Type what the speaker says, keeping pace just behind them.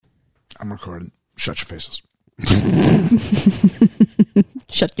I'm recording. Shut your faces.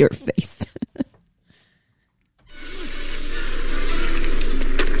 Shut your face.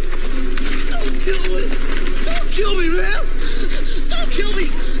 Don't kill me. Don't kill me, man. Don't kill me.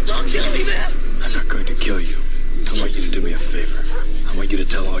 Don't kill me, man. I'm not going to kill you. I want you to do me a favor. I want you to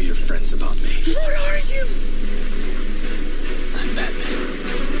tell all your friends about me. What are you? I'm Batman.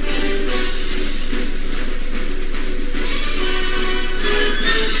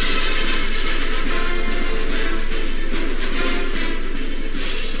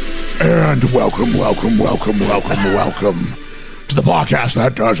 And welcome to the podcast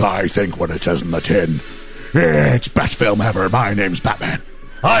that does I think what it says in the tin. It's best film ever. My name's Batman.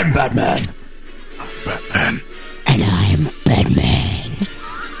 I'm Batman. I'm Batman. And I'm Batman.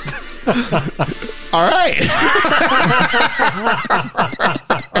 All right.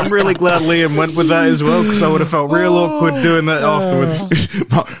 I'm really glad Liam went with that as well, because I would have felt real awkward doing that afterwards.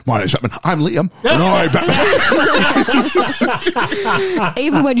 My name's Batman. I'm Liam. And I'm Batman.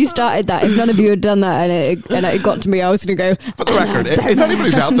 Even when you started that, if none of you had done that and it got to me, I was going to go. For the record, if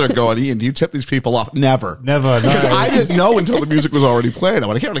anybody's out there going, Ian, do you tip these people off? Never. Never. Because I didn't know until the music was already playing.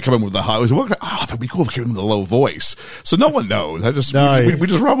 I can't really come in with the high. That'd be cool if I came in with a low voice. So no one knows. We just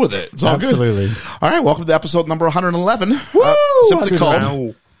run with it. It's all Absolutely. good. All right, welcome to episode number 111. Simply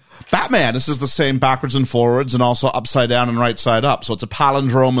called Batman. This is the same backwards and forwards and also upside down and right side up. So it's a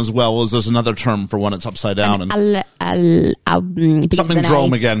palindrome as well as there's another term for when it's upside down. Something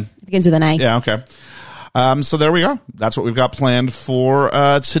drome again. Begins with an A. Yeah, okay. So there we go. That's what we've got planned for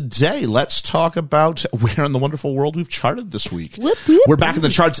today. Let's talk about where in the wonderful world we've charted this week. Whoop, whoop. We're back in the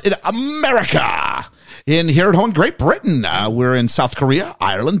charts in America. Here at home in Great Britain. We're in South Korea,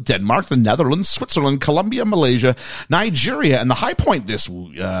 Ireland, Denmark, the Netherlands, Switzerland, Colombia, Malaysia, Nigeria. And the high point this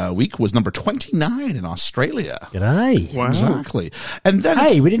week was number 29 in Australia. G'day. Wow. Exactly. And then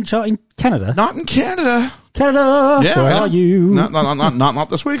Hey, we didn't chart in Canada. not in Canada. Canada, Yeah, where are you? Not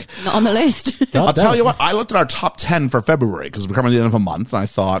this week. Not on the list. I'll tell you what, I looked at our top 10 for February because we're coming to the end of a month, and I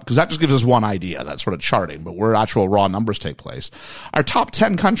thought, because that just gives us one idea, that sort of charting, but where actual raw numbers take place. Our top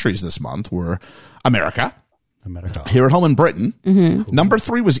 10 countries this month were America, here at home in Britain. Mm-hmm. Number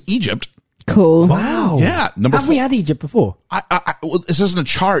 3 was Egypt. Cool. Wow. Yeah. Have we had Egypt before? Well, this isn't a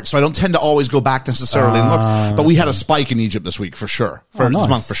chart, so I don't tend to always go back necessarily and look. But we had a spike in Egypt this week for sure. Nice. This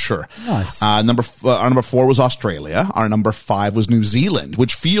month for sure. Nice. Our number 4 was Australia. Our number 5 was New Zealand,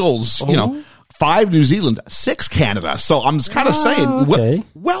 which feels, 5 New Zealand, 6 Canada. So I'm just kind of saying, okay.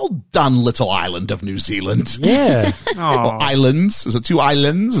 well done, little island of New Zealand. Yeah. Or islands. Is it 2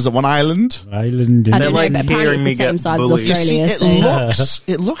 islands? Is it 1 island? Island. I don't know, like but apparently hearing it's the me same get size as bullied. You see, Australia.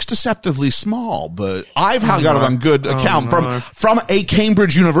 it looks deceptively small, but I've got it on good account from a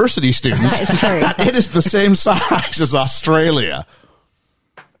Cambridge University student. That is true. It is the same size as Australia.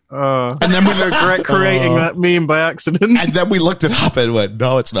 And then we regret creating that meme by accident. And then we looked it up and went,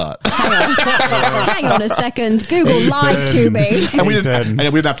 no, it's not. Hang on a second. Google lied to me. And we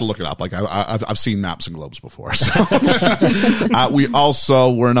didn't have to look it up. Like I've seen maps and globes before. So. We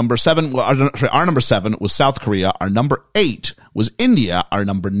also were number 7. Our number 7 was South Korea. Our number 8 was India. Our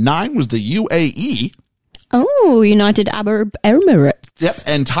number 9 was the UAE. Oh, United Arab Emirates. Yep.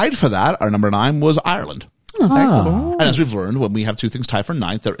 And tied for that, our number 9 was Ireland. Oh, very cool. And as we've learned, when we have 2 things tied for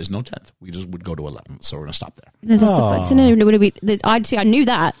 9th, there is no 10th. We just would go to 11th. So we're going to stop there. I knew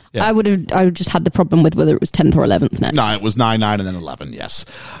that. Yeah. I would just had the problem with whether it was 10th or 11th next. No, it was 9, 9, and then 11, yes.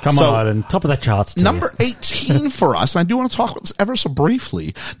 Come on, Ireland. Top of the charts. Number 18 for us, and I do want to talk about this ever so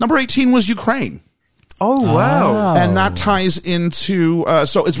briefly. Number 18 was Ukraine. Oh, wow. And that ties into,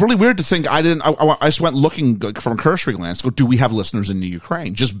 so it's really weird to think I just went looking from a cursory glance, do we have listeners in the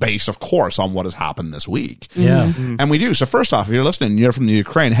Ukraine? Just based, of course, on what has happened this week. Yeah. Mm-hmm. And we do. So first off, if you're listening and you're from the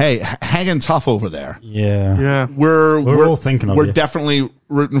Ukraine, hey, hanging tough over there. Yeah. Yeah. We're all thinking of We're you. definitely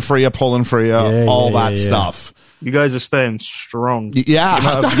rooting for you, pulling for you, all that stuff. You guys are staying strong. Yeah.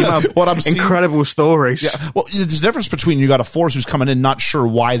 You have what I'm seeing. incredible stories. Yeah. Well, there's a difference between you got a force who's coming in not sure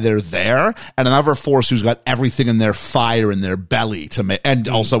why they're there, and another force who's got everything in their fire in their belly to make, and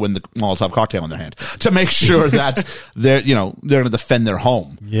also in the Molotov cocktail in their hand to make sure that they're going to defend their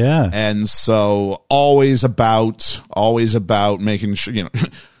home. Yeah. And so always about making sure,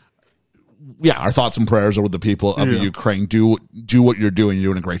 our thoughts and prayers are with the people of the Ukraine. Do what you're doing.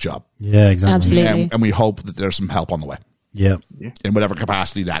 You're doing a great job. Yeah, exactly. Absolutely. And we hope that there's some help on the way. Yep. In whatever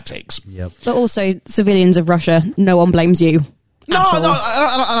capacity that takes. Yep. But also, civilians of Russia, no one blames you. No,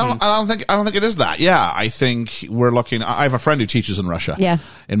 I don't think it is that. Yeah, I think we're looking. I have a friend who teaches in Russia. Yeah.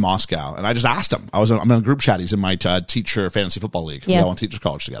 In Moscow, and I just asked him. I'm in a group chat. He's in my teacher fantasy football league. Yeah. We all went to teachers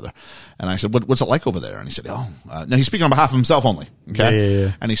college together. And I said, "What's it like over there?" And he said, "Oh, no." He's speaking on behalf of himself only. Okay.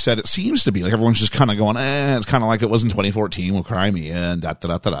 Yeah. And he said it seems to be like everyone's just kind of going, It's kind of like it was in 2014 with Crimea and da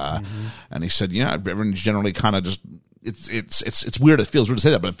da da da. And he said, "Yeah, everyone's generally kind of just." It's weird. It feels weird to say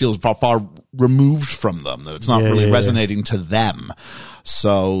that, but it feels far removed from them. That it's not really resonating to them.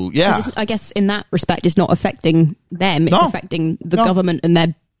 So yeah, I guess in that respect, it's not affecting them. It's affecting the government and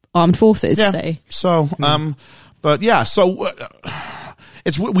their armed forces. Yeah. So, but yeah, so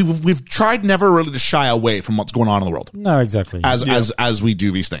we've tried never really to shy away from what's going on in the world. No, exactly. As we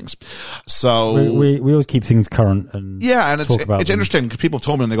do these things. So we always keep things current and and talk about it's them. interesting because people have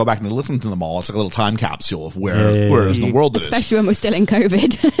told me when they go back and they listen to them all, it's like a little time capsule of where it is in the world it is. Especially when we're still in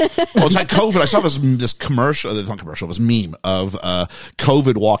COVID. Well, it's like COVID. I saw this commercial, it's not commercial, this meme of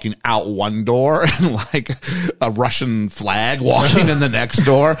COVID walking out one door and like a Russian flag walking in the next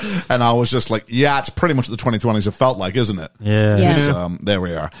door. And I was just like, yeah, it's pretty much what the 2020s have felt like, isn't it? Yeah. So, there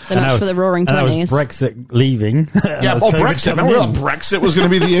we are. So much for the roaring and 20s. that was Brexit leaving. Yeah, Brexit. Remember that Brexit was going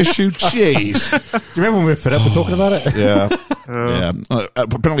to be the issue? Jeez. Do you remember when we were fed up with talking about it? Yeah.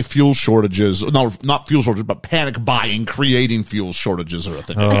 Apparently fuel shortages, no, not fuel shortages, but panic buying, creating fuel shortages are a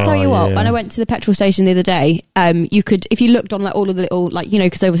thing. I tell you what, when I went to the petrol station the other day, you could, if you looked on like all of the little, like,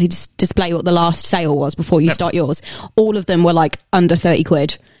 because they obviously display what the last sale was before you start yours, all of them were like under 30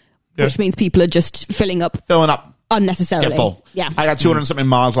 quid, which means people are just filling up unnecessarily. Get full. Yeah. I got 200 and something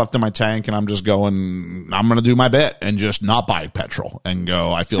miles left in my tank, and I'm just going, I'm going to do my bit and just not buy petrol and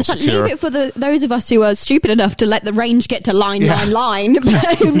go, I feel It's like, secure. leave it for those of us who are stupid enough to let the range get to line,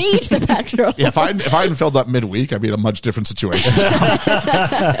 but who need the petrol. Yeah, if I hadn't filled up midweek, I'd be in a much different situation.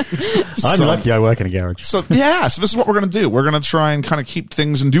 I'm lucky I work in a garage. So this is what we're going to do. We're going to try and kind of keep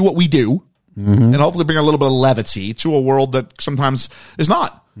things and do what we do, and hopefully bring a little bit of levity to a world that sometimes is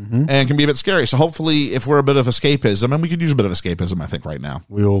not. And can be a bit scary. So hopefully if we're a bit of escapism, and we could use a bit of escapism, I think, right now.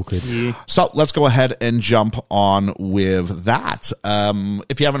 We all could. So let's go ahead and jump on with that.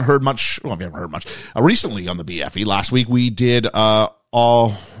 If you haven't heard much, recently on the BFE, last week we did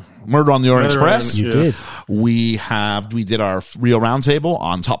all Murder on the Orient Express. You did. We did our Rio Roundtable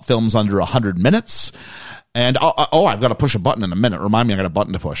on top films under 100 minutes. And I've got to push a button in a minute. Remind me, I got a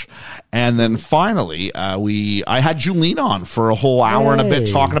button to push. And then finally, I had Julene on for a whole hour and a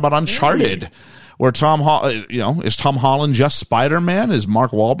bit talking about Uncharted. Where is Tom Holland just Spider-Man? Is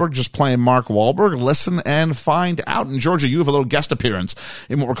Mark Wahlberg just playing Mark Wahlberg? Listen and find out. And Georgia, you have a little guest appearance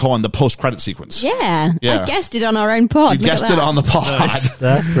in what we're calling the post-credit sequence. Yeah. I guessed it on our own pod. You guessed it on the pod. Nice.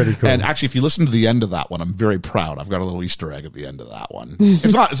 That's pretty cool. And actually, if you listen to the end of that one, I'm very proud. I've got a little Easter egg at the end of that one.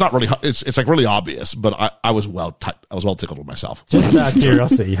 It's not really. It's like really obvious, but I was well tickled with myself. Just out of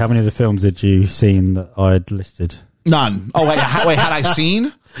curiosity, how many of the films had you seen that I'd listed? None. Oh wait, had I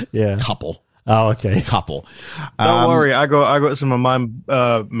seen? Yeah, couple. Oh, okay. Couple. Don't worry, I got some of mine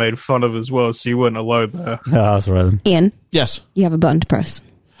made fun of as well, so you weren't alone there. Oh, that's right then. Ian, yes, you have a button to press.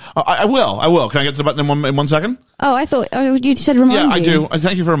 I will. Can I get to the button in 1 second? Oh, I thought you said remind you. Yeah, I do.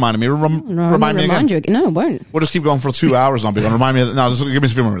 Thank you for reminding me. Remind me again. No, it won't. We'll just keep going for 2 hours and I'll be going, remind me. Just give me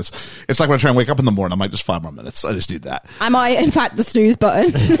a few more minutes. It's like when I try and wake up in the morning, I'm like, just 5 more minutes. I just need that. Am I, in fact, the snooze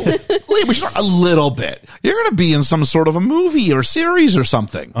button? Wait, we start a little bit. You're going to be in some sort of a movie or series or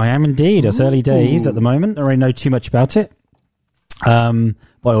something. I am indeed. It's early days at the moment. I don't really know too much about it. But I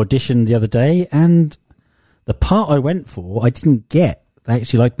auditioned the other day, and the part I went for, I didn't get. They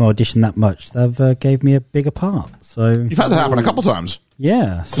actually liked my audition that much. They've gave me a bigger part. So you've had that happen a couple times.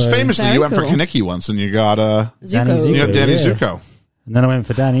 Yeah. Because famously, you went for Kaneki once, and you got Danny Zuko. Danny Zuko. And then I went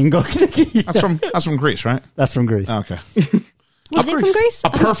for Danny and got Kaneki. That's from Greece, right? That's from Greece. Okay. Was it from Greece?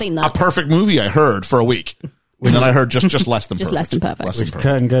 I've not seen that. A perfect movie I heard for a week. And then I heard just less than just perfect. Less than perfect.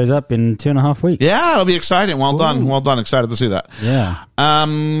 Curtain goes up in 2.5 weeks. Yeah, it'll be exciting. Well done. Well done. Excited to see that. Yeah.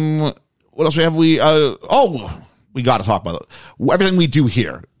 What else we have? We got to talk about it. Everything we do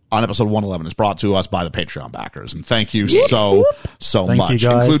here on episode 111 is brought to us by the Patreon backers. And thank you so much,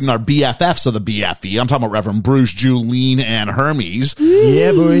 including our BFFs of the BFE. I'm talking about Reverend Bruce, Julene, and Hermes.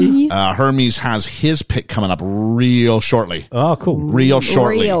 Yeah, boy. Hermes has his pick coming up real shortly. Oh, cool. Real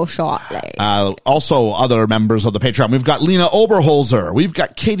shortly. Also, other members of the Patreon. We've got Lena Oberholzer. We've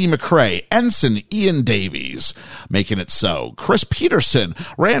got Katie McRae, Ensign Ian Davies, making it so. Chris Peterson,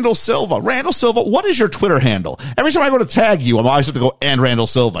 Randall Silva. Randall Silva, what is your Twitter handle? Every time I go to tag you, I'm always have to go, and Randall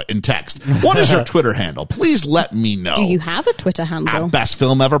Silva. in text. What is your Twitter handle? Please let me know. Do you have a Twitter handle? At Best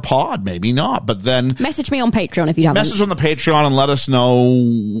Film Ever Pod, maybe not, but then Message me on Patreon if you haven't. message on the Patreon and let us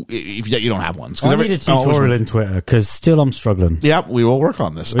know if you don't have one. I need a tutorial in Twitter because still I'm struggling. Yep, we will work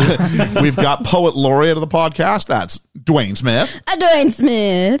on this. We've got Poet Laureate of the podcast. That's Dwayne Smith. Dwayne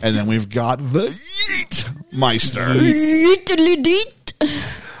Smith. And then we've got the Yeet Meister.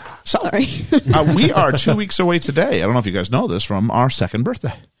 So, Sorry. we are 2 weeks away today. I don't know if you guys know this, from our second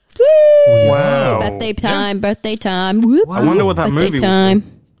birthday. Wow. Birthday time. Whoop. I wonder what that Birthday movie time. was.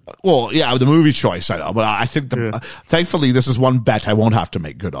 Well, yeah, the movie choice, I know, but I think thankfully this is one bet I won't have to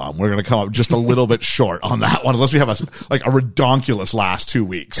make good on. We're going to come up just a little bit short on that one, unless we have a redonkulous last 2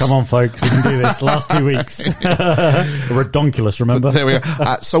 weeks. Come on, folks, we can do this. Last 2 weeks. Redonkulous, remember? There we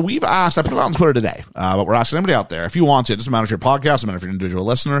go. So we've asked, I put it on Twitter today, but we're asking anybody out there, if you want to, it doesn't matter if you're a podcast, it doesn't matter if you're an individual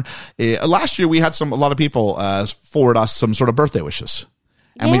listener. Last year we had a lot of people forward us some sort of birthday wishes.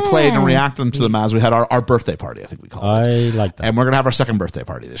 And we played and reacted to them as we had our birthday party, I think we called it. I like that. And we're going to have our second birthday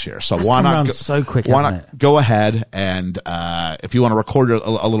party this year. So That's why come not around so quick, why hasn't not it? go ahead and if you want to record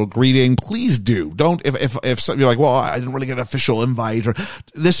a little greeting, please do. Don't if you're like, well, I didn't really get an official invite, or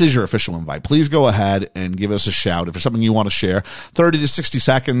this is your official invite. Please go ahead and give us a shout if there's something you want to share. 30 to 60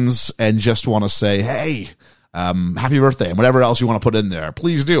 seconds, and just want to say, hey, happy birthday, and whatever else you want to put in there,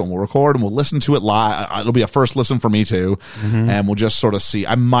 please do, and we'll record and we'll listen to it live. It'll be a first listen for me too, and we'll just sort of see.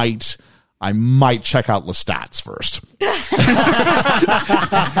 I might check out Lestat's first.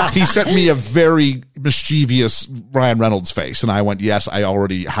 He sent me a very mischievous Ryan Reynolds face, and I went, yes, I'm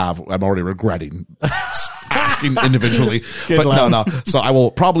already regretting asking individually. But no. So I will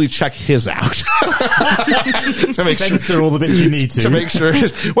probably check his out. To make Censor all the bits you need to. To make sure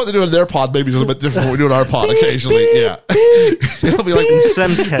what they do in their pod maybe is a bit different from what we do in our pod occasionally. Yeah. It'll be like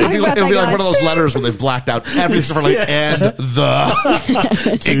it'll be like one of those letters where they've blacked out everything for and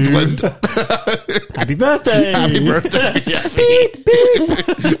the England. Happy birthday. Happy birthday. Yeah.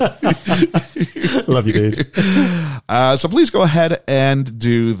 Love you, dude. So please go ahead and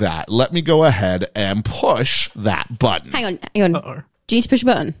do that. Let me go ahead and push that button. Hang on. Do you need to push a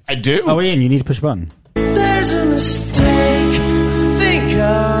button? I do. Oh, Ian, you need to push a button. There's a mistake I think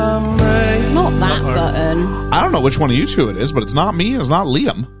I made. Not that button. I don't know which one of you two it is, but it's not me and it's not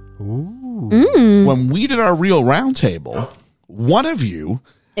Liam. Ooh. When we did our real roundtable, one of you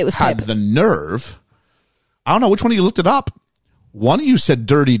had Pip. the nerve. I don't know which one of you looked it up. One of you said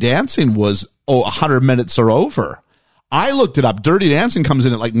Dirty Dancing was 100 minutes or over. I looked it up. Dirty Dancing comes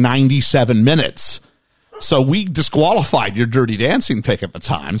in at like 97 minutes. So we disqualified your Dirty Dancing pick at the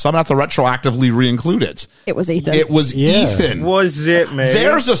time. So I'm going to have to retroactively re-include it. It was Ethan. It was Ethan. Was it me?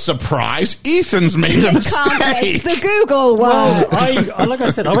 There's a surprise. Ethan's made a mistake. The Google one. Well, I like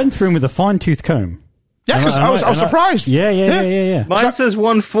I said, I went through him with a fine-tooth comb. Yeah, because I was surprised. Yeah. Mine says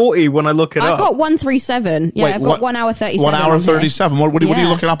 140 when I look it I've up. got 137. Yeah, Wait, I've got 1 hour 37. 1 hour on here. 37. What are you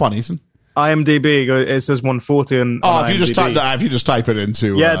looking up on, Ethan? IMDb, it says 140 on Oh, if IMDb. you just type it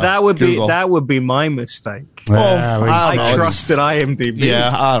into that would Google. be my mistake. Well, I don't know. I trusted IMDb. Yeah,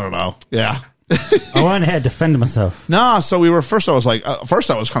 I don't know. Yeah. I went ahead to defend myself. Nah, so we were first. I was like,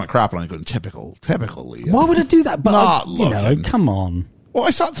 first I was kind of crapping on it, going typical Liam. Why would I do that? But Not you know, looking. come on. Well,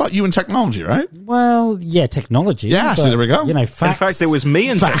 I thought you in technology, right? Well, yeah, technology. Yeah, so but, there we go. You know, In facts. fact, it was me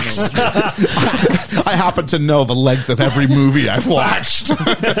in Facts. technology. I happen to know the length of every movie I've watched.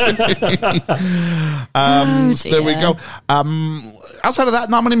 So there we go. Outside of that,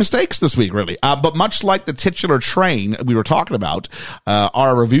 not many mistakes this week, really. But much like the titular train we were talking about,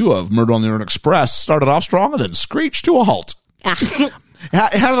 our review of Murder on the Orient Express started off strong and then screeched to a halt. It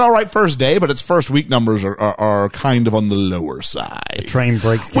had an all right first day, but its first week numbers are kind of on the lower side. Train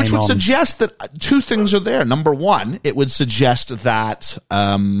breaks came Which would on. suggest that two things are there. Number one, it would suggest that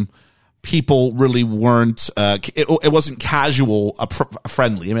people really weren't, it wasn't casual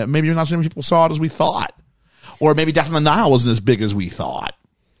friendly. I mean, maybe not so many people saw it as we thought. Or maybe Death on the Nile wasn't as big as we thought.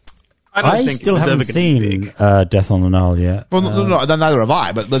 I think still it was haven't ever gonna be seen big. Death on the Nile yet. Well, no, neither have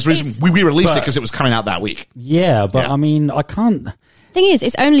I, but there's reason we released it because it was coming out that week. Yeah, but Yeah. I mean, I can't. Thing is,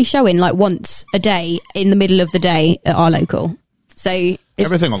 it's only showing like once a day in the middle of the day at our local. So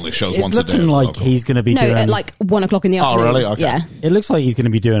Everything only shows It's once a day. looking like local. he's going to be no, doing. at like 1 o'clock in the afternoon. really? Okay. Yeah. It looks like he's going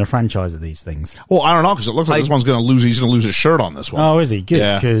to be doing a franchise of these things. Well, I don't know because it looks like this one's going to lose. He's going to lose his shirt on this one. Oh, is he? Good,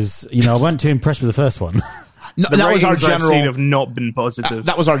 Yeah. because I wasn't too impressed with the first one. No, The that was our ratings I've seen general. have not been positive.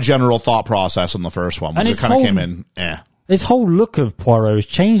 That was our general thought process on the first one. And Was it his kind of whole- came in. His whole look of Poirot has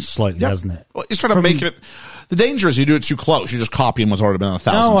changed slightly, Yep. hasn't it? Well, he's trying to make it. The danger is you do it too close. You just copy him what's already been done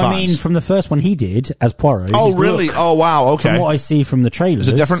 1,000 No, times. I mean from the first one he did as Poirot. Oh, his really? look, Oh, wow. Okay. From what I see from the trailers,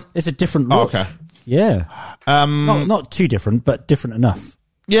 Is it different? It's a different Oh, look. okay. Yeah. Not too different, but different enough.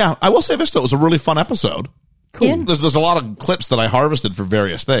 Yeah, I will say this, though. It was a really fun episode. Cool. Yeah. There's a lot of clips that I harvested for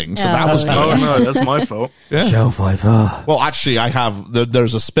various things, so Yeah. that was good. Oh no, that's my fault. Yeah. Shelf Fiver. Well, actually, I have.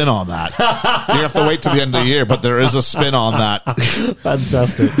 There's a spin on that. You have to wait to the end of the year, but there is a spin on that.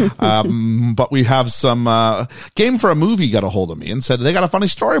 Fantastic. But we have some Game for a Movie got a hold of me and said they got a funny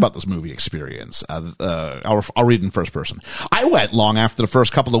story about this movie experience. I'll read in first person. I went long after the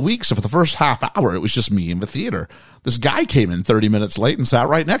first couple of weeks, so for the first half hour, it was just me in the theater. This guy came in 30 minutes late and sat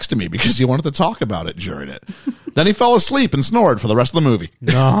right next to me because he wanted to talk about it during it. Then he fell asleep and snored for the rest of the movie.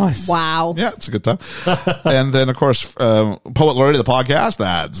 Nice. Wow. Yeah, it's a good time. And then, of course, Poet Laureate of the podcast,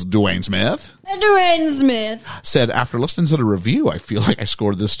 that's Dwayne Smith, Dwayne Smith. said, after listening to the review, I feel like I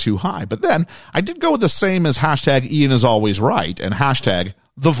scored this too high. But then I did go with the same as hashtag Ian is always right and hashtag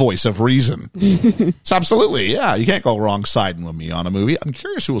the voice of reason. So absolutely, yeah, you can't go wrong siding with me on a movie. I'm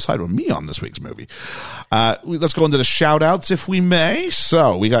curious who will side with me on this week's movie. Let's go into the shout outs if we may.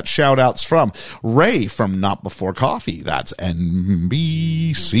 So we got shout outs from Ray from Not Before Coffee. That's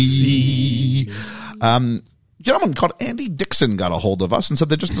NBC. Gentleman called Andy Dixon got a hold of us and said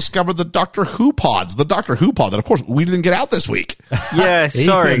they just discovered the Doctor Who pods. The Doctor Who pod that, of course, we didn't get out this week. Yeah,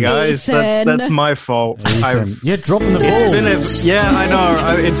 sorry Ethan. guys, Ethan. that's my fault. You're dropping the ball. It's been I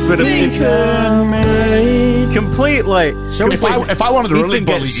know. It's been a complete like. If I wanted to really Ethan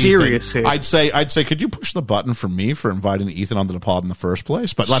bully gets serious Ethan, here. I'd say, could you push the button for me for inviting Ethan onto the pod in the first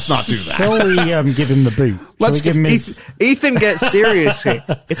place? But let's not do that. Shall we give him the boot? Let's Shall we give him his... Ethan gets serious here.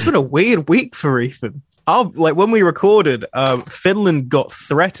 It's been a weird week for Ethan. When we recorded, Finland got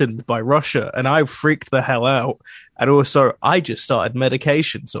threatened by Russia, and I freaked the hell out. And also, I just started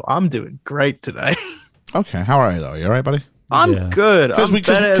medication, so I'm doing great today. Okay, how are you though? You all right, buddy? I'm good. I'm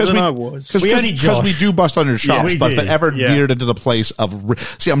better than I was. Because we do bust on your chops, we but if do. it ever veered into the place of...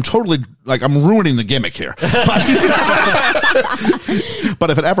 See, I'm totally... I'm ruining the gimmick here. But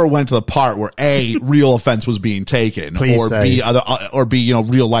if it ever went to the part where A, real offense was being taken, Please or say. B,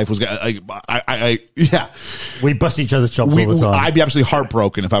 real life was... yeah. We bust each other's chops all the time. I'd be absolutely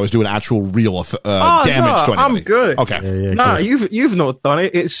heartbroken if I was doing actual real damage to anybody. I'm good. Okay. Yeah, No, good. you've not done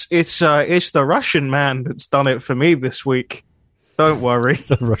it. It's the Russian man that's done it for me this week. Don't worry.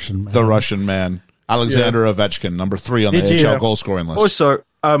 The Russian man. The Russian man. Alexander Ovechkin, number 3 on the Did you- AHL goal scoring list. Also,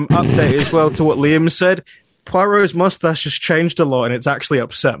 update as well to what Liam said. Poirot's mustache has changed a lot, and it's actually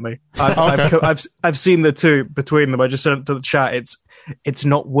upset me. I've seen the two between them. I just sent it to the chat. It's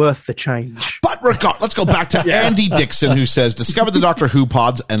not worth the change. But let's go back to Andy Dixon, who says, discovered the Doctor Who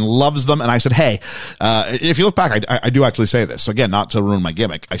pods and loves them. And I said, hey, if you look back, I do actually say this. Again, not to ruin my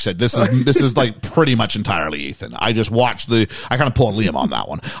gimmick. I said, this is like pretty much entirely Ethan. I just watch I kind of pull Liam on that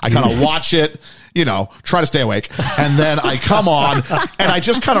one. I kind of watch it, try to stay awake. And then I come on and I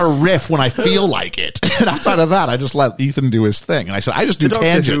just kind of riff when I feel like it. And outside of that, I just let Ethan do his thing. And I said, I just do Doctor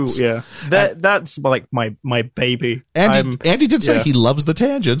tangents. Who, yeah. That's like my baby. Andy did say he loves the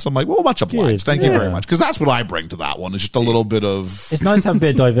tangents. I'm like, well, much obliged. Thank you very much. Because that's what I bring to that one. It's just a little bit of... It's nice to have a bit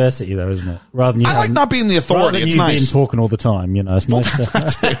of diversity, though, isn't it? Rather than you I like not being the rather authority. than It's you nice. being talking all the time. It's nice to...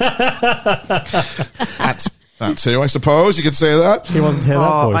 That's who, I suppose. You could say that. He wasn't here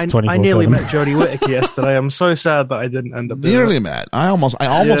that voice 24/7. I nearly met Jodie Whittaker yesterday. I'm so sad that I didn't end up doing Nearly it. met. I almost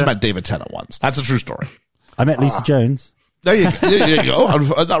met David Tennant once. That's a true story. I met Lisa Jones. There you go.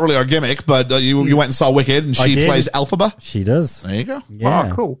 Not really our gimmick, but you went and saw Wicked, and I she did. plays Elphaba. She does. There you go. Yeah.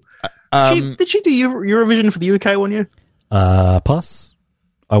 Oh, cool. Did she do Eurovision for the UK one year? Pass.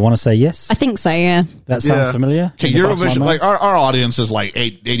 I want to say yes. I think so, yeah. That sounds familiar. Okay, In the back of my Eurovision, mind. like our audience is like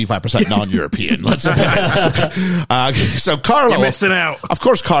 85% non-European. Let's say. So Carlo, You're missing out. Of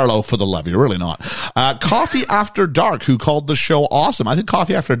course, Carlo for the love. You're really not. Coffee After Dark, who called the show awesome. I think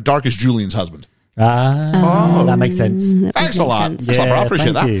Coffee After Dark is Julian's husband. That makes sense. Thanks a lot. sense. Thanks a lot, bro. I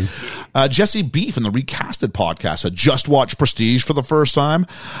appreciate thank that. you. Jesse B from the Recasted podcast had just watched Prestige for the first time.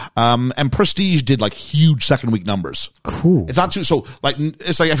 And Prestige did like huge second week numbers. Cool. It's not too, so like,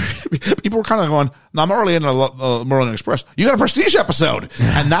 it's like people were kind of going, no, I'm already in Merlin Express. You got a Prestige episode.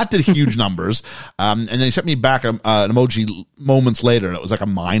 And that did huge numbers. And then he sent me back an emoji moments later. And it was like a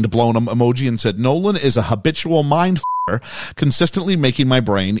mind blown emoji and said, Nolan is a habitual mind consistently making my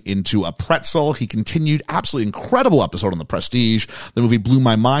brain into a pretzel. He continued, absolutely incredible episode on the Prestige. The movie blew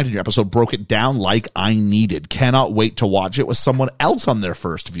my mind and your episode broke it down like I needed. Cannot wait to watch it with someone else on their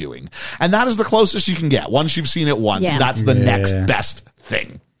first viewing. And that is the closest you can get. Once you've seen it once, Yeah. that's the next best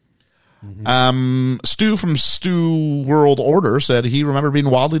thing. Stu from Stu World Order said he remembered being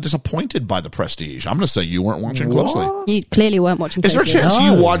wildly disappointed by the Prestige. I'm going to say you weren't watching closely. You clearly weren't watching Is there a closely. chance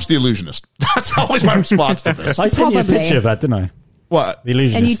No. you watched The Illusionist? That's always my response to this. I sent you a Probably. picture of that, didn't I? What? The And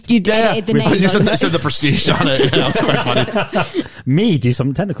Illusionist. you edited the name. You on it. said the Prestige on it. It's quite funny. me do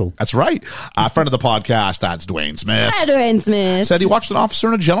something technical. That's right. Friend of the podcast, that's Dwayne Smith. Edwin Smith. Said he watched An Officer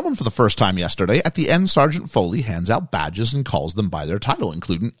and a Gentleman for the first time yesterday. At the end, Sergeant Foley hands out badges and calls them by their title,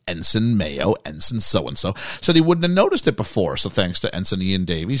 including Ensign Mayo, Ensign so-and-so. Said he wouldn't have noticed it before, so thanks to Ensign Ian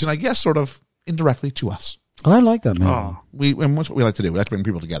Davies, and I guess sort of indirectly to us. I like that, man. Oh. What's what we like to do? We like to bring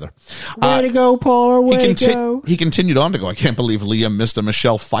people together. Way to go, Paula. Way to go. He continued on to go, I can't believe Liam missed a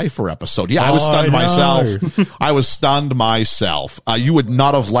Michelle Pfeiffer episode. Yeah, I was stunned I know. myself. I was stunned myself. You would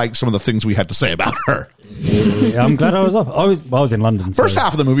not have liked some of the things we had to say about her. Yeah, I'm glad I was up. I was in London. First so.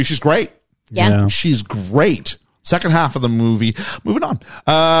 half of the movie, she's great. Yeah. She's great. Second half of the movie, moving on.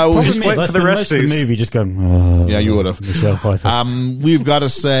 Problem Just is, wait I for the spent rest most of of the these. movie just going, Yeah, you would have. Michelle Pfeiffer. We've got to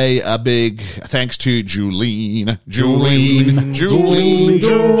say a big thanks to Julene.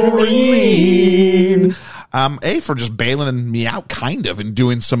 For just bailing me out, kind of, and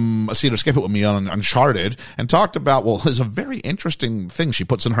doing some See It or Skip It with me on Uncharted, and talked about, well, there's a very interesting thing she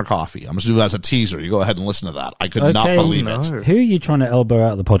puts in her coffee. I'm just doing that as a teaser. You go ahead and listen to that. I could not believe it. Who are you trying to elbow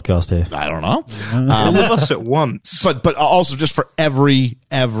out of the podcast here? I don't know. All of us at once. But also just for every,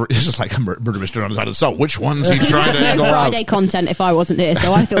 it's just like a murder mystery on the side of the so which one's he trying to No angle out? Friday content if I wasn't here,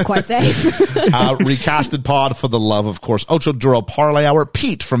 so I feel quite safe. Recasted pod for the love, of course. Ocho Duro Parlay Hour.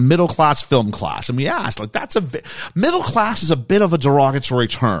 Pete from Middle Class Film Class. And we asked, like, middle class is a bit of a derogatory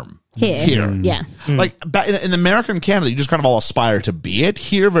term. Here. Yeah. Like, in America and Canada, you just kind of all aspire to be it.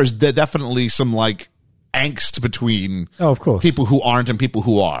 Here, there's definitely some, like, angst between of course. people who aren't and people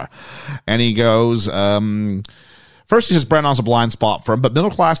who are. And he goes, first he says Brandon's a blind spot for him, but middle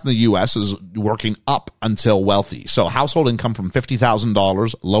class in the U.S. is working up until wealthy. So household income from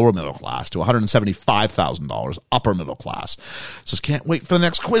 $50,000, lower middle class, to $175,000, upper middle class. Says, can't wait for the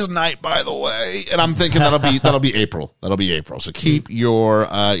next quiz night, by the way. And I'm thinking that'll be April. That'll be April. So keep your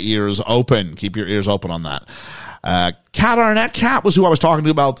ears open. Keep your ears open on that. Kat Arnett. Kat was who I was talking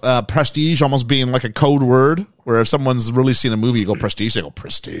to about prestige almost being like a code word, where if someone's really seen a movie, you go prestige, they go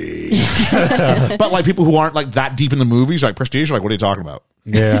prestige. But like people who aren't like that deep in the movies, like prestige, are like, what are you talking about?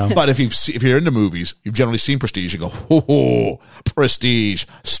 Yeah. But if you're into movies, you've generally seen Prestige. You go, oh, Prestige,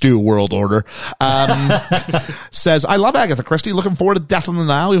 Stu World Order. Says, I love Agatha Christie. Looking forward to Death on the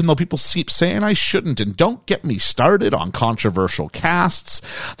Nile, even though people keep saying I shouldn't. And don't get me started on controversial casts.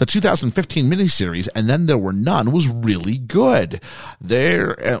 The 2015 miniseries, And Then There Were None, was really good.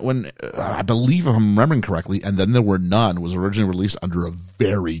 I believe, if I'm remembering correctly, And Then There Were None was originally released under a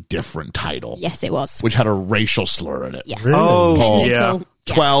very different title. Yes, it was. Which had a racial slur in it. Yes. Oh, 10 yeah. little.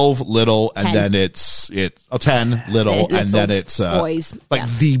 12 little, and 10. then it's 10 little, and then it's boys. like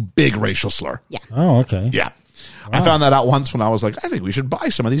the big racial slur. Yeah. Oh, okay. Yeah. I found that out once when I was like, I think we should buy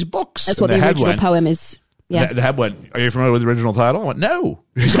some of these books. That's And what the head original went- poem is. Yeah. The head went, are you familiar with the original title? I went, no.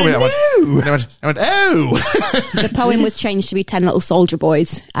 He told me, I went, oh. The poem was changed to be 10 Little Soldier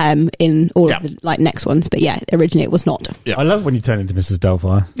Boys in all of the next ones. But yeah, originally it was not. Yeah. I love when you turn into Mrs.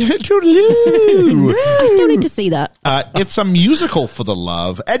 Doubtfire. Toodaloo. I still need to see that. It's a musical for the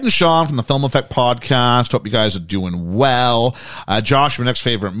love. Ed and Sean from the Film Effect podcast. Hope you guys are doing well. Josh, your next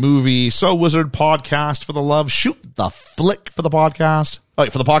favorite movie. So Wizard podcast for the love. Shoot the flick for the podcast. Oh,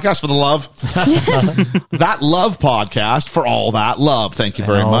 for the podcast for the love. That love podcast for all that love. Thank you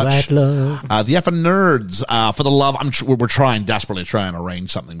very All much. that love. The effing nerds for the love. We're desperately trying to arrange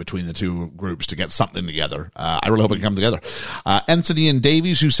something between the two groups to get something together. I really hope it can come together. Anthony and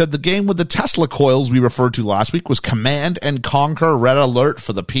Davies, who said the game with the Tesla coils we referred to last week was Command and Conquer Red Alert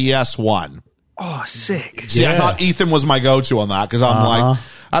for the PS1. Oh, sick. See, I thought Ethan was my go-to on that because I'm like,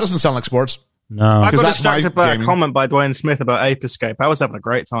 that doesn't sound like sports. No. I got that's my distracted by a gaming. comment by Dwayne Smith about Ape Escape. I was having a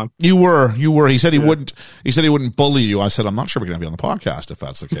great time. You were. He said he wouldn't. He said he wouldn't bully you. I said, I'm not sure we're going to be on the podcast if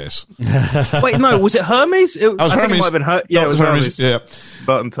that's the case. Wait, no, was it Hermes? I think Hermes. it might have been Hermes. Yeah, No, it was Hermes. Yeah.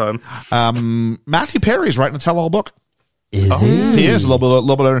 Button time. Matthew Perry's writing a tell-all book. Is it? He is. A little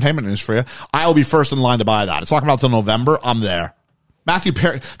bit of entertainment news for you. I'll be first in line to buy that. It's talking about till November. I'm there. Matthew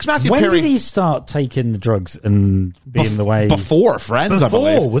Perry. Because Matthew When Perry. did he start taking the drugs and being the way? Before Friends, I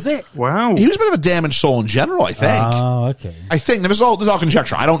Before, believe. was it? Wow. He was a bit of a damaged soul in general, I think. Oh, okay. I think. This is all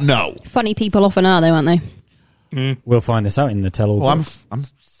conjecture. I don't know. Funny people often are, though, aren't they? We'll find this out in the tell-all. Well, book. I'm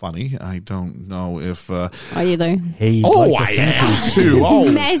funny. I don't know if... Are you, though? He'd Oh, like to I think am he's- too.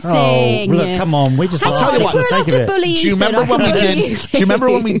 Oh. Messing. Oh, look, come on. We just I'll tell you what. for the sake of it. bully Do you remember when we did? Do you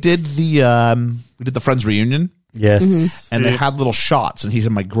remember when we did the Friends reunion? Yes. And they had little shots, and he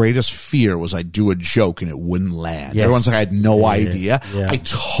said, my greatest fear was I'd do a joke and it wouldn't land. Yes. Everyone's like, I had no idea. Yeah. I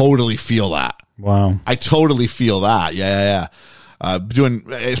totally feel that. Wow. I totally feel that. Yeah. Doing,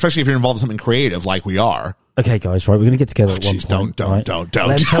 especially if you're involved in something creative like we are. Okay, guys, right, we're going to get together at one Jeez, point. don't. Let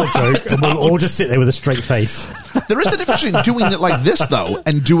him tell a joke, and we'll all just sit there with a straight face. There is a difference in doing it like this, though,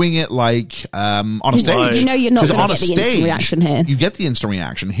 and doing it like on a stage. You know you're not 'Cause going on to a get the instant stage, reaction here. You get the instant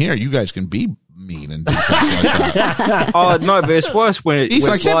reaction here. You guys can be mean and do things like that. Oh no, but it's worse when Ethan,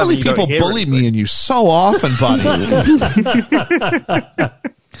 I it's can't live believe and you don't people hear bully anything. me and you so often, buddy.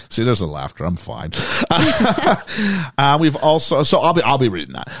 See, there's the laughter. I'm fine. We've also, so I'll be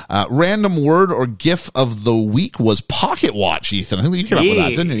reading that. Random word or GIF of the week was Pocket Watch, Ethan. I think you came up with that,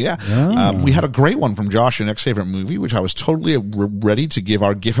 didn't you? Yeah. We had a great one from Josh, your next favorite movie, which I was totally ready to give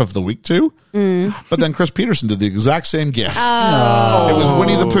our GIF of the week to. But then Chris Peterson did the exact same GIF. Oh. It was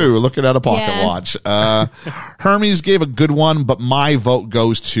Winnie the Pooh looking at a pocket Yeah. watch. Hermes gave a good one, but my vote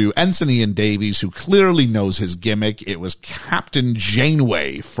goes to Ensign Ian Davies, who clearly knows his gimmick. It was Captain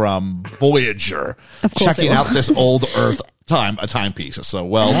Janeway from Voyager, Of course checking it out this old Earth timepiece. So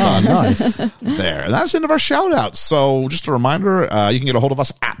well done. Nice. There. And that's the end of our shout outs. So just a reminder, you can get a hold of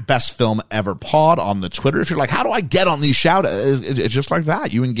us at Best Film Ever Pod on the Twitter. If you're like, how do I get on these shout outs? It's just like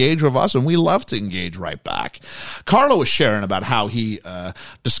that. You engage with us and we love to engage right back. Carlo was sharing about how he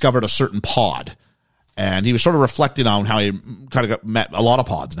discovered a certain pod. And he was sort of reflecting on how he kind of met a lot of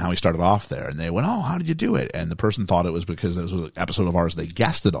pods and how he started off there. And they went, oh, how did you do it? And the person thought it was because this was an episode of ours they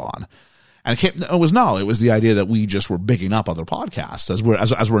guested on. And it was the idea that we just were bigging up other podcasts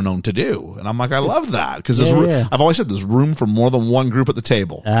as we're known to do. And I'm like, I love that because I've always said there's room for more than one group at the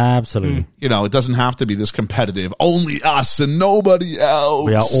table. Absolutely. You know, it doesn't have to be this competitive, only us and nobody else.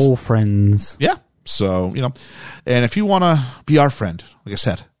 We are all friends. Yeah. So, you know, and if you want to be our friend, like I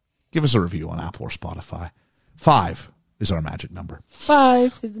said, give us a review on Apple or Spotify. 5 is our magic number.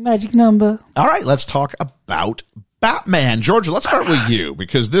 5 is the magic number. All right, let's talk about Batman. Georgia, let's start with you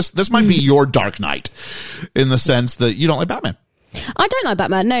because this might be your Dark Knight in the sense that you don't like Batman. I don't like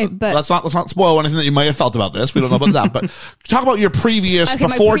Batman, no, but Let's not spoil anything that you may have felt about this. We don't know about that, but talk about your previous Okay,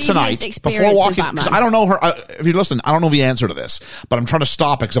 my before previous tonight, experience before with walking. Batman. Because I don't know her. If you listen, I don't know the answer to this, but I'm trying to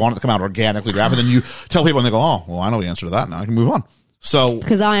stop it because I want it to come out organically rather than you tell people and they go, "Oh, well, I know the answer to that. Now I can move on." So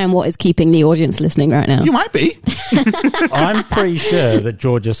because I am what is keeping the audience listening right now. you might be I'm pretty sure that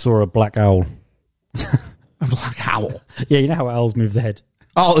Georgia saw a black owl. a black owl. Yeah, you know how owls move their head.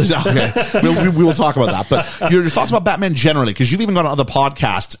 Oh, okay. We will talk about that. But your thoughts about Batman generally, because you've even gone on other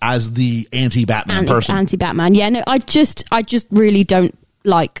podcasts as the anti-Batman person. Anti-Batman. Yeah, no, I just really don't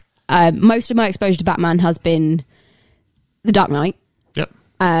like. Most of my exposure to Batman has been The Dark Knight. Yep.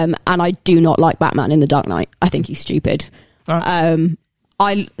 And I do not like Batman in The Dark Knight. I think he's stupid.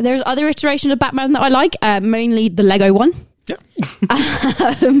 There's other iterations of Batman that I like, mainly the Lego one. Yep.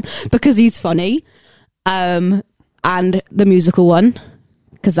 Because he's funny. And the musical one.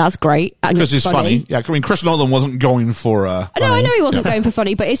 Because that's great. Because he's funny. Yeah, I mean, Chris Nolan wasn't going for... I know he wasn't going for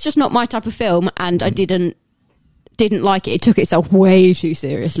funny, but it's just not my type of film, and I didn't like it. It took itself way too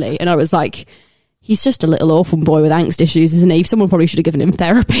seriously, and I was like, he's just a little orphan boy with angst issues, isn't he? Someone probably should have given him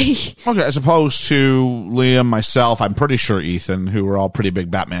therapy. Okay, as opposed to Liam, myself, I'm pretty sure Ethan, who were all pretty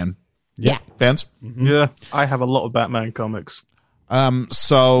big Batman Yeah. fans. Yeah, I have a lot of Batman comics.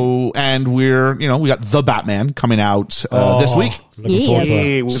 So, and we got The Batman coming out this week. Looking forward to that.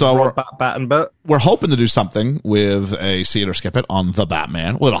 Yeah, with So Rob Battenbert. We're hoping to do something with a See It or Skip It on The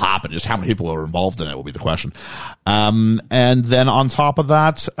Batman. Well, it'll happen. Just how many people are involved in it will be the question. And then on top of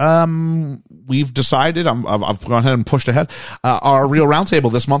that, we've decided, I've gone ahead and pushed ahead. Our real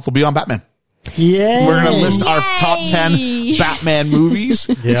roundtable this month will be on Batman. Yeah. We're going to list our top 10 Batman movies.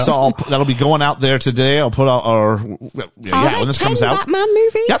 Yeah. So that'll be going out there today. I'll put out Are when there this 10 comes out. Batman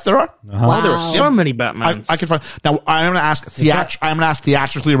movies? Yep, there are. Wow. There are so many Batmans. I can find. Now I'm going to ask. I'm going to ask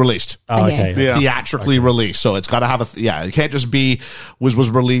theatrically released. Oh, Okay. okay. Yeah. Theatrically released, so it's got to have it can't just be was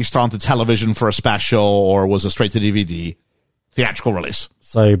released onto television for a special or was a straight to DVD. Theatrical release.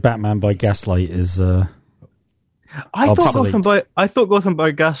 So Batman by Gaslight is I thought obsolete. Gotham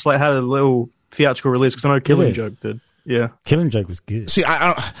by Gaslight had a little theatrical release because I know Killing Did it? Joke did. Yeah. Killing Joke was good. See,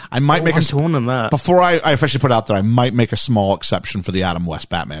 I might make I'm a torn on that. before I officially put it out there. I might make a small exception for the Adam West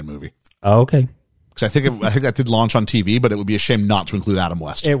Batman movie Oh, okay. because I think that did launch on TV, but it would be a shame not to include Adam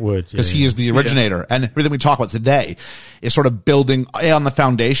West. It would. Because he is the originator, and everything we talk about today is sort of building on the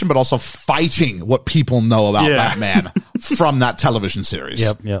foundation, but also fighting what people know about Batman from that television series.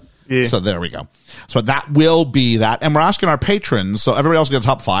 Yep. Yeah. So there we go. So that will be that. And we're asking our patrons. So everybody else will get a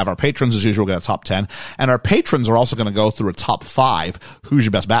top 5. Our patrons, as usual, get a top 10. And our patrons are also going to go through a top 5. Who's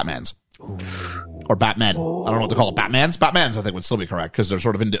your best Batmans? Or Batmen. I don't know what to call it. Batmans? Batmans, I think, would still be correct because they're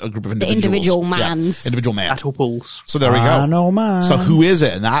sort of a group of individuals. individual Yeah, mans. individual mans. Battle Pools. So there we go. I know mine. So who is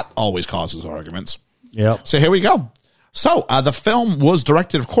it? And that always causes arguments. Yep. So here we go. So the film was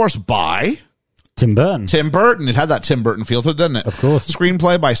directed, of course, by... Tim Burton. Tim Burton. It had that Tim Burton feel to it, didn't it? Of course.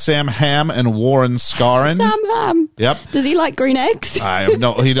 Screenplay by Sam Hamm and Warren Scarron. Sam Ham. Yep. Does he like green eggs?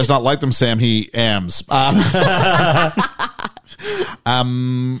 No, he does not like them, Sam. He ams.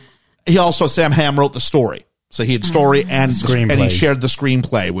 He also, Sam Hamm wrote the story. So he had story and he shared the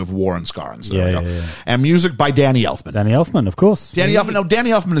screenplay with Warren Scarron. So there we go. Yeah. And music by Danny Elfman. Danny Elfman, of course. Danny Elfman. No,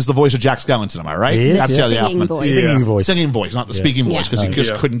 Danny Elfman is the voice of Jack Skellington. Am I right? He is, That's yeah. Danny Singing Elfman. voice. Singing voice. Singing voice, not the speaking voice, because he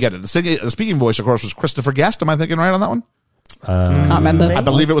just couldn't get it. The speaking voice, of course, was Christopher Guest. Am I thinking right on that one? Can't remember. I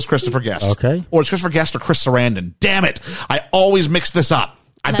believe it was Christopher Guest. Okay. Or it's Christopher Guest or Chris Sarandon. Damn it. I always mix this up.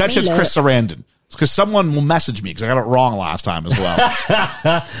 I Let bet you me it's Chris Sarandon. It's because someone will message me because I got it wrong last time as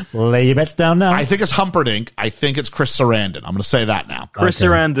well. Lay your bets down now. I think it's Humperdinck. I think it's Chris Sarandon. I'm going to say that now. Chris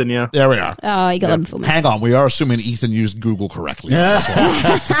Okay. Sarandon, yeah. There we are. Oh, you got them for me. Hang on. We are assuming Ethan used Google correctly. on this one.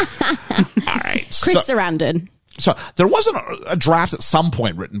 All right. Chris Sarandon. So there was a draft at some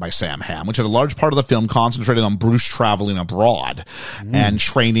point written by Sam Hamm, which had a large part of the film concentrated on Bruce traveling abroad and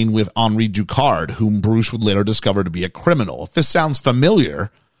training with Henri Ducard, whom Bruce would later discover to be a criminal. If this sounds familiar,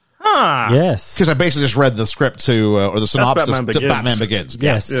 Yes. because I basically just read the script to, or the synopsis Batman to Begins. Batman Begins.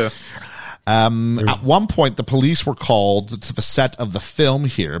 Yes. Yeah. At one point, the police were called to the set of the film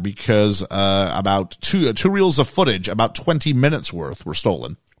here because about two reels of footage, about 20 minutes worth, were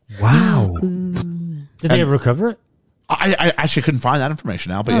stolen. Wow. Did they ever recover it? I actually couldn't find that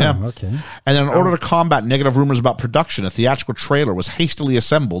information now, but yeah. Okay. And in order to combat negative rumors about production, a theatrical trailer was hastily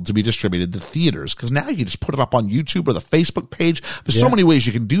assembled to be distributed to theaters. Because now you can just put it up on YouTube or the Facebook page. There's so many ways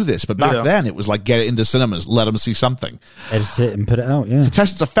you can do this. But back then, it was like get it into cinemas, let them see something. Edit it and put it out, yeah. To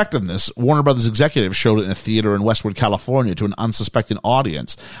test its effectiveness, Warner Brothers executives showed it in a theater in Westwood, California to an unsuspecting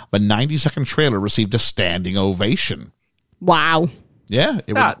audience. The 90-second trailer received a standing ovation. Wow. Yeah.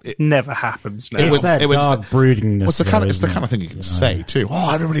 That never happens now. It's that dark broodingness. It's the kind of thing you can say too.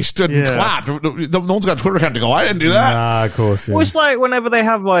 Oh, everybody stood and Yeah. clapped. No one's got a Twitter account to go, I didn't do that. Ah, of course, yeah. Well, it's like whenever they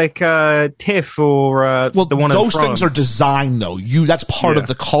have like TIFF or Well, the one in those France. things are designed though. That's part of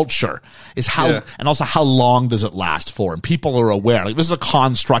the culture. Is how and also how long does it last for? And people are aware. Like this is a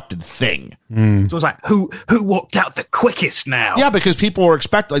constructed thing. So it's like who walked out the quickest now? Yeah, because people are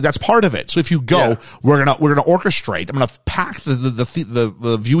expecting that's part of it. So if you go, we're gonna orchestrate. I'm gonna pack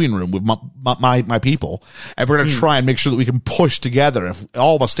the viewing room with my people, and we're gonna try and make sure that we can push together. If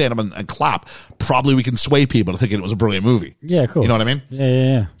all of us stand up and clap, probably we can sway people to thinking it was a brilliant movie. Yeah, of course. You know what I mean?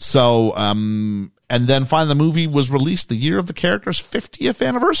 Yeah. So, and then finally the movie was released the year of the character's 50th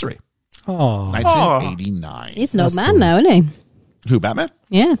anniversary, Oh, 1989. He's an old man now, isn't he? Who, Batman?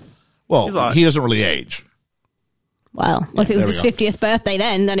 Yeah. Well, He's like- he doesn't really age. Well, if it was there his we 50th birthday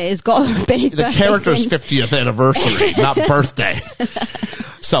then it has got to have been his The birthday character's since. 50th anniversary, not birthday.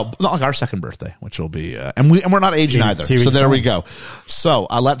 So, not like our second birthday, which will be, and we're not aging In either. 2 So weeks' there we time. go. So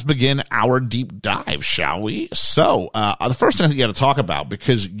let's begin our deep dive, shall we? So the first thing I think you got to talk about,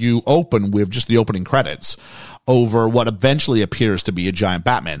 because you open with just the opening credits over what eventually appears to be a giant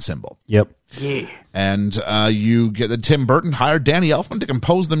Batman symbol. yep. Yeah. And you get that Tim Burton hired Danny Elfman to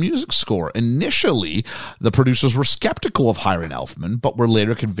compose the music score. Initially, the producers were skeptical of hiring Elfman, but were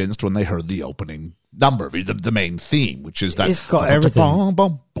later convinced when they heard the opening number, the main theme, which is that. It's got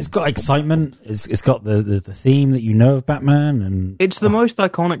everything. It's got excitement. It's got the theme that you know of Batman, and It's the most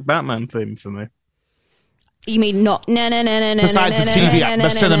iconic Batman theme for me. You mean not no. Besides the TV, the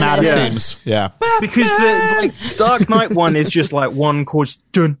cinematic themes. Yeah. Because the Dark Knight one is just like one chord,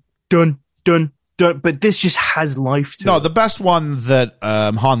 dun, dun, dun, dun, but this just has life to No, it. the best one that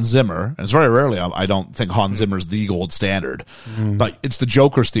Hans Zimmer, and it's very rarely, I don't think Hans Zimmer's the gold standard, but it's the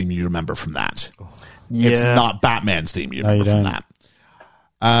Joker's theme you remember from that. It's Yeah. not Batman's theme you No, remember you from don't. that.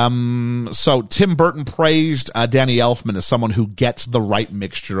 So Tim Burton praised Danny Elfman as someone who gets the right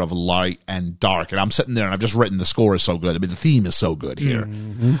mixture of light and dark. And I'm sitting there and I've just written the score is so good. I mean, the theme is so good here.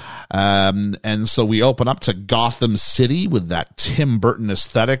 And so we open up to Gotham City with that Tim Burton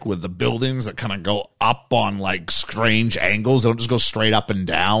aesthetic with the buildings that kind of go up on like strange angles. They don't just go straight up and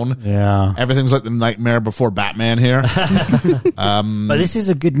down. yeah. Everything's like the Nightmare Before Batman here. But this is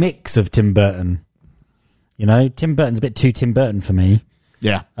a good mix of Tim Burton. You know, Tim Burton's a bit too Tim Burton for me.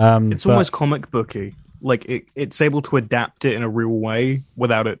 Yeah. It's almost comic booky. Like it's able to adapt it in a real way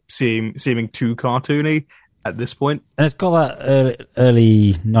without it seeming too cartoony at this point. And it's got that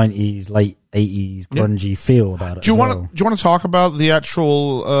early 90s, late 80s grungy feel about it. Do you as want well. to talk about the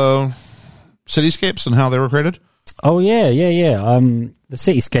actual cityscapes and how they were created? Oh, yeah. The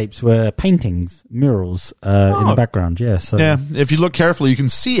cityscapes were paintings, murals in the background, yeah. So. Yeah, if you look carefully, you can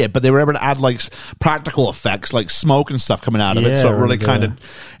see it, but they were able to add like practical effects, like smoke and stuff coming out of it. So it really kind of,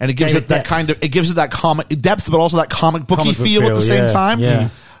 and it gives Gave it it that depth. kind of, it gives it that comic depth, but also that comic booky Comic book feel at the same time. Yeah.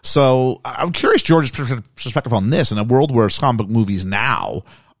 So I'm curious George's perspective on this in a world where comic book movies now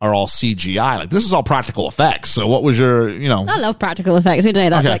are all CGI. Like, this is all practical effects. So what was your, I love practical effects. We don't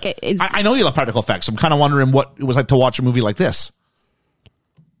know that. Okay. Like, it's I know you love practical effects. I'm kind of wondering what it was like to watch a movie like this.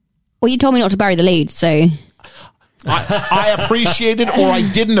 well, you told me not to bury the lead, so I appreciated or I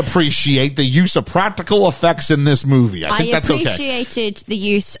didn't appreciate the use of practical effects in this movie. I think that's okay. appreciated the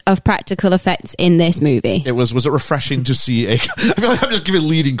use of practical effects in this movie. Was it refreshing to see I feel like I'm just giving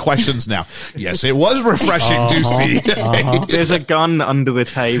leading questions now. Yes, it was refreshing to see. There's a gun under the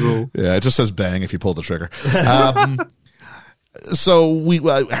table. Yeah, it just says bang if you pull the trigger. So we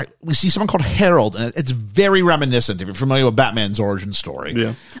see someone called Harold, and it's very reminiscent, if you're familiar with Batman's origin story.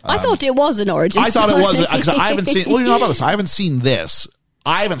 Yeah. I thought it was an origin I thought it was, story. because I haven't seen, well, you know about this, I haven't seen this.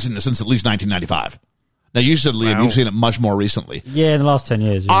 I haven't seen this since at least 1995. Now, you said, Liam, Wow. you've seen it much more recently. Yeah, in the last 10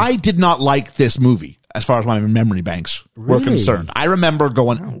 years. Yeah. I did not like this movie as far as my memory banks were Really? concerned. I remember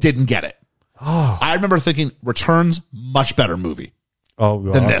going, didn't get it. I remember thinking, Returns, much better movie. Oh,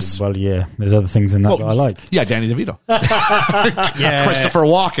 well, than this. Well, yeah. There's other things in that that I like. Yeah, Danny DeVito. Yeah. Christopher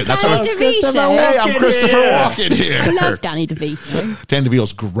Walken. That's Danny how DeVito. Hey, I'm Christopher Walken I here. love Danny DeVito. Danny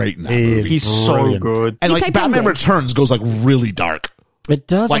DeVito's great in that He movie. is. He's so Brilliant. good. And He like played Batman Penguin. Returns goes like really dark. It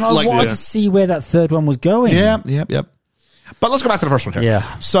does. Like- and I like- wanted yeah. to see where that third one was going. Yep. But let's go back to the first one here.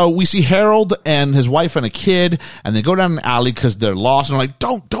 Yeah. So we see Harold and his wife and a kid, and they go down an alley because they're lost, and they're like,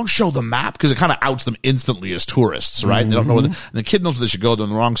 don't show the map, because it kind of outs them instantly as tourists, right? They don't know where and the kid knows where they should go. They're in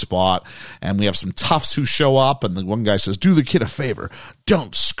the wrong spot, and we have some toughs who show up, and the one guy says, do the kid a favor,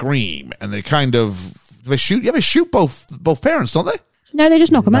 don't scream. And they kind of, they shoot, yeah, they shoot both parents, don't they? No, they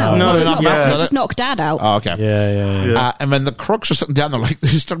just knock him out. No, They they're just not. knock- Yeah. they just knock Dad out. Oh, okay. Yeah. And then the crooks are sitting down. They're like, they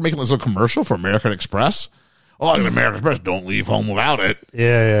start making this little commercial for American Express. Oh, American Express, don't leave home without it.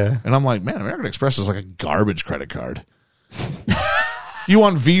 Yeah. And I'm like, man, American Express is like a garbage credit card. You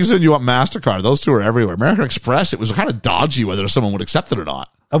want Visa and you want MasterCard. Those two are everywhere. American Express, it was kind of dodgy whether someone would accept it or not.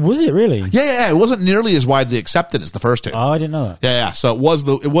 Was it really? Yeah. It wasn't nearly as widely accepted as the first two. Oh, I didn't know that. Yeah. So it was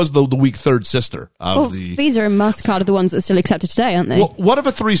the weak third sister of Well, the. Visa and MasterCard are the ones that are still accepted today, aren't they? Well, what of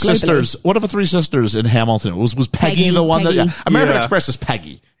the three sisters? What of the three sisters in Hamilton? Was Peggy, Peggy, the one that? Peggy. Yeah. American Yeah. Express is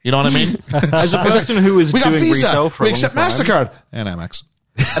Peggy. You know what I mean? As a person who was we got doing Visa. retail for We a long accept time, MasterCard and Amex.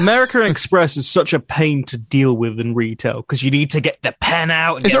 American Express is such a pain to deal with in retail because you need to get the pen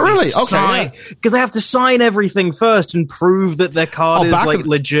out. And Is get it really? them to Okay, sign, because they have to sign everything first and prove that their card is like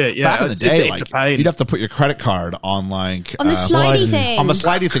legit. Yeah, back in the it's- day, it's a pain. you'd have to put your credit card on like on the slidey thing. on the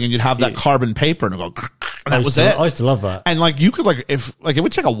slidey thing, and you'd have that carbon paper, and it'd go. And that was it. I used to love that. And like you could if it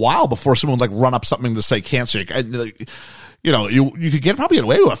would take a while before someone would like run up something to say cancel. And, like, you could probably get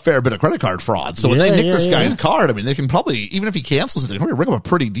away with a fair bit of credit card fraud. So when they nick this guy's card, I mean, they can probably, even if he cancels it, they can probably ring up a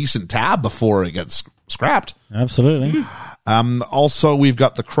pretty decent tab before it gets scrapped. Absolutely. Also, we've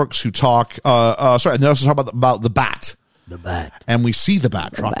got the crooks who talk. And they also talk about the bat. The bat. And we see the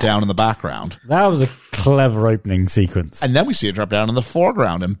bat drop down in the background. That was a clever opening sequence. And then we see it drop down in the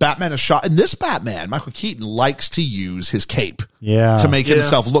foreground. And Batman is shot. And this Batman, Michael Keaton, likes to use his cape to make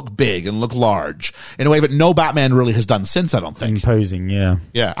himself look big and look large in a way that no Batman really has done since, I don't think. Imposing, yeah.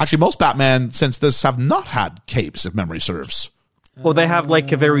 Yeah. Actually, most Batman since this have not had capes, if memory serves. Well, they have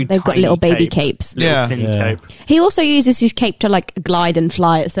like a very They've got tiny little baby cape. capes. Little Yeah. thin Yeah. cape. He also uses his cape to like glide and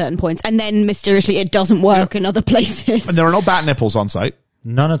fly at certain points, and then mysteriously it doesn't work in other places. And there are no bat nipples on site.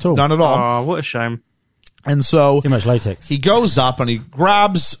 None at all. None at all. Oh, what a shame. And so Too much latex. he goes up and he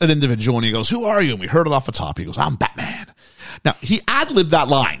grabs an individual and he goes, "Who are you?" And we heard it off the top. He goes, "I'm Batman." Now, he ad-libbed that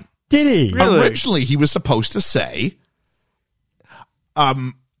line. Did he? Really? Originally, he was supposed to say,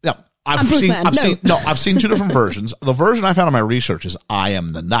 yeah, I'm Bruce Wayne. I've seen two different versions. The version I found in my research is I am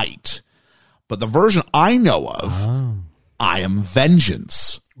the Knight. But the version I know of, I am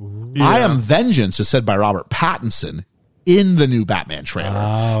Vengeance. I am Vengeance is said by Robert Pattinson in the new Batman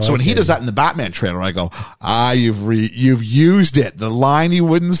trailer. So when he does that in the Batman trailer, I go, you've used it. The line you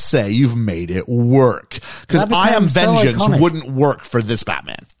wouldn't say, you've made it work. Because That I am became so Vengeance iconic. wouldn't work for this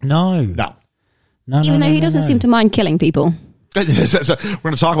Batman. No. No. Even though he doesn't seem to mind killing people. So we're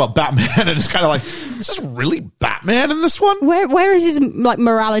going to talk about Batman, and it's kind of like, is this really Batman in this one? Where is his like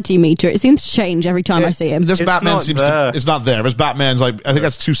morality meter? It seems to change every time I see him. This It's Batman not seems there. to, it's not there. This Batman's like, I think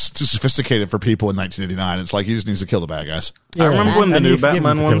that's too sophisticated for people in 1989. It's like, he just needs to kill the bad guys. I remember when the And new you forgive him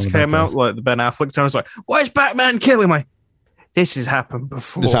Batman for ones killing the bad came out, guys. like the Ben Affleck time. I was like, why is Batman killing me? This has happened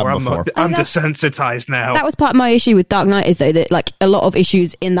before. This happened I'm before. I'm desensitized now. That was part of my issue with Dark Knight, is though that like a lot of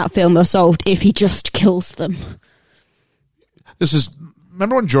issues in that film are solved if he just kills them. This is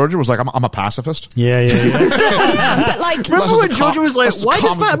Remember when Georgia was like, I'm a pacifist? Yeah. But like, Remember when it's a Georgia was like, unless it's a why does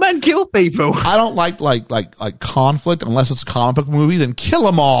comic- Batman kill people? I don't like conflict unless it's a comic book movie, then kill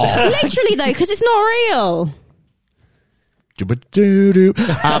them all. literally though, because it's not real.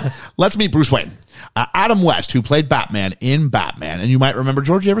 Let's meet Bruce Wayne. Adam West, who played Batman in Batman. And you might remember,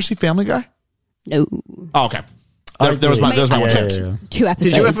 George, you ever see Family Guy? No, Oh, okay. There was my one hint. Yeah. 2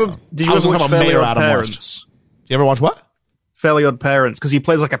 episodes. Did I you was ever talking watch about Fairly Mayor Odd Adam Parents? West. You ever watch what? Fairly Odd Parents, because he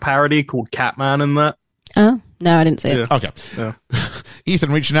plays like a parody called Catman in that. Oh no, I didn't see it. Yeah. Okay. Yeah.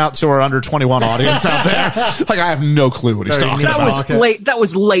 Ethan reaching out to our under 21 audience out there. Like, I have no clue what he's Very talking niche about. market. That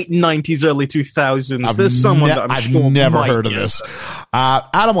was late 90s, early 2000s. There's someone that I'm I've sure never might heard of get this.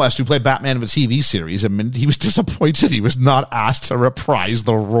 Adam West, who played Batman in the TV series, admitted he was disappointed he was not asked to reprise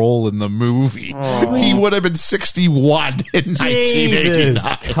the role in the movie. He would have been 61 in 1989.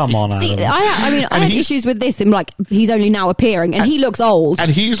 Jesus. Come on, See, Adam. I mean, I And had he's- issues with this. And like, he's only now appearing, and he looks old. And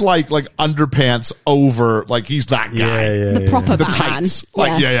he's like underpants over, like he's that guy. Yeah. the proper The Batman. tights.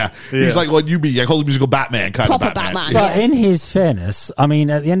 Like, yeah. He's like what you be, like whole musical Batman kind Proper of Batman. Batman. Yeah. But in his fairness, I mean,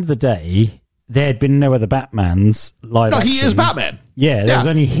 at the end of the day, there had been no other Batmans live No, action. he is Batman. Yeah, there was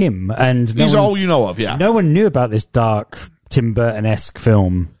only him, and He's all you know of, yeah. no one knew about this dark Tim Burton-esque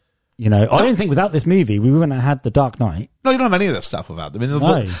film. You know, I don't think without this movie we wouldn't have had The Dark Knight. No, you don't have any of this stuff about them. I mean,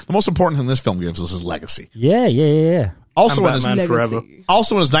 No. the most important thing this film gives us is legacy. Yeah. Also, And in his Batman Forever.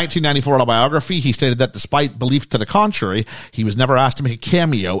 Also, in his 1994 autobiography, he stated that despite belief to the contrary, he was never asked to make a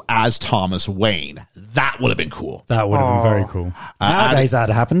cameo as Thomas Wayne. That would have been cool. That would have been very cool. Nowadays, that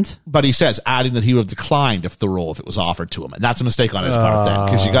had happened. But he says, adding that he would have declined if it was offered to him. And that's a mistake on his part then,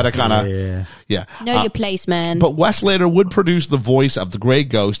 because you got to kind of, yeah. Know your place, man. But West later would produce the voice of the Grey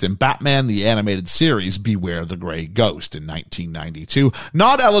Ghost in Batman the Animated Series Beware the Grey Ghost in 1992.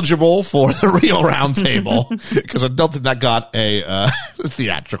 Not eligible for the Real Roundtable, because I don't think that got a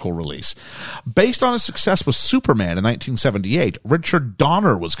theatrical release. Based on his success with Superman in 1978, Richard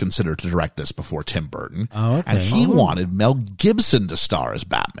Donner was considered to direct this before Tim Burton. Oh, okay. And he wanted Mel Gibson to star as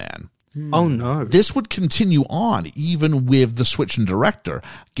Batman. Oh, no. This would continue on even with the switch in director.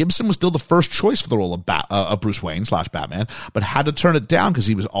 Gibson was still the first choice for the role of Bruce Wayne / Batman, but had to turn it down because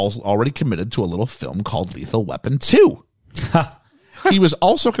he was already committed to a little film called Lethal Weapon 2. He was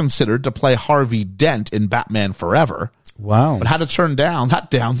also considered to play Harvey Dent in Batman Forever, Wow. but had to turn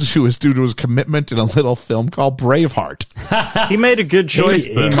that down due to his commitment in a little film called Braveheart. He made a good choice,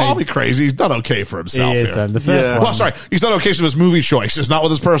 He though. made- Call me crazy. He's done okay for himself He is here. done. The first Yeah. one. Well, sorry, he's done okay with his movie choices, not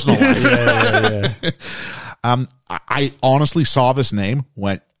with his personal life. I honestly saw this name,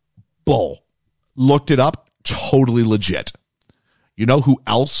 went, bull. Looked it up, totally legit. You know who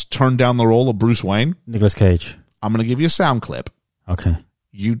else turned down the role of Bruce Wayne? Nicolas Cage. I'm going to give you a sound clip. Okay.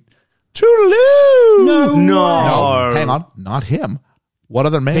 You, Toodaloo! No. No, hang on, not him. What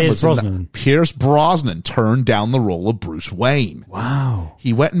other man Pierce was in that? Brosnan. Pierce Brosnan turned down the role of Bruce Wayne. Wow.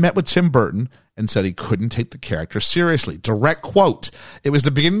 He went and met with Tim Burton and said he couldn't take the character seriously. Direct quote. It was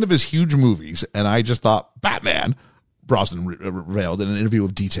the beginning of his huge movies, and I just thought, Batman, Brosnan revealed in an interview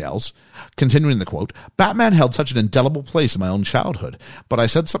with Details. Continuing the quote, Batman held such an indelible place in my own childhood, but I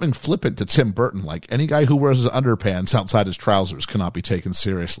said something flippant to Tim Burton, like any guy who wears his underpants outside his trousers cannot be taken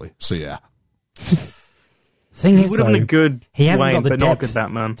seriously. So yeah. Thing He is, would have been though, a good he hasn't Wayne, got the but not depth good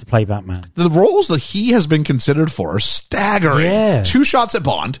Batman. to play Batman. The roles that he has been considered for are staggering. Yeah. 2 shots at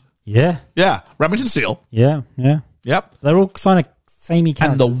Bond. Yeah. Yeah. Remington Steele. Yeah. Yep. They're all kind of samey And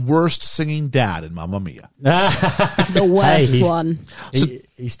characters. the worst singing dad in Mamma Mia. the worst Hey. one.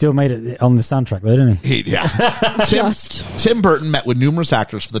 He still made it on the soundtrack, though, didn't he? Yeah. Tim Burton met with numerous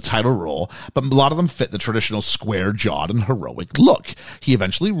actors for the title role, but a lot of them fit the traditional square-jawed and heroic look. He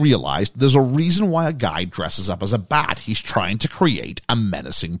eventually realized there's a reason why a guy dresses up as a bat. He's trying to create a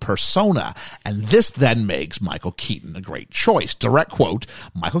menacing persona. And this then makes Michael Keaton a great choice. Direct quote,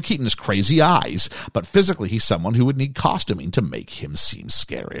 Michael Keaton has crazy eyes, but physically he's someone who would need costuming to make him seem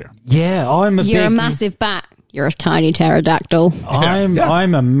scarier. Yeah, You're a massive bat. You're a tiny pterodactyl.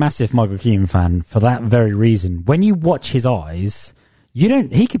 I'm a massive Michael Keaton fan for that very reason. When you watch his eyes,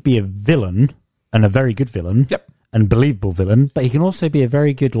 he could be a villain and a very good villain. Yep. And believable villain, but he can also be a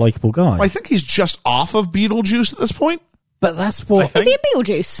very good likable guy. I think he's just off of Beetlejuice at this point. But that's what Is he a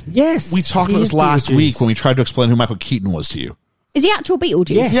Beetlejuice? Yes. We talked he about this is last Beetlejuice. week when we tried to explain who Michael Keaton was to you. Is he actual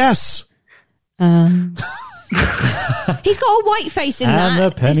Beetlejuice? Yes. Yes. He's got a white face in And that.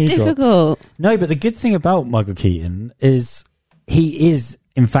 the penny It's drops. difficult. No, but the good thing about Michael Keaton is he is,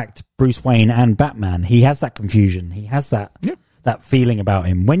 in fact, Bruce Wayne and Batman. He has that confusion. He has that that feeling about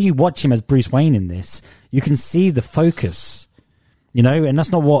him. When you watch him as Bruce Wayne in this, you can see the focus, and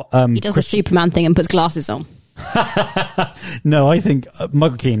that's not what He does the Superman thing and puts glasses on. No, I think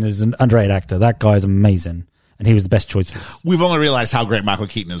Michael Keaton is an underrated actor. That guy is amazing, and he was the best choice for this. We've only realized how great Michael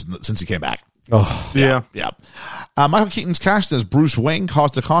Keaton is since he came back. Oh, Yeah. Yeah. Michael Keaton's casting as Bruce Wayne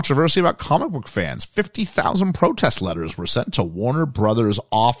caused a controversy about comic book fans. 50,000 protest letters were sent to Warner Brothers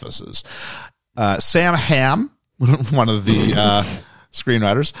offices. Sam Hamm, one of the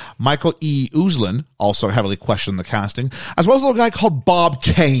screenwriters, Michael E. Uslan also heavily questioned the casting, as well as a little guy called Bob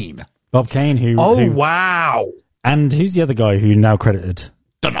Kane. Bob Kane, who Wow. and who's the other guy who now credited?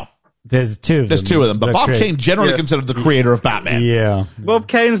 Don't know. There's two of them. There's two of them, but that Bob create- Kane generally considered the creator of Batman. Yeah, Bob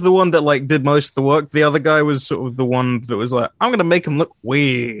Kane's the one that like did most of the work. The other guy was sort of the one that was like, I'm going to make him look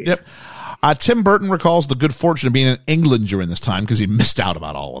weird. Yep. Tim Burton recalls the good fortune of being in England during this time because he missed out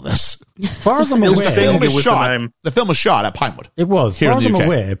about all of this. as far as I'm The aware, film was was the shot. name. The film was shot at Pinewood. it was. As Here far in as the I'm UK.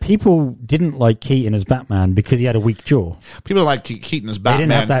 aware, people didn't like Keaton as Batman because he had a weak jaw. People like Keaton as They Batman.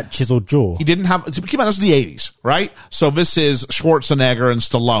 didn't have that chiseled jaw. He didn't have. Keep in mind, this is the 80s, right? So this is Schwarzenegger and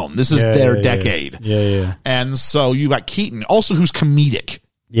Stallone. This is Yeah, their yeah, decade. Yeah. And so you got Keaton, also who's comedic,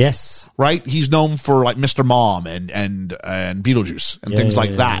 Yes. right? He's known for like Mr. Mom and Beetlejuice and things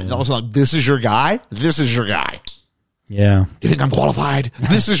like that. yeah. And also like, this is your guy. This is your guy. Yeah. You think I'm qualified?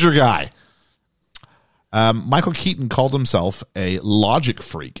 This is your guy. Michael Keaton called himself a logic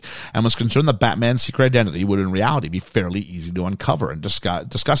freak and was concerned that Batman's secret identity would in reality be fairly easy to uncover, and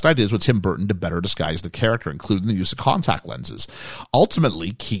discussed ideas with Tim Burton to better disguise the character, including the use of contact lenses.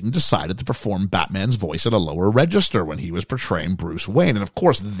 Ultimately, Keaton decided to perform Batman's voice at a lower register when he was portraying Bruce Wayne. And of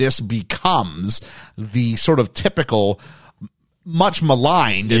course, this becomes the sort of typical, much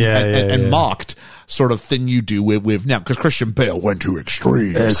maligned and mocked sort of thing you do with now, because Christian Bale went to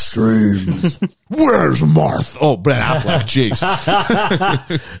extremes. Where's Martha? Oh, Ben Affleck, jeez.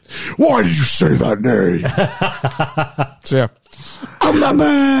 Why did you say that name? So, yeah. I'm the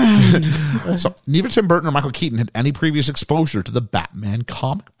man. So neither Tim Burton or Michael Keaton had any previous exposure to the Batman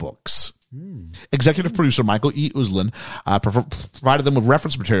comic books. Executive producer Michael E. Uslan provided them with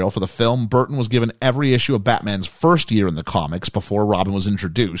reference material for the film. Burton was given every issue of Batman's first year in the comics before Robin was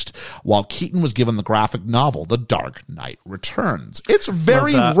introduced, while Keaton was given the graphic novel The Dark Knight Returns. It's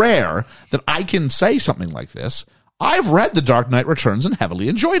very rare that I can say something like this. I've read The Dark Knight Returns and heavily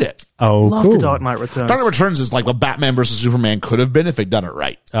enjoyed it. Oh, Love cool. the Dark Knight Returns. Dark Knight Returns is like what Batman versus Superman could have been if they'd done it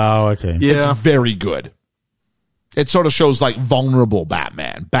right. Oh, okay. Yeah. It's very good. It sort of shows like vulnerable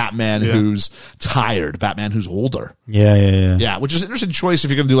Batman who's tired, Batman who's older. Yeah. Yeah, which is an interesting choice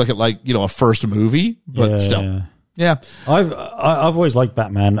if you're going to do a first movie, but still. Yeah. I've always liked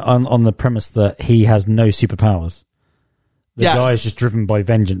Batman on the premise that he has no superpowers. The guy is just driven by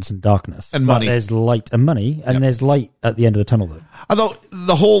vengeance and darkness. And But money. there's light and money, and there's light at the end of the tunnel, though. Although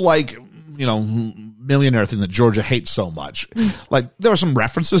the whole millionaire thing that Georgia hates so much, like there were some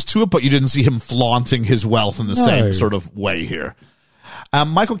references to it, but you didn't see him flaunting his wealth in the same sort of way here.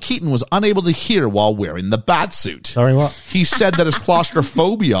 Michael Keaton was unable to hear while wearing the Batsuit. Sorry, what? He said that his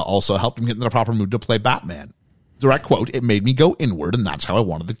claustrophobia also helped him get in the proper mood to play Batman. Direct quote, "It made me go inward, and that's how I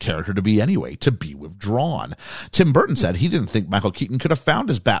wanted the character to be anyway, to be withdrawn." Tim Burton said he didn't think Michael Keaton could have found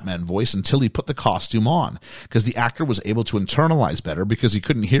his Batman voice until he put the costume on, because the actor was able to internalize better because he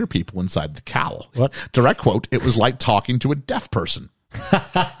couldn't hear people inside the cowl. What? Direct quote, "It was like talking to a deaf person."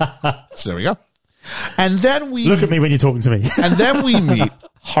 So there we go. And then we Look at me when you're talking to me. and then we meet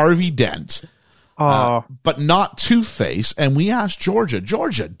Harvey Dent. Oh, But not Two-Face, and we asked Georgia,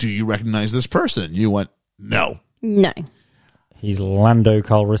 do you recognize this person? And you went, no. No. He's Lando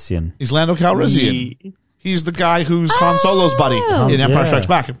Calrissian. He's Lando Calrissian. He's the guy who's Han Solo's buddy in Empire yeah. Strikes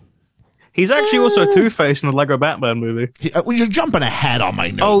Back. he's actually also Two-Face in the Lego Batman movie. Well, you're jumping ahead on my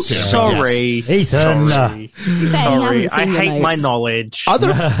Oh, notes here. sorry. Ethan. Sorry. Sorry, I hate my knowledge.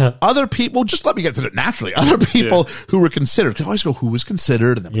 Other people, just let me get to it naturally. Other people who were considered, because I always go, who was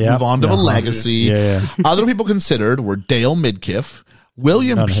considered, and then we Yeah. move on to Yeah. the legacy. Yeah. Other people considered were Dale Midkiff,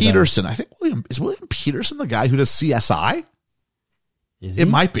 William None of Peterson. I think is William Peterson the guy who does CSI? Is It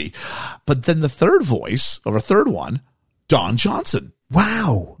he? might be. But then the third voice, or a third one, Don Johnson.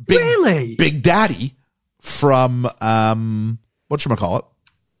 Wow. Really? Big Daddy from, whatchamacallit?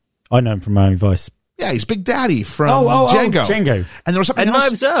 I know him from Miami Vice. Yeah, he's Big Daddy from Oh, Django. Django. And there was something And else.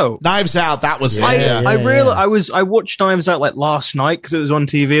 Knives Out. Knives Out, that was it. Yeah. I watched Knives Out like last night because it was on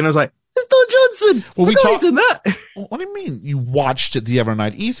TV, and I was like, "It's Don Johnson." Well, we What talk- guy's in that. What do you mean you watched it the other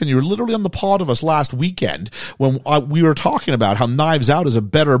night? Ethan, you were literally on the pod of us last weekend when we were talking about how Knives Out is a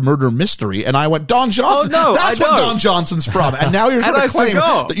better murder mystery, and I went, Don Johnson, Oh, no, that's I what know. Don Johnson's from. And now you're trying And to I claim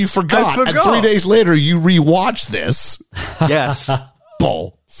forgot. that you forgot, I and forgot. 3 days later you rewatched this. Yes.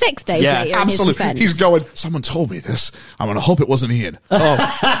 Bull. 6 days Yeah, later, in his Absolutely. defense. He's going, someone told me this. I'm going to hope it wasn't Ian.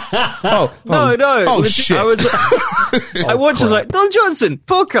 Oh, No. Oh, Legit- shit. I watched. I was like, Don Johnson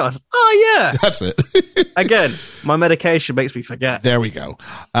podcast. Oh yeah. That's it. Again, my medication makes me forget. There we go.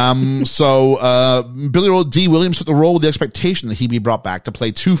 So Billy D. Williams took the role with the expectation that he'd be brought back to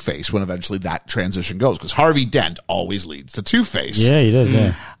play Two-Face when eventually that transition goes, because Harvey Dent always leads to Two-Face. Yeah, he does,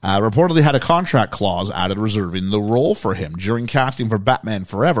 yeah. Reportedly had a contract clause added reserving the role for him. During casting for Batman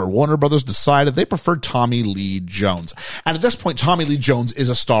Forever, Warner Brothers decided they preferred Tommy Lee Jones. And at this point, Tommy Lee Jones is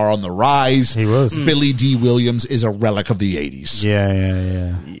a star on the rise. He was. Billy D. Williams is a relic of the 80s.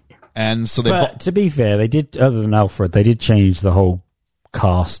 Yeah. And so they... But to be fair, they did, other than Alfred, they did change the whole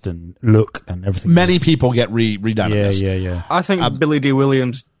cast and look and everything. Many else. people get redone in this. Yeah. I think Billy D.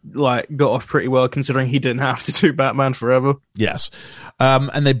 Williams got off pretty well, considering he didn't have to do Batman Forever. Yes.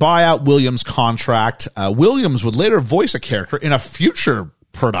 And they buy out Williams' contract. Williams would later voice a character in a future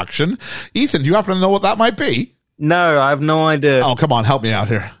production. Ethan, do you happen to know what that might be? No, I have no idea. Oh, come on, help me out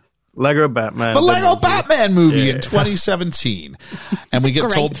here. Lego Batman. The Lego Batman movie in 2017. And we get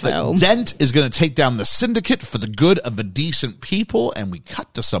great told film. that Dent is going to take down the syndicate for the good of the decent people. And we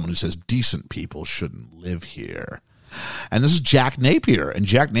cut to someone who says decent people shouldn't live here. And this is Jack Napier. And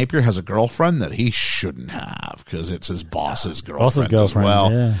Jack Napier has a girlfriend that he shouldn't have because it's his boss's girlfriend, as well.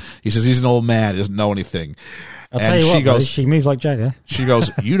 Yeah. He says he's an old man, he doesn't know anything. I'll tell you what, buddy, she moves like Jagger. She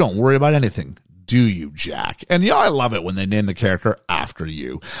goes, you don't worry about anything, do you, Jack? And I love it when they name the character after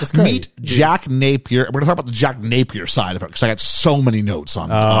you. That's great. Meet Jack Napier. We're going to talk about the Jack Napier side of it because I got so many notes on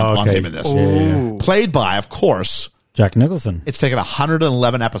him in this. Yeah. Played by, of course, Jack Nicholson. it's taken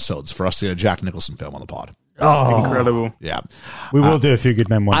 111 episodes for us to get a Jack Nicholson film on the pod. Oh, Incredible. Yeah. we will do a few good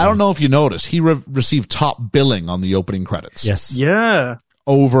men one I don't day. know if you noticed, he received top billing on the opening credits. Yes. Yeah.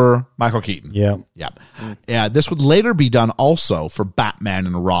 Over Michael Keaton. Yeah. Yeah. This would later be done also for Batman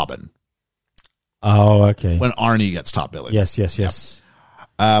and Robin Oh, okay. when Arnie gets top billing. Yes.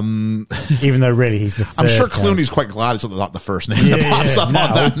 Even though really he's the I'm third sure guy. Clooney's quite glad it's not the first name that pops up on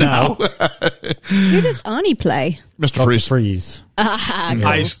that now. Who does Arnie play? Mr. Dr. Freeze. Freeze.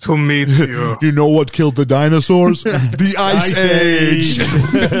 Nice to meet you. You know what killed the dinosaurs? The Ice Age.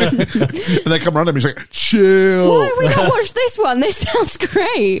 And they come around him, he's like, chill. Why have we not watched this one? This sounds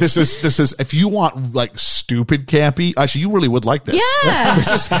great. This is if you want like stupid campy, actually you really would like this. Yeah.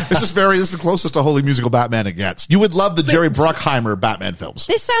 This is the closest to Holy Musical Batman it gets. You would love the Jerry Bruckheimer Batman films.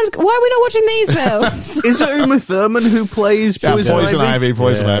 This sounds. Why are we not watching these films? Is it Uma Thurman who plays Yeah, Poison Ivy?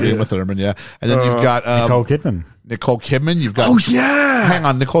 Poison Ivy, Uma Thurman, yeah. And then you've got Nicole Kidman. Nicole Kidman. You've got Oh, yeah. hang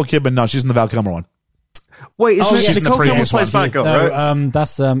on, Nicole Kidman. No, she's in the Val Kilmer one. Wait, isn't it she's in the Nicole Kidman previous plays one. Batgirl, No, right?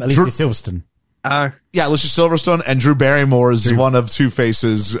 that's Alicia Drew- Silverstone. Yeah, Alicia Silverstone and Drew Barrymore is one of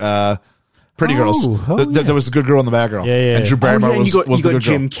Two-Face's pretty girls. oh, yeah. There was the good girl and the bad girl. Yeah. And Drew Oh, Barrymore yeah, and was you the got good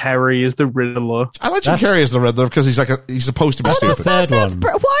Jim girl. Carrey as the Riddler. I like Jim That's- Carrey as the Riddler because he's supposed to be the stupid. third Sounds one.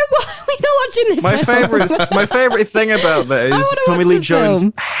 why are we not watching this? My favorite thing about that is wanna Tommy watch Lee this Jones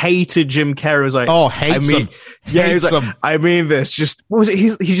film. hated Jim Carrey. Was like, Oh, hates him. Yeah, he was Hates like, him. I mean this. Just what was it?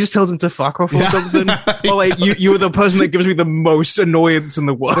 He just tells him to fuck off or something. Or like, you are the person that gives me the most annoyance in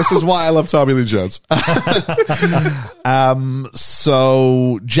the world. This is why I love Tommy Lee Jones.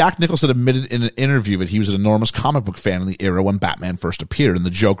 So Jack Nicholson admitted in an interview that he was an enormous comic book fan in the era when Batman first appeared, and the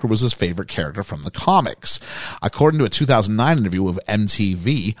Joker was his favorite character from the comics. According to a 2009 interview with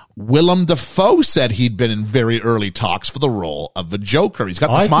MTV, Willem Dafoe said he'd been in very early talks for the role of the Joker. He's got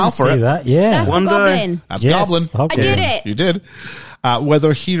the I smile can for see it. that. Yeah. That's One the day. Goblin. That's Yes, Goblin. the Hobgoblin. I did it. You did.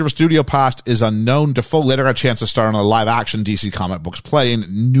 Whether he or studio past is unknown. Defoe later got a chance to star in a live-action DC comic books playing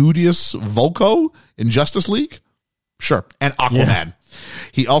Nudius Volko in Justice League. Sure. And Aquaman. Yeah.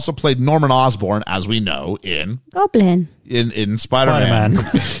 He also played Norman Osborn, as we know, in Goblin. Spider-Man.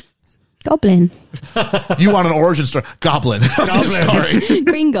 Goblin. You want an origin story? Goblin. Sorry.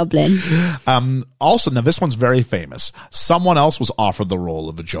 Green Goblin. Also, now this one's very famous. Someone else was offered the role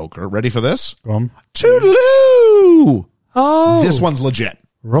of the Joker. Ready for this? Go on. Toodaloo! Oh. This one's legit.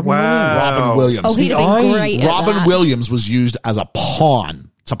 Robin Wow. Robin Williams. Oh, he'd have been great. At Robin that. Williams was used as a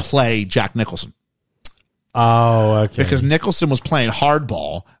pawn to play Jack Nicholson Oh, okay. because Nicholson was playing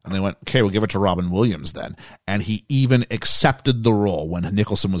hardball, and they went, "Okay, we'll give it to Robin Williams then." And he even accepted the role when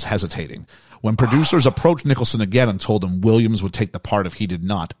Nicholson was hesitating. When producers approached Nicholson again and told him Williams would take the part if he did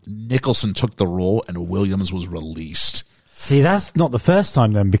not, Nicholson took the role, and Williams was released. See, that's not the first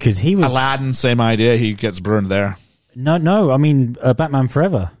time then, because he was Aladdin, same idea. He gets burned there. no. I mean, Batman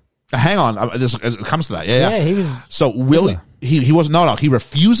Forever. Hang on, it comes to that. Yeah. Yeah, he was. So Riddler. he was no, he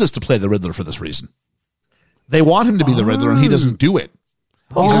refuses to play the Riddler for this reason. They want him to be the Riddler, and he doesn't do it.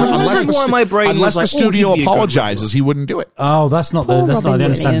 I was wondering why my brain unless was the like, studio he'd be a good apologizes, he wouldn't do it. Oh, that's not the Robin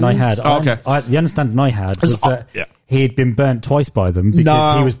understanding I had. Oh, okay. The understanding I had was that yeah. he had been burnt twice by them because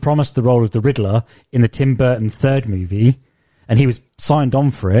No. he was promised the role of the Riddler in the Tim Burton third movie, and he was signed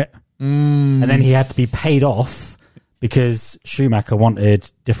on for it, and then he had to be paid off because Schumacher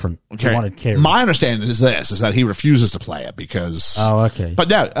wanted different. He wanted Kieran. My understanding is that he refuses to play it because. Oh, okay. But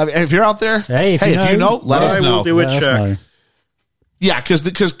no, I mean, if you're out there, Hey, if you know, let us I know. will do it. Let us check. know. Yeah, because the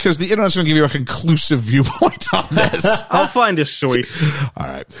internet's going to give you a conclusive viewpoint on this. I'll find a source. All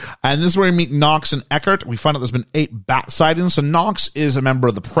right. And this is where we meet Knox and Eckert. We find out there's been 8 bat sightings. So Knox is a member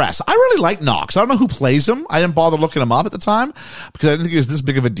of the press. I really like Knox. I don't know who plays him. I didn't bother looking him up at the time because I didn't think he was this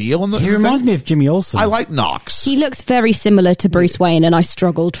big of a deal. He reminds me of Jimmy Olsen. I like Knox. He looks very similar to Bruce Wayne, and I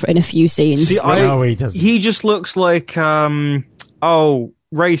struggled in a few scenes. See, No, he doesn't. He just looks like Ray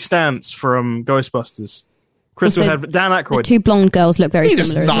Stantz from Ghostbusters. Crystal Also, Head, Dan the Aykroyd. 2 blonde girls look very He does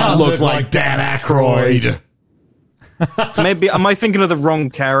similar. not as well. look like Dan Aykroyd. Maybe am I thinking of the wrong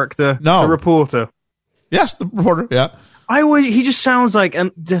character? No. The reporter. Yes, the reporter. Yeah. He just sounds like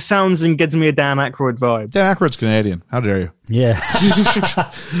and gives me a Dan Aykroyd vibe. Dan Aykroyd's Canadian. How dare you? Yeah.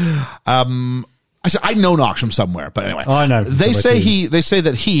 I know Knox from somewhere, but anyway. Oh, I know. They say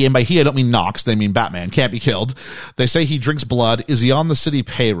that he, and by he I don't mean Knox, they mean Batman, can't be killed. They say he drinks blood. Is he on the city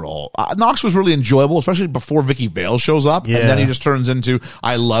payroll? Knox was really enjoyable, especially before Vicky Vale shows up, and then he just turns into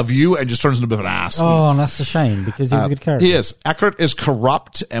I love you and just turns into a bit of an ass. Oh, and that's a shame because he was a good character. He is. Eckert is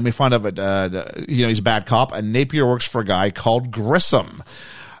corrupt, and we find out that he's a bad cop, and Napier works for a guy called Grissom.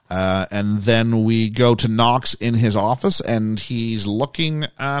 And then we go to Knox in his office, and he's looking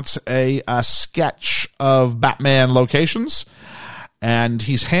at a sketch of Batman locations. And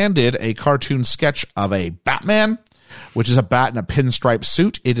he's handed a cartoon sketch of a Batman, which is a bat in a pinstripe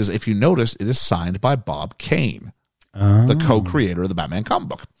suit. It is, if you notice, it is signed by Bob Kane, the co-creator of the Batman comic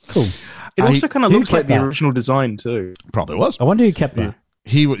book. Cool. It also kind of who looks like kept the that? original design too. Probably was. I wonder who kept that.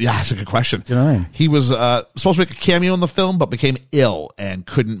 That's a good question. Do you know what I mean? He was supposed to make a cameo in the film, but became ill and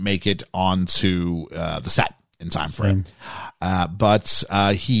couldn't make it onto the set in time for it. But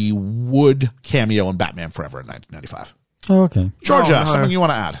he would cameo in Batman Forever in 1995. Oh, okay. Georgia, something you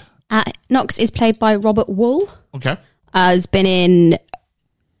want to add? Knox is played by Robert Wool. Okay. Has been in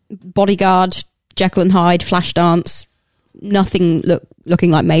Bodyguard, Jekyll and Hyde, Flashdance. Nothing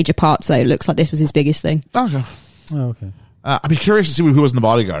looking like major parts though. It looks like this was his biggest thing. Okay. Oh, okay. I'd be curious to see who was in The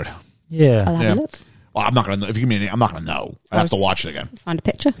Bodyguard. Yeah. I'll have Yeah. a look. Well, I'm not going to know. If you give me I'm not going to know. I have to watch it again. Find a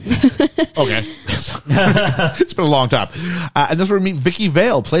picture. Okay. It's been a long time. And this is where we meet Vicky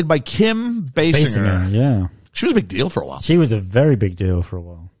Vale, played by Kim Basinger. Basinger, yeah. She was a big deal for a while. She was a very big deal for a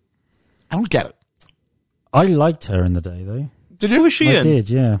while. I don't get it. I liked her in the day, though. Did Who you? was she I in? did,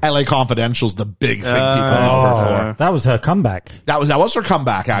 yeah. LA Confidential's the big thing people know her for. That was her comeback. That was her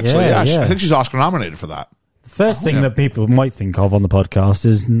comeback, actually. Yeah, Yeah, yeah. I think she's Oscar nominated for that. The first thing that people might think of on the podcast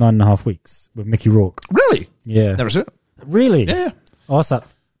is 9.5 Weeks with Mickey Rourke. Really? Yeah. Never seen it. Really? Yeah. Oh, what's that?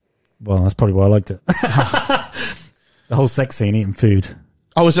 Well, that's probably why I liked it. The whole sex scene, eating food.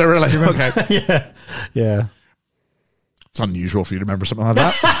 Oh, is that really? Okay. Yeah. Yeah. It's unusual for you to remember something like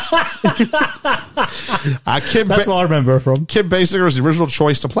that. That's what I remember her from. Kim Basinger was the original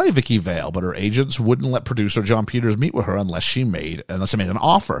choice to play Vicky Vale, but her agents wouldn't let producer John Peters meet with her unless they made an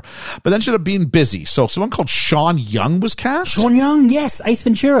offer. But then she ended up being busy, so someone called Sean Young was cast. Sean Young, yes. Ace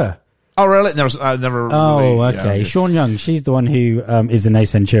Ventura. Oh, really? Never. Oh, really, okay. yeah. Sean Young. She's the one who is in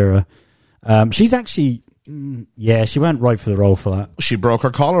Ace Ventura. She's actually, she went right for the role for that. She broke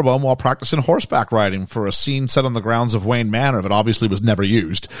her collarbone while practicing horseback riding for a scene set on the grounds of Wayne Manor that obviously was never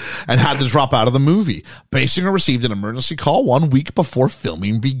used and had to drop out of the movie. Basinger received an emergency call 1 week before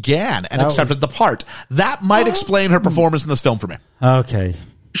filming began and accepted the part. That might explain her performance in this film for me. Okay.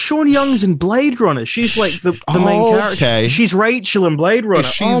 Sean Young's in Blade Runner. She's like the main character. Okay. She's Rachel in Blade Runner. Is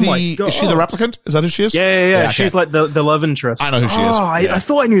she my God. is she the replicant? Is that who she is? Yeah. okay. She's like the love interest. I know who she is. I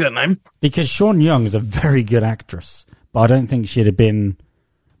thought I knew that name. Because Sean Young is a very good actress, but I don't think she'd have been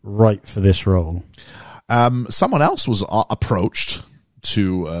right for this role. Someone else was approached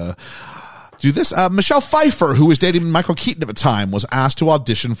to do this. Michelle Pfeiffer, who was dating Michael Keaton at the time, was asked to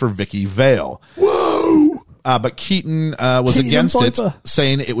audition for Vicky Vale. Whoa! But Keaton was Keaton against it, Pfeiffer.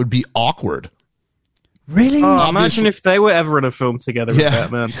 saying it would be awkward. Really? Oh, imagine if they were ever in a film together with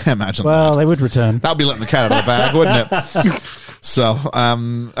Batman. Imagine Well, that. they would return. That would be letting the cat out of the bag, wouldn't it? So,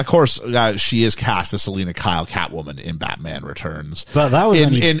 of course, she is cast as Selena Kyle, Catwoman in Batman Returns. But that was in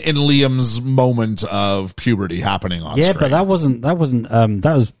only- in Liam's moment of puberty happening on Yeah, screen. but that wasn't. That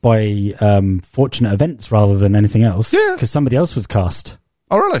was by fortunate events rather than anything else. Yeah. Because somebody else was cast.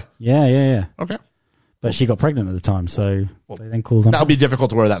 Oh, really? Yeah. Okay. But she got pregnant at the time, so they then called on. That would be difficult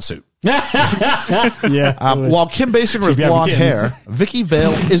to wear that suit. Yeah. While Kim Basinger has She'd be having blonde kittens. hair, Vicky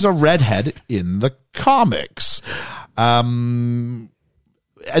Vale is a redhead in the comics. And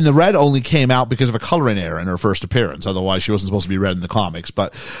the red only came out because of a coloring error in her first appearance. Otherwise, she wasn't supposed to be red in the comics.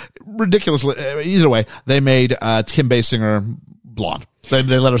 But ridiculously, either way, they made Kim Basinger blonde. They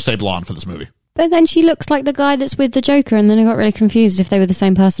let her stay blonde for this movie. But then she looks like the guy that's with the Joker, and then I got really confused if they were the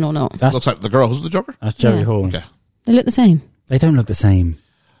same person or not. Looks like the girl who's the Joker. That's Jerry Yeah. Hall. Okay. They look the same. They don't look the same.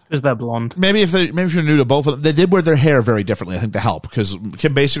 Because they're blonde. Maybe if you're new to both of them, they did wear their hair very differently. I think to help because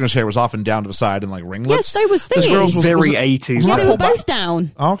Kim Basinger's hair was often down to the side and like ringlets. Yeah, so was This Thingy. girl's was Very was- 80s. was Yeah, that they were pulled back? both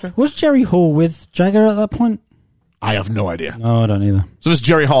down. Oh, okay. Was Jerry Hall with Jagger at that point? I have no idea. No, I don't either. So this is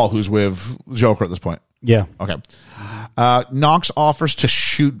Jerry Hall who's with Joker at this point. Yeah. Okay. Knox offers to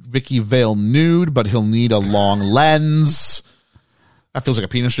shoot Vicky Vale nude, but he'll need a long lens. That feels like a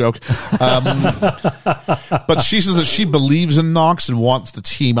penis joke. But she says that she believes in Knox and wants to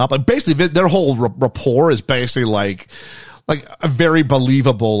team up. Like basically, their whole rapport is basically like a very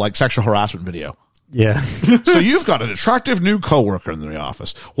believable like sexual harassment video. Yeah. So you've got an attractive new coworker in the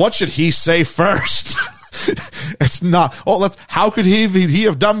office. What should he say first? It's not. Oh, how could he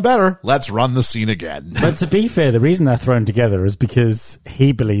have done better? Let's run the scene again. But to be fair, the reason they're thrown together is because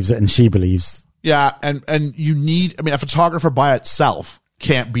he believes it and she believes. Yeah, and you need. I mean, a photographer by itself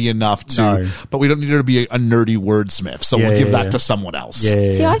can't be enough to. No. But we don't need her to be a nerdy wordsmith, so we'll Yeah, give yeah, that yeah. to someone else.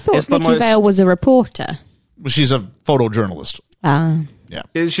 Yeah. See, I thought It's the Vicky most- Vale was a reporter. She's a photojournalist. Yeah,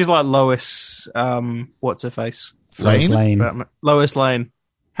 She's like Lois, what's her face? Lois Lane. Batman. Lois Lane.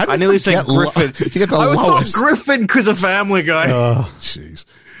 How do I you nearly said forget Griffin. you get the I was Lois. thought Griffin because of Family Guy. Jeez.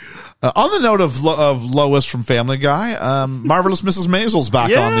 On the note of Lois from Family Guy, Marvelous Mrs. Maisel's back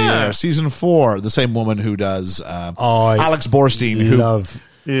on the Yeah. air, season 4. The same woman who does Alex Borstein,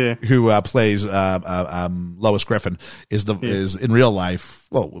 who plays Lois Griffin, is in real life.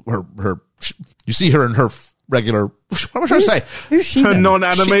 Well, you see her in her regular. What am I trying to say? Who's she? Her then?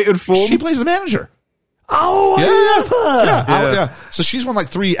 non-animated form. She plays the manager. Oh, I love her. Yeah. So she's won like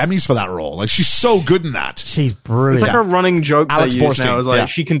 3 Emmys for that role. Like she's so good in that. She's It's brilliant. like a running joke Alex they use now. Borstein, Is like yeah.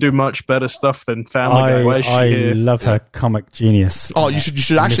 she can do much better stuff than Family Guy. Where's she I here? love her comic genius. Oh, you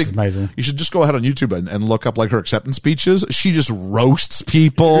should actually Mrs. Maisel. you should just go ahead on YouTube and look up like her acceptance speeches. She just roasts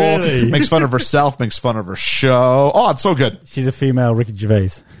people, Really? makes fun of herself, makes fun of her show. Oh, it's so good. She's a female Ricky Gervais.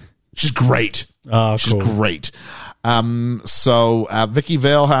 She's great. Oh, She's cool. great. So Vicky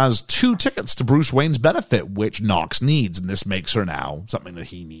Vale has 2 tickets to Bruce Wayne's benefit, which Knox needs, and this makes her now something that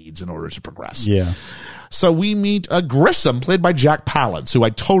he needs in order to progress. Yeah. So we meet Grissom, played by Jack Palance, who I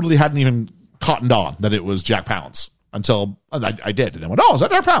totally hadn't even cottoned on that it was Jack Palance until I did. And I went, oh, is that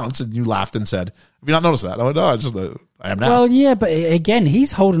Jack Palance? And you laughed and said, have you not noticed that? I went, no, I am now. Well, yeah, but again,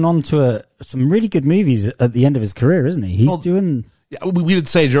 he's holding on to some really good movies at the end of his career, isn't he? He's doing... Yeah, we did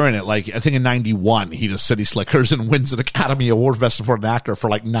say during it, like, I think in 91, he does City Slickers and wins an Academy Award for Best Supporting Actor for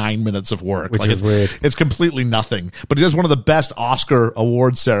like 9 minutes of work. Which like, is weird. It's completely nothing. But he does one of the best Oscar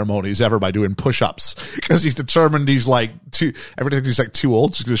award ceremonies ever by doing push-ups because he's determined he's like everything he's like too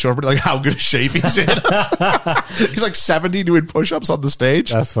old. Just going to show everybody like how good a shape he's in. He's like 70 doing push-ups on the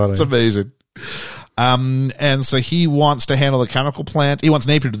stage. That's funny. It's amazing. And so he wants to handle the chemical plant. He wants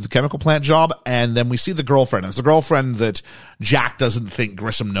Napier to do the chemical plant job. And then we see the girlfriend. It's the girlfriend that Jack doesn't think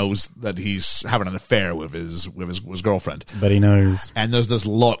Grissom knows that he's having an affair with his girlfriend. But he knows. And there's this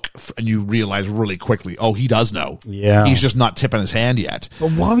look, and you realize really quickly, oh, he does know. Yeah. He's just not tipping his hand yet.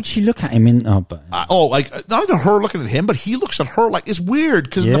 But why would she look at him in... Like, not even her looking at him, but he looks at her like, it's weird,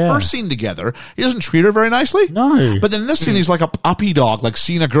 because in the Yeah. first scene together, he doesn't treat her very nicely. No. But then in this scene, he's like a puppy dog, like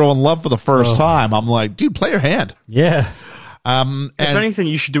seeing a girl in love for the first time. I'm like, dude, play your hand. Yeah. If anything,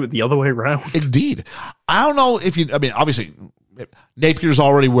 you should do it the other way around. Indeed. I don't know if obviously, Napier's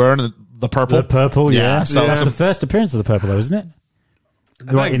already wearing the purple. The purple, yeah. So That's the first appearance of the purple, though, isn't it?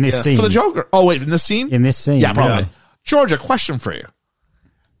 Right, in this yeah. scene. for the Joker. Oh, wait, in this scene? In this scene. Yeah, probably. Georgia, question for you.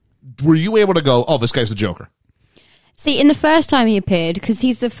 Were you able to go, oh, this guy's the Joker? See, in the first time he appeared, because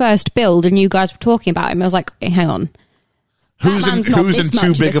he's the first build and you guys were talking about him, I was like, hey, hang on. Who's in Batman's not too this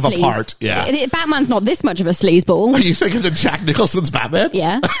much big of a sleaze. part? Yeah. Batman's not this much of a sleazeball. Are you thinking that Jack Nicholson's Batman?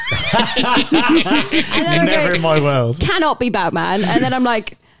 Yeah. And then I'm Never going, in my world. cannot be Batman. And then I'm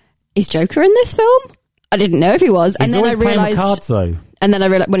like, is Joker in this film? I didn't know if he was. And He's then I always playing with realized, cards, though. and then I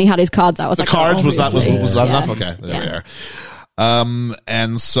realized when he had his cards out, I was The like, cards, oh, was that obviously. that Yeah. enough? Okay, there we Yeah. are.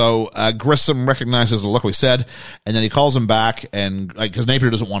 And so Grissom recognizes the look we said, and then he calls him back, and like because Napier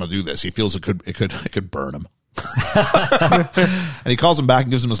doesn't want to do this, he feels it could burn him. And he calls him back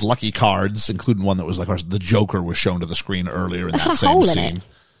and gives him his lucky cards, including one that was like the Joker was shown to the screen earlier in It had that a same hole in scene. it.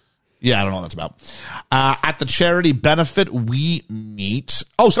 Yeah, I don't know what that's about. At the charity benefit, we meet.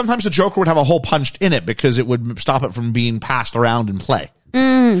 Oh, sometimes the Joker would have a hole punched in it because it would stop it from being passed around in play.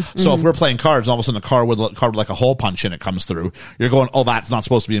 So if we're playing cards, all of a sudden a card with like a hole punch in it comes through, you're going, oh, that's not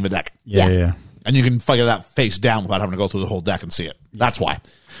supposed to be in the deck. Yeah. And you can figure that face down without having to go through the whole deck and see it. That's why.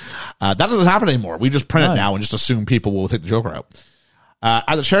 That doesn't happen anymore. We just print it now and just assume people will take the Joker out.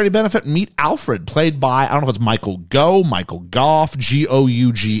 At the charity benefit, meet Alfred, played by, I don't know if it's Michael Gough, Michael Gough,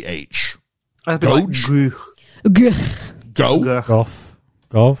 Gough. I'd be like, Gough? Go? Goff.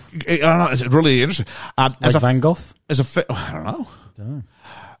 I don't know. It's really interesting. Like Van Gogh? I don't know.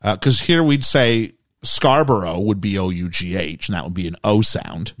 Because here we'd say Scarborough would be Ough, and that would be an O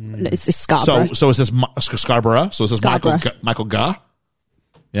sound. It's Scarborough. So it says Scarborough. So it says Michael Gough.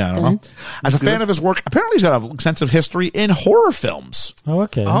 Yeah, I don't know. As a fan of his work, apparently he's got a extensive history in horror films. Oh,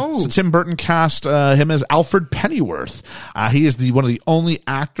 okay. So Tim Burton cast him as Alfred Pennyworth. He is one of the only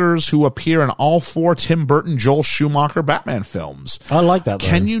actors who appear in all 4 Tim Burton, Joel Schumacher Batman films. I like that, though.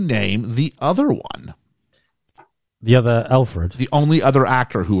 Can you name the other one? The other Alfred? The only other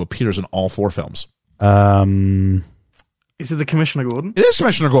actor who appears in all 4 films. Is it the Commissioner Gordon? It is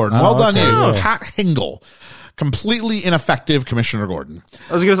Commissioner Gordon. Well done, okay. you. Yeah. Pat Hingle. Completely ineffective Commissioner Gordon.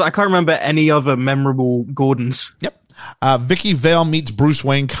 I was going to say, I can't remember any other memorable Gordons. Yep. Vicky Vale meets Bruce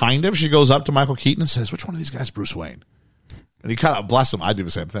Wayne, kind of. She goes up to Michael Keaton and says, which one of these guys is Bruce Wayne? And he kind of, bless him, I do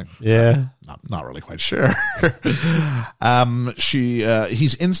the same thing. Yeah. Not really quite sure.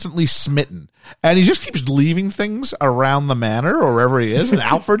 He's instantly smitten. And he just keeps leaving things around the manor or wherever he is. And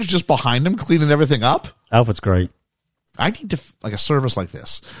Alfred's just behind him cleaning everything up. Alfred's great. I need a service like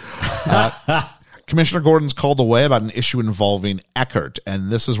this. Commissioner Gordon's called away about an issue involving Eckert,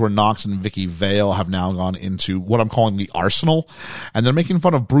 and this is where Knox and Vicky Vale have now gone into what I'm calling the arsenal, and they're making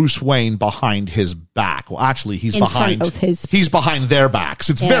fun of Bruce Wayne behind his back. Well, actually, he's behind their backs.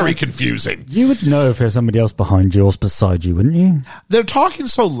 It's very confusing. You would know if there's somebody else behind you or beside you, wouldn't you? They're talking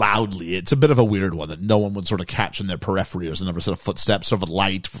so loudly. It's a bit of a weird one that no one would sort of catch in their periphery or never sort of footsteps, sort of a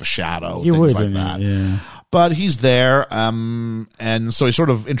light, a shadow, You things would, like that. yeah. But he's there, and so he sort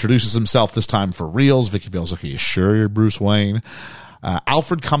of introduces himself this time for reals. Vicky Vale's like, are you sure you're Bruce Wayne?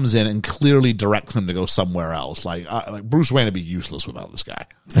 Alfred comes in and clearly directs him to go somewhere else. Like Bruce Wayne would be useless without this guy.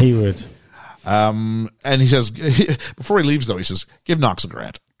 He would. And he says, before he leaves though, he says, give Knox a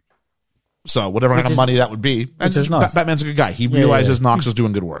grant. So whatever kind of money that would be. And is nice. Batman's a good guy. He realizes Knox is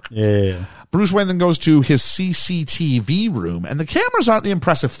doing good work. Yeah. Bruce Wayne then goes to his CCTV room, and the cameras aren't the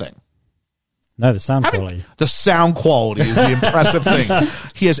impressive thing. No, the sound quality. The sound quality is the impressive thing.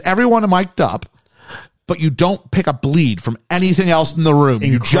 He has everyone mic'd up, but you don't pick up bleed from anything else in the room.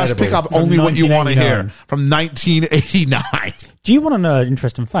 Incredible. You just pick up From only what you want to 1989. hear. From 1989. Do you want to know an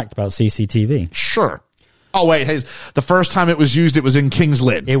interesting fact about CCTV? Sure. Oh, wait. Hey, the first time it was used, it was in King's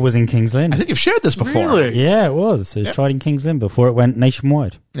Lynn. It was in King's Lynn. I think you've shared this before. Really? Yeah, it was. It was tried in King's Lynn before it went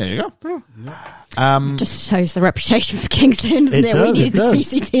nationwide. There you go. Just shows the reputation for King's Lynn, doesn't it? It does, We need it the does.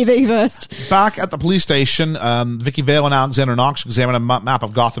 CCTV first. Back at the police station, Vicky Vale and Alexander Knox examine a map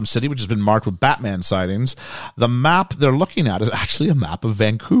of Gotham City, which has been marked with Batman sightings. The map they're looking at is actually a map of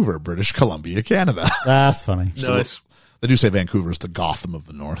Vancouver, British Columbia, Canada. That's funny. Nice. They do say Vancouver is the Gotham of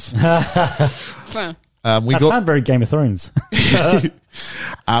the North. That sounds very Game of Thrones. We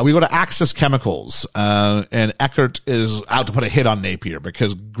go to Axis Chemicals, and Eckert is out to put a hit on Napier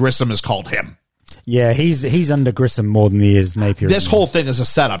because Grissom has called him. Yeah, he's under Grissom more than he is Napier. This whole thing is a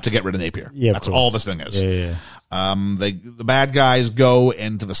setup to get rid of Napier. Yeah, of that's course. all this thing is. Yeah. The bad guys go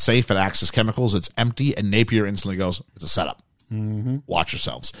into the safe at Axis Chemicals. It's empty, and Napier instantly goes, it's a setup. Mm-hmm. Watch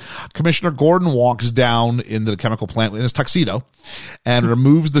yourselves. Commissioner Gordon walks down into the chemical plant in his tuxedo and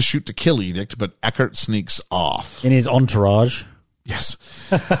removes the shoot to kill edict, but Eckert sneaks off. In his entourage. Yes.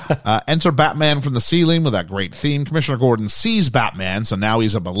 Enter Batman from the ceiling with that great theme. Commissioner Gordon sees Batman, so now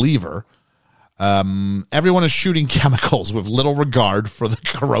he's a believer. Everyone is shooting chemicals with little regard for the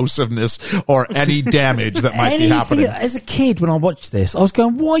corrosiveness or any damage that might be happening. As a kid, when I watched this, I was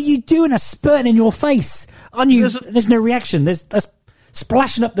going, what are you doing? That's spurting in your face. There's no reaction. That's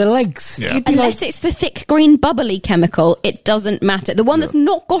splashing up their legs. Yeah. You'd be Unless like, it's the thick green bubbly chemical, it doesn't matter. The one that's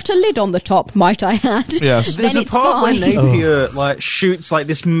not got a lid on the top, might I add. Yes. There's Then a it's part where fine. Napier like shoots like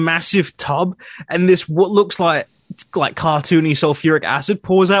this massive tub, and this what looks like cartoony sulfuric acid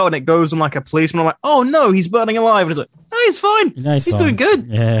pours out, and it goes on like a policeman. I'm like, oh no, he's burning alive. And it's like, no, he's fine. no, he's fine. doing good.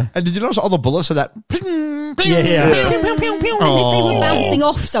 Yeah. And did you notice all the bullets of that As if they were bouncing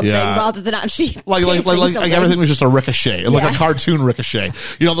off something rather than actually like something. everything was just a ricochet, like a cartoon ricochet.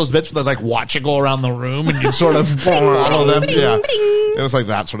 You know those bits where they like watch it go around the room and you sort of follow them. Yeah, it was like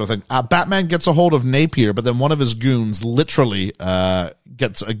that sort of thing. Batman gets a hold of Napier, but then one of his goons literally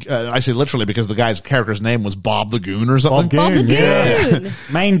gets. I say literally because the guy's character's name was Bob the Goon or something. Bob the Goon, Yeah.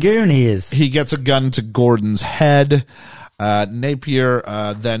 Main goon he is. He gets a gun to Gordon's head. Napier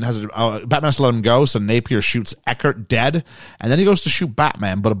then has Batman has to let him go, so Napier shoots Eckert dead, and then he goes to shoot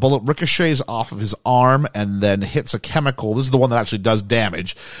Batman, but a bullet ricochets off of his arm and then hits a chemical. This is the one that actually does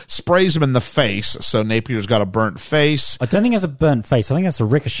damage. Sprays him in the face, so Napier's got a burnt face. I don't think it's a burnt face. I think that's a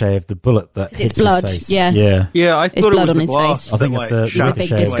ricochet of the bullet that hits blood, his face. yeah. Yeah, I thought blood it was on the his glass. face. I think that, it's like, a shattered,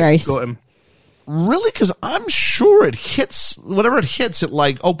 big ricochet. disgrace. Got him. Really? Because I'm sure it hits, whatever it hits, it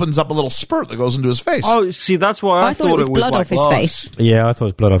like opens up a little spurt that goes into his face. Oh, see, that's why I thought it was blood like off his glass. face. Yeah, I thought it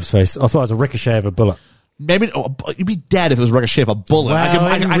was blood off his face. I thought it was a ricochet of a bullet. Maybe you'd be dead if it was ricochet of a bullet.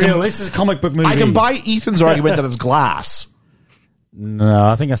 This is a comic book movie. I can buy Ethan's argument that it's glass. No,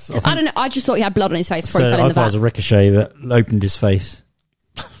 I think that's. I don't know. I just thought he had blood on his face before he So fell I in the thought it was vat. a ricochet that opened his face.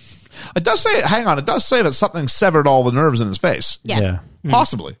 It does say, hang on, it does say that something severed all the nerves in his face. Yeah.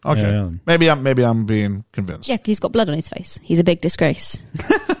 Possibly. Okay. Yeah. Maybe I'm being convinced. Yeah, he's got blood on his face. He's a big disgrace.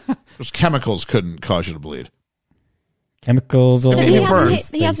 Those chemicals couldn't cause you to bleed. Chemicals all No, over he his hasn't face.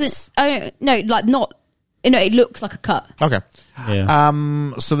 He hasn't. Oh no, like not. No, it looks like a cut. Okay. Yeah.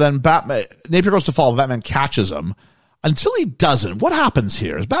 So then Napier goes to fall, Batman catches him. Until he doesn't, what happens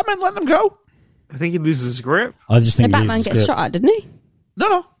here? Is Batman letting him go? I think he loses his grip. I just So think he Batman loses gets grip. shot at, didn't he?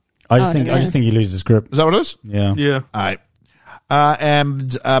 No. I just I don't think he loses grip. Is that what it is? Yeah. Yeah. All right.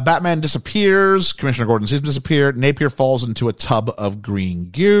 And Batman disappears. Commissioner Gordon sees him disappear. Napier falls into a tub of green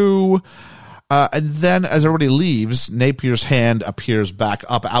goo. And then as everybody leaves, Napier's hand appears back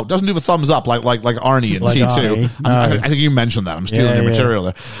up out. Doesn't do the thumbs up like Arnie in Like T2. Arnie, no. I think you mentioned that. I'm stealing your material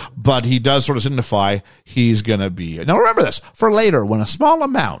there. But he does sort of signify he's going to be. Now remember this. For later, when a small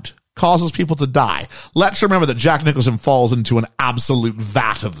amount causes people to die, let's remember that Jack Nicholson falls into an absolute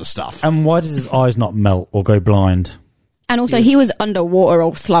vat of the stuff. And why does his eyes not melt or go blind? And also, he was underwater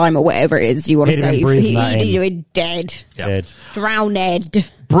or slime or whatever it is you want to He'd have say. been breathing that in. He was dead. Yeah. Dead.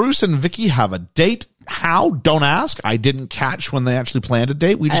 Drowned. Bruce and Vicky have a date. How? Don't ask. I didn't catch when they actually planned a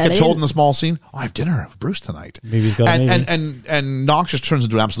date. We just get told in the small scene, "Oh, I have dinner with Bruce tonight." Movie's got a movie. And Knox just turns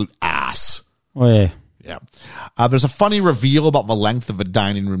into an absolute ass. Oh, yeah. Yeah. There's a funny reveal about the length of a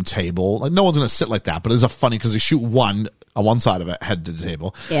dining room table. Like, no one's going to sit like that, but it's a funny because they shoot one on one side of it, head to the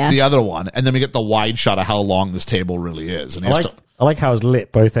table, the other one, and then we get the wide shot of how long this table really is. And he has to, I like how it's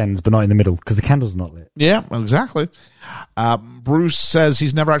lit both ends, but not in the middle because the candle's not lit. yeah, well, exactly. Bruce says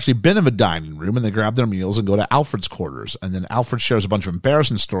he's never actually been in a dining room, and they grab their meals and go to Alfred's quarters. And then Alfred shares a bunch of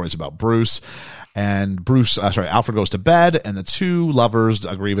embarrassing stories about Bruce. And Alfred goes to bed, and the two lovers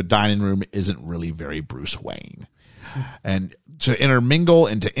agree the dining room isn't really very Bruce Wayne. And to intermingle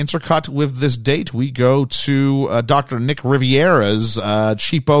and to intercut with this date, we go to Dr. Nick Riviera's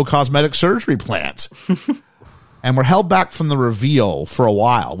cheapo cosmetic surgery plant. And we're held back from the reveal for a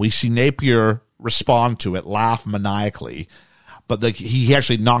while. We see Napier respond to it, laugh maniacally, but he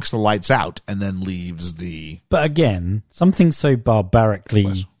actually knocks the lights out and then leaves the... But again, something so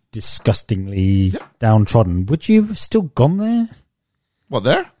barbarically, disgustingly downtrodden, would you have still gone there? What,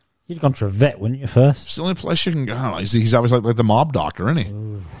 there? You'd have gone to a vet, wouldn't you, first? It's the only place you can go. I don't know. He's obviously like the mob doctor, isn't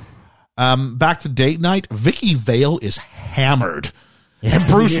he? Back to date night, Vicky Vale is hammered. And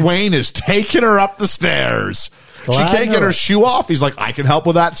Bruce Wayne is taking her up the stairs. She can't get her shoe off. He's like, I can help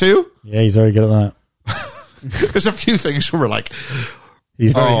with that too. Yeah, he's very good at that. There's a few things where we're like,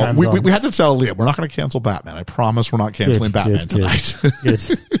 He's very hands-on. we had to tell Liam, we're not going to cancel Batman. I promise we're not canceling Batman tonight. Good.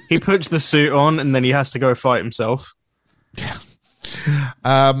 He puts the suit on and then he has to go fight himself.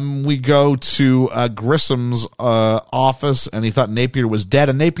 We go to Grissom's office, and he thought Napier was dead,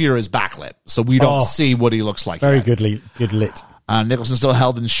 and Napier is backlit, so we don't see what he looks like. Very yet. good lit. Nicholson's still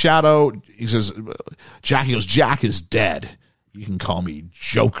held in shadow. He says, Jack is dead. You can call me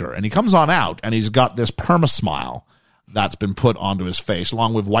Joker. And he comes on out, and he's got this perma-smile that's been put onto his face,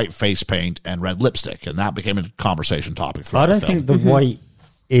 along with white face paint and red lipstick, and that became a conversation topic. I don't think the white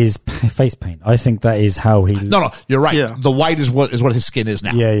is face paint. I think that is how he... No, you're right. Yeah. The white is what his skin is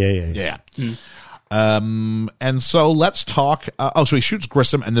now. Yeah. And so let's talk. So he shoots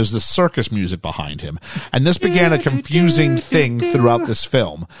Grissom, and there's this circus music behind him. And this began a confusing thing throughout this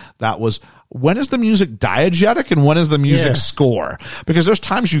film. That was, when is the music diegetic and when is the music score? Because there's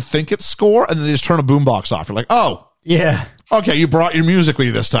times you think it's score, and then they just turn a boombox off. You're like, oh, Yeah. okay, you brought your music with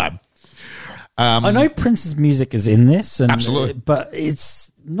you this time. I know Prince's music is in this. And, Absolutely. But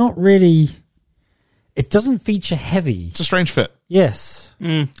it's not really... It doesn't feature heavy. It's a strange fit. Yes.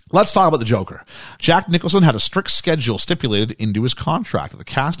 Let's talk about the Joker. Jack Nicholson had a strict schedule stipulated into his contract. The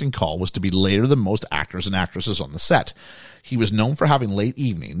casting call was to be later than most actors and actresses on the set. He was known for having late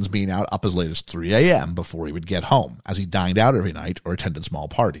evenings, being out up as late as 3 a.m. before he would get home, as he dined out every night or attended small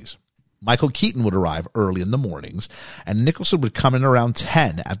parties. Michael Keaton would arrive early in the mornings, and Nicholson would come in around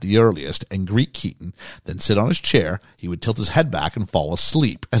 10 at the earliest and greet Keaton, then sit on his chair. He would tilt his head back and fall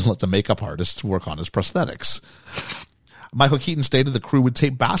asleep and let the makeup artists work on his prosthetics. Michael Keaton stated the crew would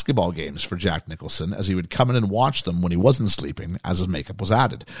tape basketball games for Jack Nicholson, as he would come in and watch them when he wasn't sleeping, as his makeup was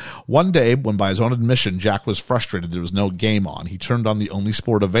added. One day, when by his own admission Jack was frustrated there was no game on, he turned on the only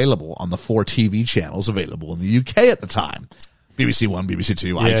sport available on the 4 TV channels available in the UK at the time. BBC One, BBC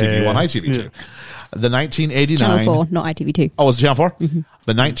Two, ITV One, ITV Two. The 1989 Channel 4, not ITV2. Oh, was it Channel 4? Mm-hmm.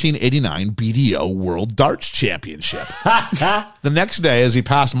 The 1989 BDO World Darts Championship. The next day, as he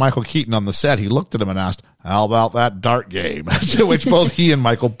passed Michael Keaton on the set, he looked at him and asked, "How about that dart game?" To which both he and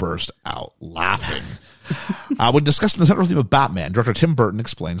Michael burst out laughing. When discussing the central theme of Batman, director Tim Burton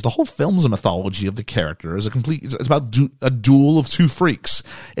explains the whole film's a mythology of the character is it's about a duel of two freaks.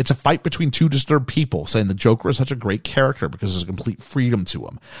 It's a fight between two disturbed people, saying the Joker is such a great character because there's a complete freedom to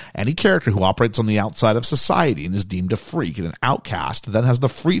him. Any character who operates on the outside of society and is deemed a freak and an outcast then has the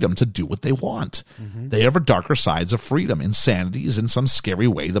freedom to do what they want. Mm-hmm. They have a darker sides of freedom. Insanity is in some scary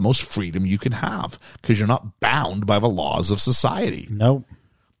way the most freedom you can have because you're not bound by the laws of society. Nope.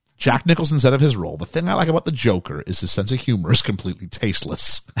 Jack Nicholson said of his role, "The thing I like about the Joker is his sense of humor is completely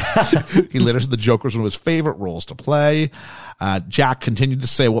tasteless." He later said the Joker was one of his favorite roles to play. Jack continued to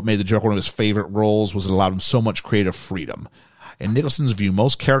say what made the Joker one of his favorite roles was it allowed him so much creative freedom. In Nicholson's view,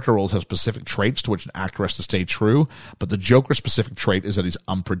 most character roles have specific traits to which an actor has to stay true, but the Joker's specific trait is that he's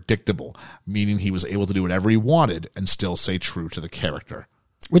unpredictable, meaning he was able to do whatever he wanted and still stay true to the character.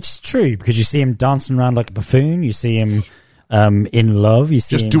 Which is true, because you see him dancing around like a buffoon, you see him in love. You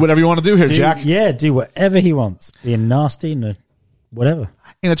see just do whatever you want to do here, Jack. Yeah, do whatever he wants. Being nasty and whatever.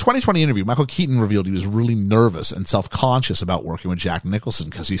 In a 2020 interview, Michael Keaton revealed he was really nervous and self-conscious about working with Jack Nicholson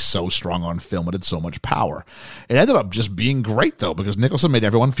because he's so strong on film and had so much power. It ended up just being great, though, because Nicholson made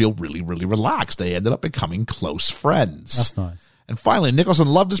everyone feel really, really relaxed. They ended up becoming close friends. That's nice. And finally, Nicholson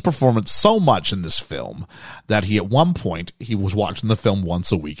loved his performance so much in this film that at one point, he was watching the film once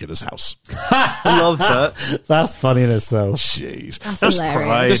a week at his house. I love that. That's funny in itself. Jeez. That's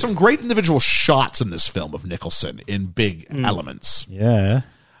hilarious. There's some great individual shots in this film of Nicholson in big elements. Yeah.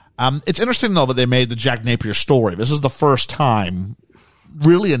 It's interesting, though, that they made the Jack Napier story. This is the first time,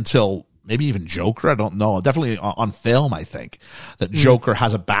 really until maybe even Joker, I don't know, definitely on film, I think, that Joker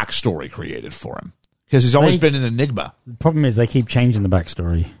has a backstory created for him. Because he's always been an enigma. The problem is they keep changing the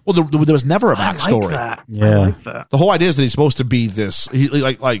backstory. Well, there was never a backstory. I like that. Yeah. I like that. The whole idea is that he's supposed to be this,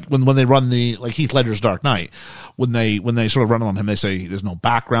 like when they run like Heath Ledger's Dark Knight, when they sort of run on him, they say there's no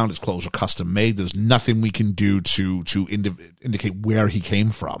background, his clothes are custom made, there's nothing we can do to indicate where he came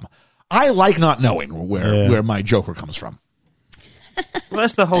from. I like not knowing where my Joker comes from. Well,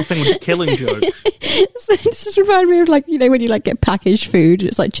 that's the whole thing with the Killing Joke. It just reminded me of when you get packaged food,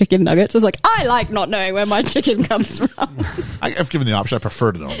 it's like chicken nuggets. It's like, I like not knowing where my chicken comes from. I've given the option. I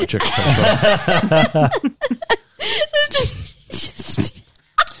prefer to know where my chicken comes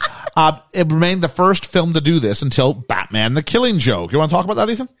from. It remained the first film to do this until Batman: The Killing Joke. You want to talk about that,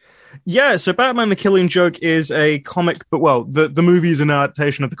 Ethan? Yeah, so Batman: The Killing Joke is a comic book. Well, the movie is an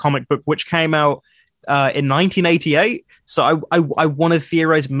adaptation of the comic book, which came out in 1988. So I want to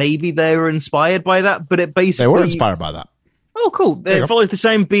theorize maybe they were inspired by that, but it basically... They were inspired by that. Oh, cool. It follows the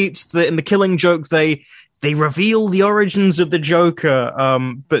same beats that in The Killing Joke, they reveal the origins of the Joker,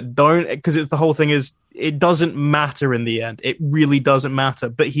 but don't, because it's the whole thing is, it doesn't matter in the end. It really doesn't matter.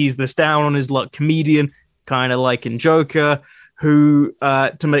 But he's this down on his luck comedian, kind of like in Joker, who,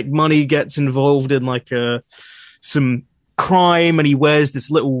 to make money, gets involved in some crime, and he wears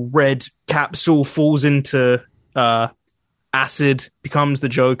this little red capsule, falls into acid, becomes the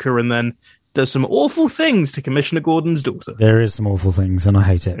Joker, and then does some awful things to Commissioner Gordon's daughter. There is some awful things, and I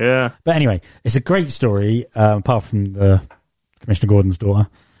hate it. Yeah. But anyway, it's a great story, apart from the Commissioner Gordon's daughter.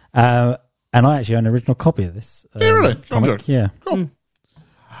 And I actually own an original copy of this. Really? Comic. Yeah. Cool.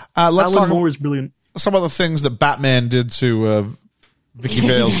 Let's Alan talk Moore is brilliant. some of the things that Batman did to Vicky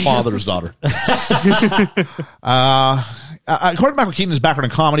Vale's father's daughter. According to Michael Keaton, his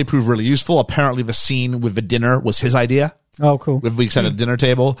background in comedy proved really useful. Apparently, the scene with the dinner was his idea. Oh, cool. With weeks at a dinner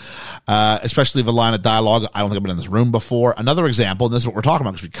table, especially the line of dialogue. I don't think I've been in this room before. Another example, and this is what we're talking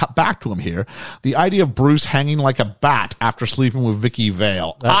about because we cut back to him here. The idea of Bruce hanging like a bat after sleeping with Vicky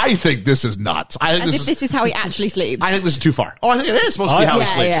Vale. I think this is nuts. I think As if this is how he actually sleeps. I think this is too far. Oh, I think it is supposed to be how he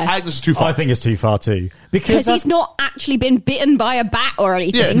sleeps. Yeah. I think this is too far. I think it's too far too. Because he's not actually been bitten by a bat or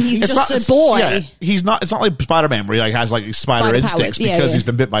anything. He's it's just not- a boy. Yeah, he's not. It's not like Spider-Man where he like has like spider Spider instincts powers. Yeah, because yeah. he's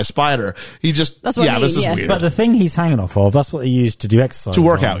been bit by a spider. He just That's what I mean, this is yeah. weird. But the thing he's hanging off of, that's what he used to do exercise. To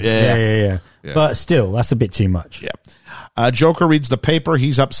work on. out, yeah. But still, that's a bit too much. Yeah. Joker reads the paper.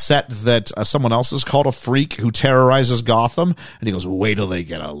 He's upset that someone else is called a freak who terrorizes Gotham. And he goes, wait till they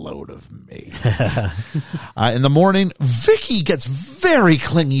get a load of me. In the morning, Vicky gets very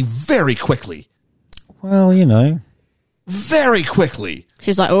clingy very quickly. Well, you know. Very quickly.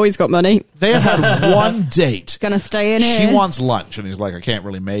 She's like, oh, he's got money. They have had one date. Gonna stay in She here. wants lunch. And he's like, I can't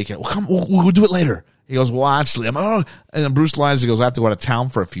really make it. Well, come, we'll do it later. He goes, well, actually, and then Bruce lies. He goes, I have to go out of town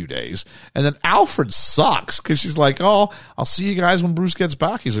for a few days. And then Alfred sucks because she's like, oh, I'll see you guys when Bruce gets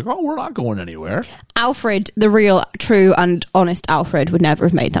back. He's like, oh, we're not going anywhere. Alfred, the real, true, and honest Alfred, would never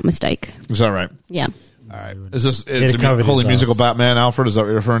have made that mistake. Is that right? Yeah. All right. Is this He'd have covered fully his musical ass. Batman, Alfred? Is that what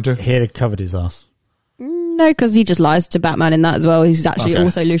you're referring to? He'd have covered his ass. No, because he just lies to Batman in that as well. He's actually Okay.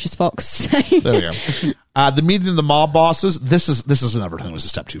 also Lucius Fox. So. There we go. The meeting of the mob bosses. This is another thing that was a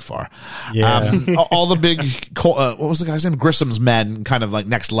step too far. Yeah. All the big, what was the guy's name? Grissam's men, kind of like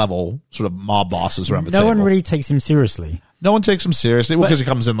next level sort of mob bosses around the No table. one really takes him seriously. No one takes him seriously because he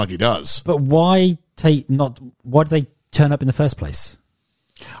comes in like he does. But why do they turn up in the first place?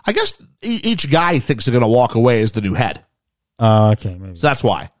 I guess each guy thinks they're going to walk away as the new head. Okay, maybe. So that's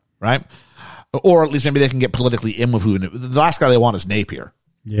why, right? Or at least maybe they can get politically in with who. The last guy they want is Napier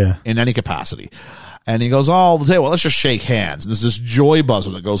Yeah. in any capacity. And he goes, oh, well, let's just shake hands. And there's this joy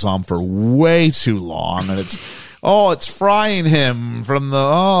buzzer that goes on for way too long. And it's frying him from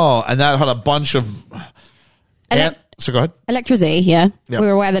and that had a bunch of. So go ahead. Electricity, yeah. Yep.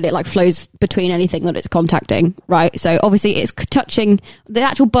 We're aware that it like flows between anything that it's contacting, right? So obviously it's touching, the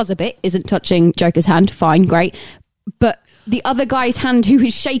actual buzzer bit isn't touching Joker's hand, fine, great. But the other guy's hand who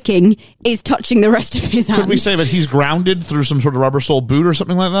is shaking is touching the rest of his hand. Could we say that he's grounded through some sort of rubber sole boot or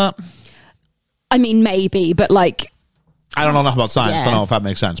something like that? I mean, maybe, but like... I don't know enough about science. Yeah. Don't know if that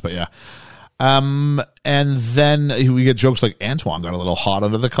makes sense, but yeah. And then we get jokes like Antoine got a little hot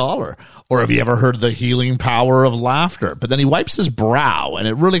under the collar. Or have you ever heard the healing power of laughter? But then he wipes his brow, and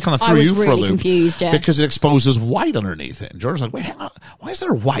it really kind of I threw was you for a really loop. confused, yeah. Because it exposes white underneath it. And George's like, wait, hang on. Why is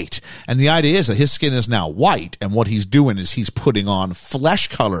there white? And the idea is that his skin is now white, and what he's doing is he's putting on flesh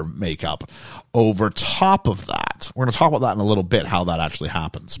color makeup over top of that. We're going to talk about that in a little bit, how that actually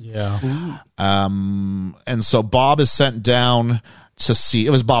happens. Yeah. And so Bob is sent down to see,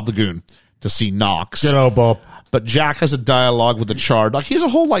 it was Bob the Goon, to see Knox. Good old Bob. But Jack has a dialogue with the charred. Like, he has a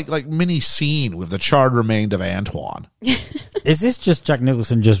whole like mini scene with the charred remains of Antoine. Is this just Jack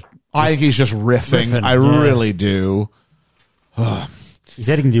Nicholson just... I think he's just riffing. Riffing, I yeah. really do. He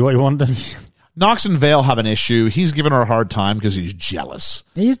said he can do what he wants. Knox and Vale have an issue. He's giving her a hard time because he's jealous.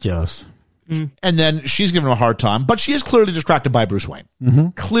 He is jealous. And then she's giving him a hard time, but she is clearly distracted by Bruce Wayne. Mm-hmm.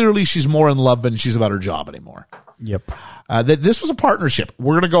 Clearly she's more in love than she's about her job anymore. Yep. This was a partnership.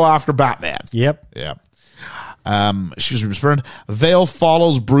 We're going to go after Batman. Yep. Yeah. She's whispered. Vale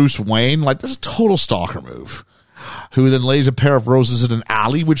follows Bruce Wayne. Like, this is a total stalker move. Who then lays a pair of roses in an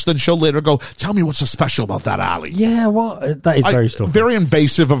alley, which then she'll later go, tell me what's so special about that alley. Yeah, what? That is very stalky. Very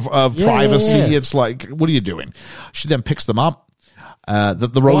invasive of Yeah, privacy. yeah, yeah. It's like, what are you doing? She then picks them up.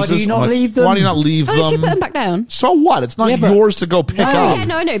 The roses. do you not I'm like, leave them? Why do you not leave Oh, them? she put them back down. So what? It's not Yeah, but- yours to go pick Oh, up. yeah,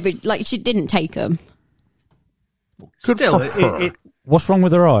 no, I know, but like she didn't take them. Good Still, for her. What's wrong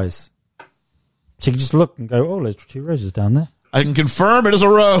with her eyes? She can just look and go, oh, there's 2 roses down there. I can confirm it is a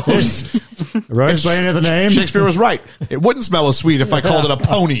rose. A rose by any other name? Shakespeare was right. It wouldn't smell as sweet if I called it a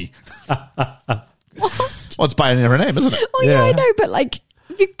pony. Well, it's by a different name, isn't it? Well, yeah, I Yeah. know, but like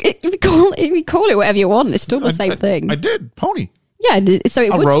if you call it whatever you want, it's still the same thing. I did. Pony. Yeah, so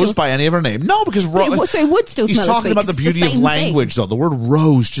it A would rose still, by any of her name. No, because so it would still he's smell as talking sweet, about the 'cause it's the beauty of same language, though. The word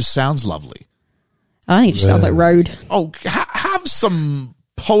rose just sounds lovely. I think it just sounds like road. Oh, have some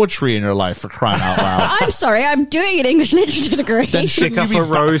poetry in your life, for crying out loud. I'm sorry, I'm doing an English literature degree. Then Pick up you a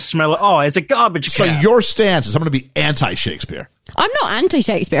be- rose, smell it. Oh, it's a garbage So can. your stance is I'm going to be anti-Shakespeare. I'm not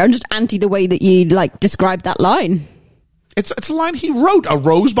anti-Shakespeare. I'm just anti the way that you like described that line. It's a line he wrote. A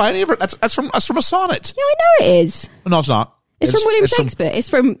rose by any of her. That's from a sonnet. Yeah, I know it is. No, it's not. It's from William Shakespeare. It's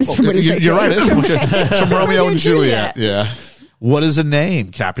from William Shakespeare. You're right. It is It's from Romeo and Juliet. Yeah. What is a name?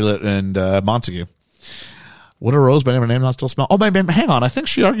 Capulet and Montague. Would a rose by any of her name not still smell? Oh, hang on. I think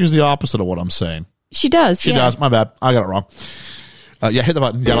she argues the opposite of what I'm saying. She does. She yeah. does. My bad. I got it wrong. Yeah, hit the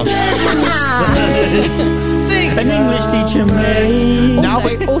button. Yellow. An English teacher may. Now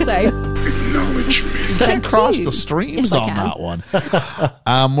Also, Acknowledge me. you can't cross you. the streams Yes, I on can. that one.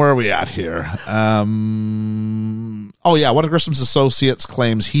 Where are we at here? Oh yeah, one of Grissom's associates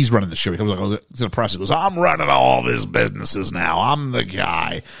claims he's running the show. He comes to the press and goes, "I'm running all of his businesses now. I'm the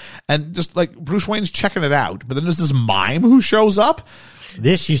guy." And just like Bruce Wayne's checking it out, but then there's this mime who shows up.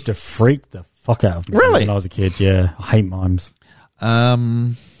 This used to freak the fuck out of me Really? when I was a kid. Yeah, I hate mimes.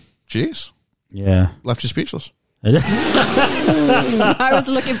 Jeez, Yeah. left you speechless. I was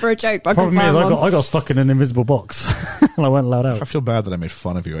looking for a joke, but I couldn't Problem is, find one. I got stuck in an invisible box and I weren't allowed I out. feel bad that I made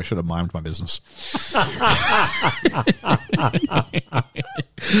fun of you. I should have mimed my business.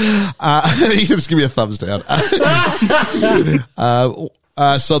 You can just give me a thumbs down. So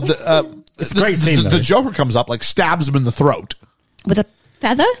It's a great scene, the though. Joker comes up, like stabs him in the throat With a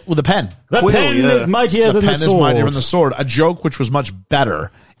feather? with a pen. The Quill, pen yeah. is mightier The than pen the sword. is mightier than the sword. A joke which was much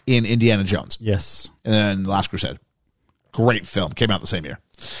better in Indiana Jones Yes. and Last Crusade. Great film. Came out the same year.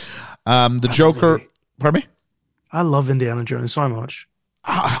 The Joker. Pardon me? I love Indiana Jones so much.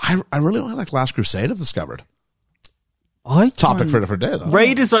 I really only like Last Crusade, I've discovered. I Topic can't- for a different day, though.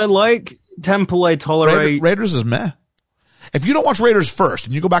 Raiders I like. Temple I tolerate. Raiders is meh. If you don't watch Raiders first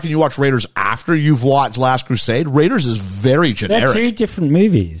and you go back and you watch Raiders after you've watched Last Crusade, Raiders is very They're generic. two different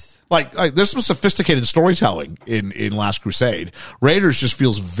movies. Like there's some sophisticated storytelling in Last Crusade. Raiders just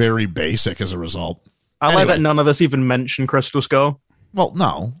feels very basic as a result. I like Anyway. that none of us even mention Crystal Skull. Well,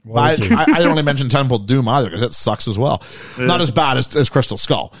 no. Why I, would you? I don't only mention Temple of Doom either because it sucks as well. Not as bad as Crystal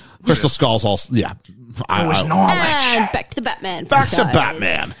Skull. Crystal Skull's also, yeah. knowledge. And back to the Batman. Back to franchise.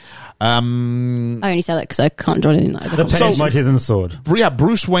 Batman. I only say that because I can't join in either. The pen is mightier than the sword. Yeah,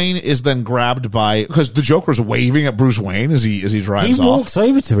 Bruce Wayne is then grabbed by, because the Joker's waving at Bruce Wayne as he drives He off. walks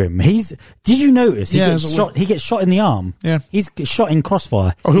over to him. Did you notice? He Yeah, gets there's a shot. He gets shot in the arm. Yeah. He's shot in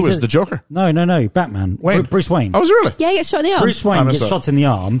crossfire. Oh, who He is does- the Joker? No, Batman. Wayne. Bruce Wayne. Oh, was it really? Yeah, he gets shot in the arm. Bruce I Wayne missed gets that. shot in the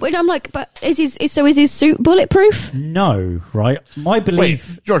arm. Wait, I'm like, but is his suit bulletproof? No, right? My Wait,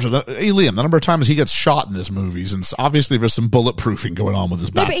 belief. Georgia, Liam, the number of times he gets shot in this movie, and obviously there's some bulletproofing going on with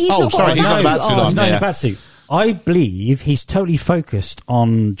his No, bat. but he's Oh, not sorry, got he's a got a bat bat suit suit on. No, Yeah. the batsuit. I believe he's totally focused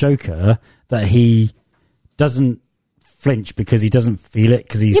on Joker, that he doesn't flinch because he doesn't feel it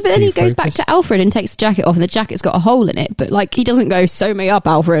because he's Yeah, but then too he goes back focused. to Alfred and takes the jacket off, and the jacket's got a hole in it. But like, he doesn't go, "Sew me up,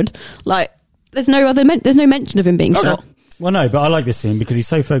 Alfred." Like, there's no mention of him being Okay. shot. Well, no, but I like this scene because he's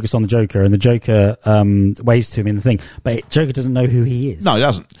so focused on the Joker, and the Joker waves to him in the thing, but Joker doesn't know who he is. No, he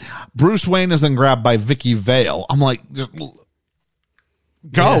doesn't. Bruce Wayne is then grabbed by Vicky Vale. I'm like, just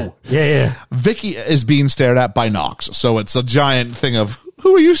go. Yeah. Vicky is being stared at by Knox, so it's a giant thing of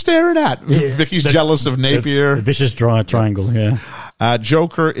who are you staring at? Vicky's jealous of Napier. The vicious triangle, yeah.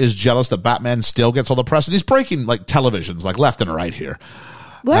 Joker is jealous that Batman still gets all the press, and he's breaking like televisions, like left and right here.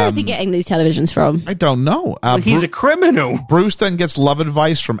 Where is he getting these televisions from? I don't know. He's a criminal. Bruce then gets love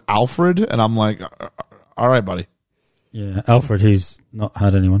advice from Alfred, and I'm like, all right, buddy. Yeah, Alfred, who's not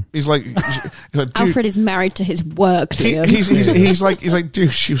had anyone. He's like, dude, Alfred is married to his work. Liam. he's like,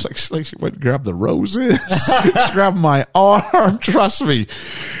 dude, she was like, she went and grabbed the roses. She grabbed my arm. Trust me.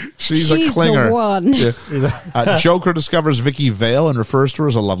 She's a She's clinger. the one. Yeah. Joker discovers Vicky Vale and refers to her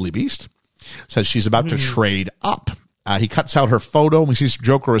as a lovely beast. Says she's about to trade up. He cuts out her photo, and we see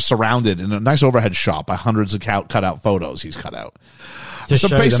Joker is surrounded in a nice overhead shot by hundreds of cut out photos he's cut out. To So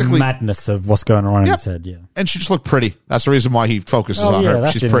show basically- the madness of what's going on in Yep. his head, yeah. And she just looked pretty. That's the reason why he focuses Oh, on yeah, her.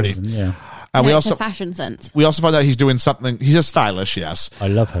 that's She's the pretty. reason, yeah. We It's also a fashion sense. we also find out he's doing something. He's just stylish, yes. I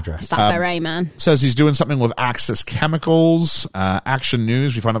love her dress. That beret, man. Says he's doing something with Axis Chemicals. Action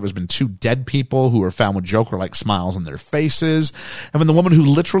News, we find out there's been 2 dead people who were found with Joker-like smiles on their faces. And when the woman who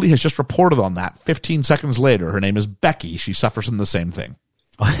literally has just reported on that, 15 seconds later, her name is Becky, she suffers from the same thing.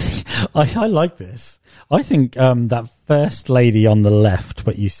 I like this. I think that first lady on the left,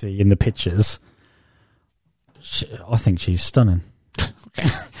 what you see in the pictures, I think she's stunning.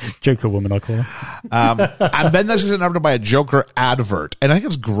 Joker woman, I call her. And then this is interrupted by a Joker advert. And I think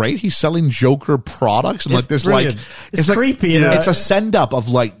it's great. He's selling Joker products and It's like this, brilliant. like, It's like- creepy, you know. It's a send up of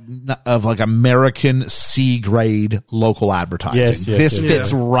like American C grade local advertising. Yes, this yes.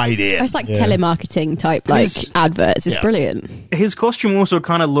 fits right in. It's like telemarketing type adverts. It's Yeah. brilliant. His costume also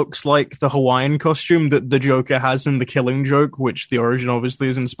kind of looks like the Hawaiian costume that the Joker has in The Killing Joke, which the origin obviously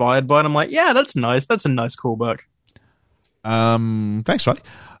is inspired by. And I'm like, yeah, that's nice. That's a nice callback. Thanks, buddy.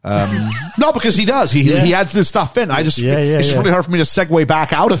 No, because he does. He adds this stuff in. It's just really hard for me to segue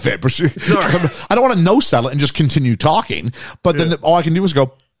back out of it. Sorry. I don't want to no sell it and just continue talking. But then all I can do is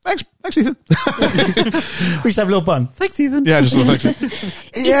go, Thanks, Ethan. We just have a little bun. Thanks, Ethan. Yeah, just a little thanks.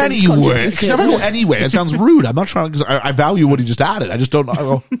 Anyway, because if I go anyway, it sounds rude. I'm not trying because I value what he just added. I just don't know. I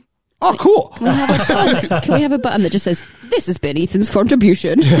go, oh, cool. Can we have a button that just says, "This has been Ethan's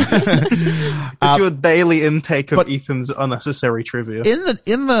contribution"? It's your daily intake of Ethan's unnecessary trivia. In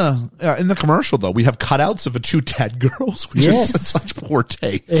the commercial though, we have cutouts of the two dead girls, which is such poor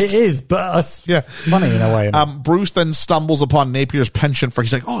taste. It is, but it's funny in a way. Bruce then stumbles upon Napier's penchant for,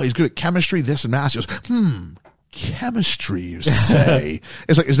 he's like, oh, he's good at chemistry, this and that. He goes, chemistry, you say?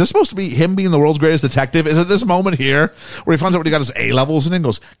 It's like, is this supposed to be him being the world's greatest detective? Is it this moment here where he finds out what he got his A levels in and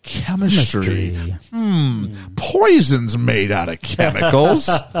goes, chemistry. Poison's made out of chemicals.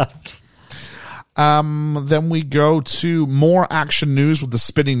 Then we go to more action news with the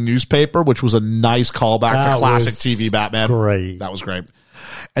spinning newspaper, which was a nice callback to classic TV Batman. Great. That was great.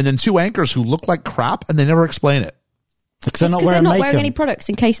 And then two anchors who look like crap and they never explain it. Because they're not wearing makeup. any products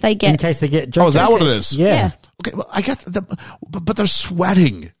in case they get. Joker. Oh, is that what it is? Yeah. Okay, well, I get them, but they're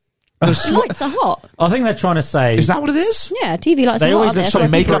sweating. Lights are hot. I think they're trying to say. Is that what it is? Yeah, TV lights They are hot. always Out there, look So so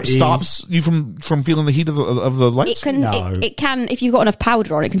makeup pretty. stops you from feeling the heat of the lights? It can, if you've got enough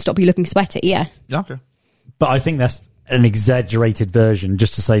powder on, it can stop you looking sweaty. Yeah. Yeah, okay. But I think that's an exaggerated version,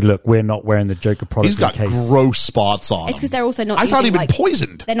 just to say, look, we're not wearing the Joker product. He's got in case. gross spots on It's because him. they're also not. I thought he'd been like,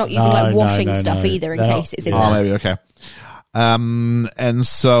 poisoned. They're not using No, washing no, stuff no. either in They're case not- it's in Oh, there. maybe, okay. And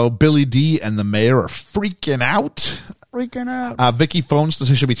so Billy D and the mayor are freaking out. Freaking out. Vicky phones to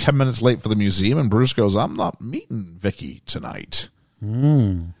say she'll be 10 minutes late for the museum, and Bruce goes, I'm not meeting Vicky tonight.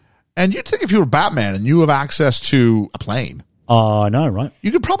 And you'd think if you were Batman and you have access to a plane, Oh, no, right?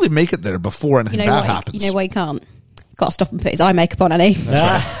 you could probably make it there before anything bad happens. You know why he can't? Got to stop and put his eye makeup on, Annie.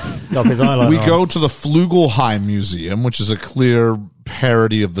 Got his eyeliner We on. go to the Flugelheim Museum, which is a clear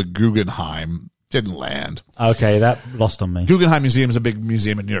parody of the Guggenheim. Didn't land. Okay, that lost on me. Guggenheim Museum is a big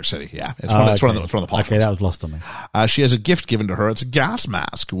museum in New York City. Yeah, it's one of the posh Okay, ones. that was lost on me. She has a gift given to her. It's a gas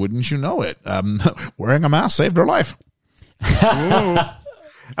mask. Wouldn't you know it? Wearing a mask saved her life. I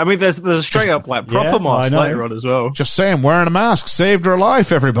mean, there's a straight up like proper Yeah, mask I know. later on as well. Just saying, wearing a mask saved her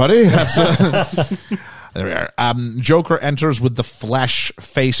life, everybody. That's, there we are. Joker enters with the flesh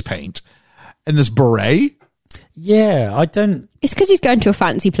face paint and this beret. Yeah, I don't. It's because he's going to a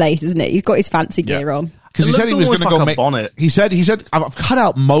fancy place, isn't it? He's got his fancy gear on. Because he It said he was looked going to almost go like a make bonnet. He said I've cut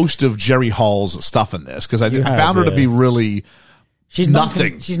out most of Jerry Hall's stuff in this because I You have, found her to yeah. be really She's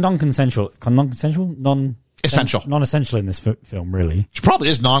nothing. She's non-consensual. Non-consensual? Essential. Non-essential in this film, really. She probably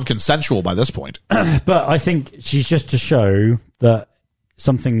is non-consensual by this point. But I think she's just to show that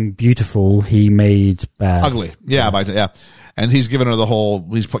something beautiful he made bad. Ugly. Yeah. And he's given her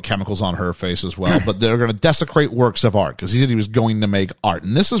he's put chemicals on her face as well, but they're going to desecrate works of art because he said he was going to make art.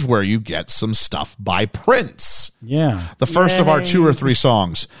 And this is where you get some stuff by Prince. Yeah. The first of our 2 or 3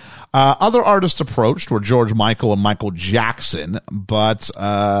 songs. Other artists approached were George Michael and Michael Jackson, but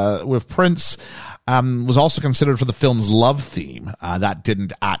with Prince, was also considered for the film's love theme. That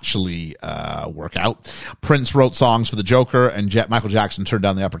didn't actually work out. Prince wrote songs for the Joker, and Michael Jackson turned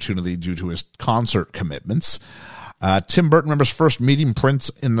down the opportunity due to his concert commitments. Tim Burton remembers first meeting Prince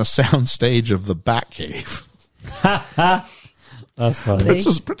in the soundstage of the Batcave. That's funny. Prince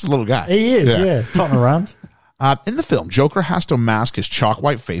is a little guy. He is, yeah. Totting around. In the film, Joker has to mask his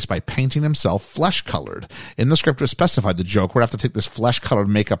chalk-white face by painting himself flesh-colored. In the script, it was specified the Joker would have to take this flesh-colored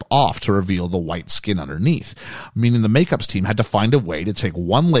makeup off to reveal the white skin underneath, meaning the makeups team had to find a way to take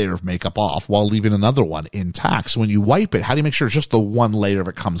one layer of makeup off while leaving another one intact. So when you wipe it, how do you make sure just the one layer of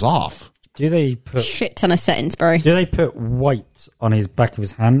it comes off? Do they put Shit ton of settings, bro. white on his back of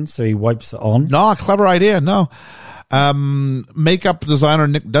his hand so he wipes it on? No, clever idea. No. Makeup designer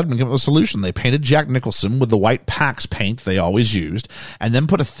Nick Dudman came up with a solution. They painted Jack Nicholson with the white Pax paint they always used, and then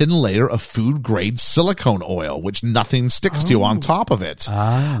put a thin layer of food-grade silicone oil, which nothing sticks to on top of it.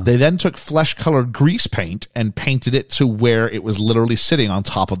 They then took flesh-colored grease paint and painted it to where it was literally sitting on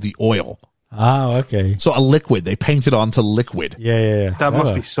top of the oil. Oh, okay. So a liquid. They painted onto liquid. Yeah. That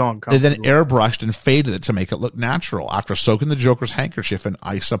must be so They then uncomfortable. airbrushed and faded it to make it look natural. After soaking the Joker's handkerchief in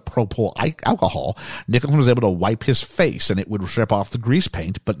isopropyl alcohol, Nicholson was able to wipe his face and it would strip off the grease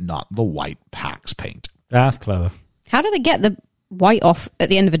paint, but not the white Pax paint. That's clever. How do they get the white off at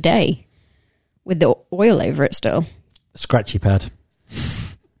the end of a day with the oil over it still? Scratchy pad.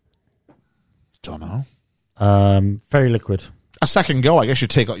 Don't know. Very liquid. A second go, I guess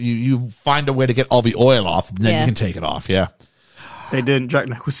you find a way to get all the oil off, and then you can take it off. Yeah. They didn't. Jack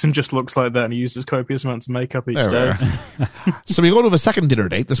Nicholson just looks like that and he uses copious amounts of makeup each There day. we are. So we go to the second dinner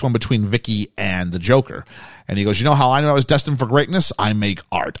date, this one between Vicky and the Joker. And he goes, you know how I knew I was destined for greatness? I make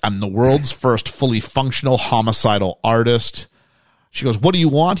art. I'm the world's first fully functional homicidal artist. She goes, what do you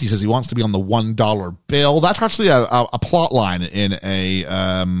want? He says he wants to be on the $1 bill. That's actually a plot line in a,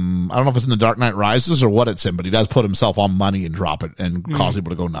 I don't know if it's in The Dark Knight Rises or what it's in, but he does put himself on money and drop it and cause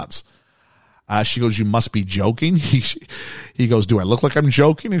people to go nuts. She goes, you must be joking. He goes, do I look like I'm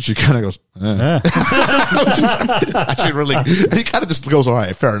joking? And she kind of goes, actually really, and he kind of just goes, all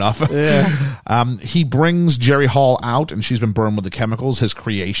right, fair enough. Yeah. He brings Jerry Hall out and she's been burned with the chemicals, his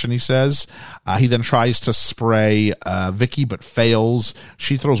creation, he says. He then tries to spray Vicky, but fails.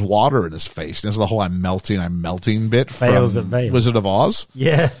 She throws water in his face. This is the whole I'm melting bit Fails from at Wizard of Oz.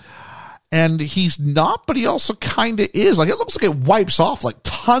 Yeah. And he's not, but he also kind of is. Like, it looks like it wipes off like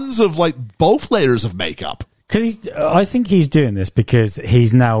tons of like both layers of makeup. Because I think he's doing this because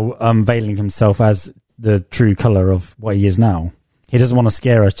he's now unveiling himself as the true color of what he is now. He doesn't want to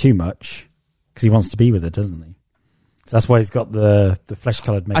scare her too much because he wants to be with her, doesn't he? So that's why he's got the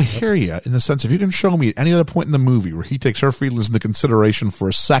flesh-colored makeup. I hear you in the sense, if you can show me at any other point in the movie where he takes her feelings into consideration for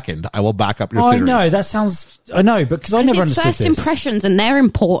a second, I will back up your theory. I know, that sounds... I know, but because I never his understood first this. impressions, and they're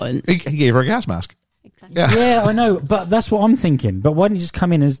important. He gave her a gas mask. Exactly. Yeah. Yeah, I know, but that's what I'm thinking. But why don't you just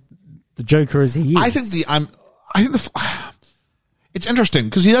come in as the Joker as he is? I think it's interesting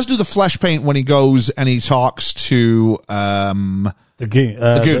because he does do the flesh paint when he goes and he talks to The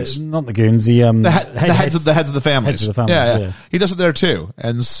goons. Not the goons. The heads of the families. Heads of the families, yeah. He does it there too.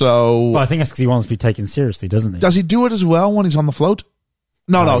 And so, Well, I think that's because he wants to be taken seriously, doesn't he? does he do it as well when he's on the float?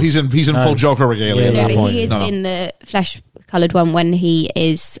 No, he's in full Joker regalia at Yeah, that But point. he is No. in the flesh-coloured one when he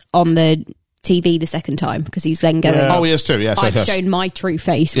is on the TV the second time because he's then going. Oh, he is too. Yes, I've yes. shown my true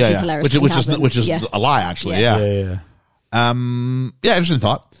face, which is hilarious. Which is yeah. a lie, actually. Yeah. Yeah. Yeah. Interesting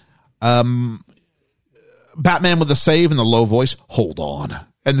thought. Batman with the save and the low voice. Hold on.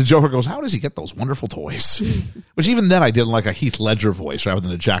 And the Joker goes, how does he get those wonderful toys? Which even then I didn't like a Heath Ledger voice rather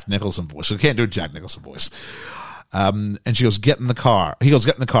than a Jack Nicholson voice. So I can't do a Jack Nicholson voice. And she goes, get in the car. He goes,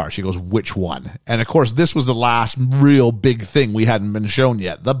 get in the car. She goes, which one? And of course, this was the last real big thing we hadn't been shown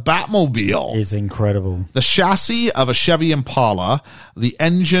yet. The Batmobile. It's incredible. The chassis of a Chevy Impala, the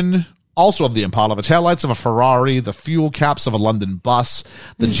engine also of the Impala, the taillights of a Ferrari, the fuel caps of a London bus,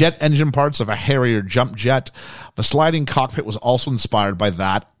 the jet engine parts of a Harrier jump jet. The sliding cockpit was also inspired by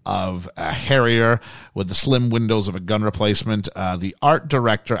that of a Harrier with the slim windows of a gun replacement. The art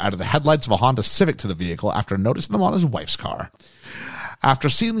director added the headlights of a Honda Civic to the vehicle after noticing them on his wife's car. After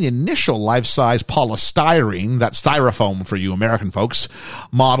seeing the initial life-size polystyrene, that styrofoam for you American folks,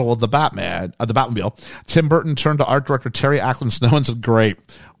 model of the Batmobile, Tim Burton turned to art director Terry Ackland Snow and said, great,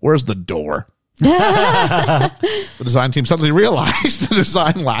 where's the door? The design team suddenly realized the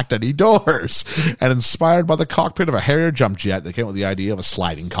design lacked any doors, and inspired by the cockpit of a Harrier jump jet, they came up with the idea of a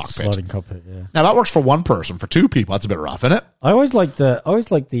sliding cockpit. Sliding cockpit, yeah. Now that works for one person. For two people, that's a bit rough, isn't it? I always liked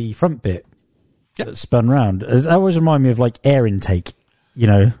the front bit that spun round. That always reminded me of like air intake. You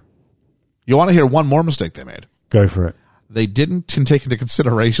know, You want to hear one more mistake they made? go for it. They didn't take into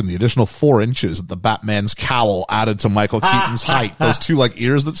consideration the additional 4 inches that the Batman's cowl added to Michael Keaton's height. Those two like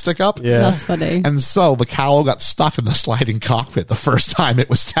ears that stick up. Yeah. That's funny. And so the cowl got stuck in the sliding cockpit the first time it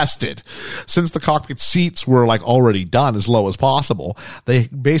was tested. Since the cockpit seats were like already done as low as possible, they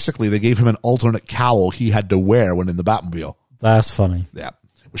gave him an alternate cowl he had to wear when in the Batmobile. That's funny. Yeah.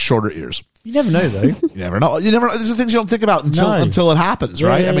 With shorter ears. You never know, though. You never know. These are things you don't think about until it happens,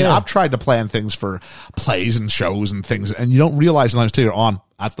 right? Yeah, I mean, yeah. I've tried to plan things for plays and shows and things, and you don't realize until you're on,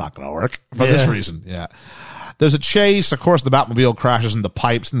 that's not going to work for this reason. Yeah. There's a chase. Of course, the Batmobile crashes into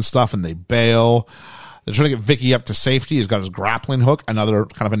pipes and stuff, and they bail. They're trying to get Vicky up to safety. He's got his grappling hook, another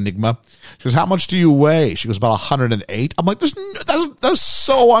kind of enigma. She goes, how much do you weigh? She goes, about 108. I'm like, that's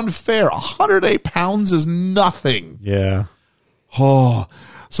so unfair. 108 pounds is nothing. Yeah. Oh,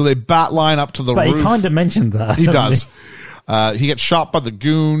 so they bat line up to the But roof. he kind of mentioned that. He doesn't does. He gets shot by the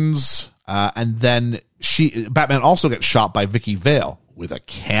goons, and then Batman also gets shot by Vicky Vale with a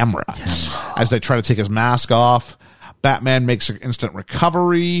camera. As they try to take his mask off. Batman makes an instant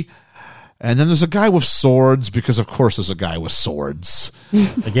recovery, and then there's a guy with swords, because of course there's a guy with swords.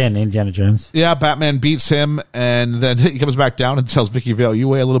 Again, Indiana Jones. Yeah, Batman beats him, and then he comes back down and tells Vicky Vale, you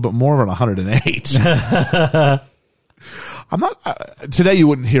weigh a little bit more than 108. I'm not today. You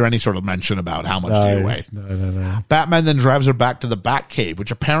wouldn't hear any sort of mention about how much do you weigh. No. Batman then drives her back to the Batcave,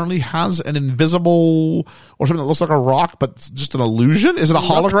 which apparently has an invisible or something that looks like a rock, but it's just an illusion. Is it a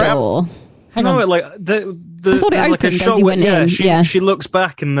hologram? Door. Hang no, on. like I thought it there's like a opened as shot he where, went in, she looks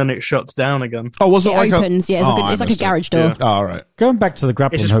back and then it shuts down again. Oh, was it It like opens, a? yeah. It's, Oh, like, I it's like a missed it. garage door. Yeah. Oh, all right. Going back to the It's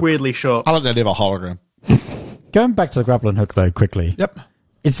grappling just hook. weirdly shot. I like the idea of a hologram. Going back to the grappling hook, though, quickly. Yep.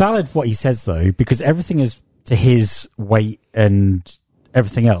 It's valid what he says, though, because everything is to his weight and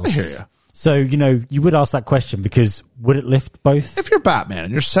everything else. I hear you. So, you would ask that question because would it lift both? If you're Batman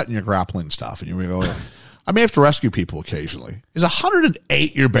and you're setting your grappling stuff and you go, I may have to rescue people occasionally. Is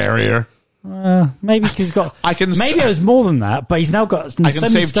 108 your barrier? Maybe he's got. Maybe it was more than that, but he's now got. I can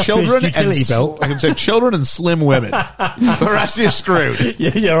save children utility belt. I can save children and slim women. The rest of you screwed.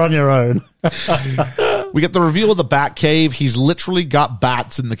 Yeah, you're on your own. We get the reveal of the Bat Cave. He's literally got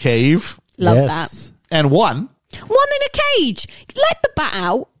bats in the cave. Love that. And one in a cage. Let the bat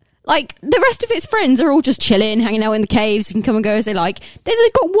out. Like, the rest of its friends are all just chilling, hanging out in the caves. You can come and go as they like. There's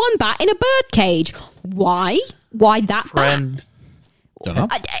got one bat in a bird cage. Why? Why that Friend. Don't know.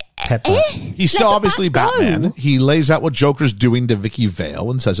 Pepper. He's still obviously Batman. He lays out what Joker's doing to Vicky Vale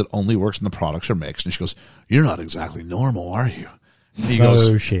and says it only works when the products are mixed. And she goes, "You're not exactly normal, are you?" And he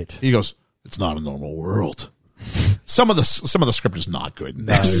goes, shit. He goes, "It's not a normal world." Some of the script is not good in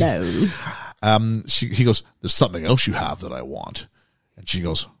this. No. He goes, "There's something else you have that I want," and she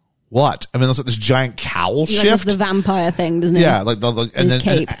goes, "What?" I mean, there's like this giant cowl He shift. does the vampire thing, doesn't he? Yeah, like and then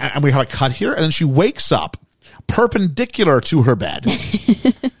cape. and we have a cut here, and then she wakes up perpendicular to her bed.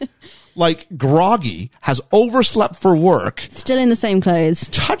 Like groggy, has overslept for work, Still in the same clothes.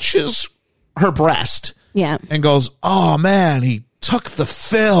 touches her breast, Yeah. and goes, "Oh man, he took the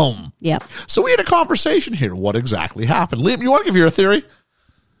film." Yep. So we had a conversation here. What exactly happened? Liam, you want to give your theory?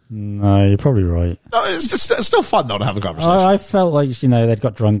 No, you're probably right. No, it's still fun though to have a conversation. I felt like they'd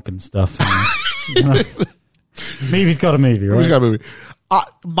got drunk and stuff. And, movie's got a movie, right? Who's got a movie?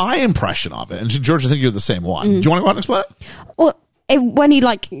 My impression of it, and George, I think you're the same one. Do you want to go out and explain it? Well, when he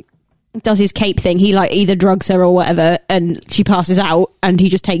does his cape thing, he either drugs her or whatever, and she passes out, and he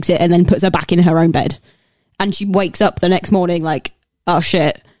just takes it and then puts her back in her own bed, and she wakes up the next morning like, "Oh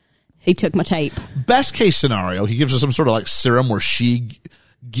shit, he took my tape." Best case scenario, he gives her some sort of like serum where she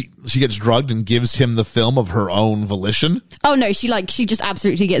gets drugged and gives him the film of her own volition. Oh no, she just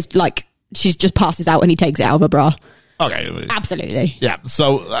absolutely gets she just passes out and he takes it out of her bra. Okay, Absolutely. yeah.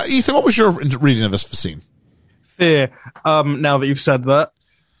 So, Ethan, what was your reading of this scene? Fear. Now that you've said that,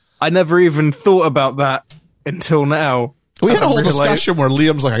 I never even thought about that until now. We had a whole Really? discussion where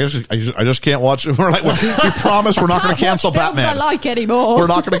Liam's like, I just can't watch it. We're like, we promise we're not going to cancel Batman. I like anymore. We're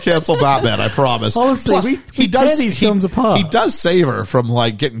not going to cancel Batman. I promise. Honestly, we tear these films apart. He does save her from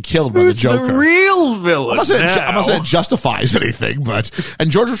getting killed by the Who's Joker. the real villain? I'm not saying it justifies anything,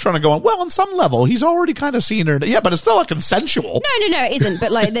 and George was trying to go on, well, on some level, he's already kind of seen her. Yeah, but it's still a consensual. No, it isn't.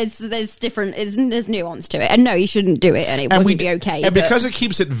 But there's different, there's nuance to it. And no, you shouldn't do it, and it wouldn't be okay. And because it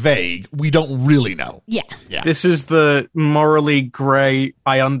keeps it vague, we don't really know. Yeah. This is the morally grey.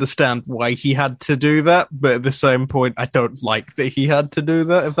 I understand why he had to do that, but at the same point, I don't like that he had to do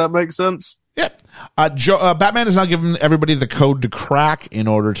that, if that makes sense. Yeah. Batman has now given everybody the code to crack in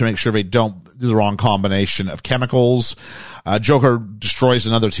order to make sure they don't do the wrong combination of chemicals. Joker destroys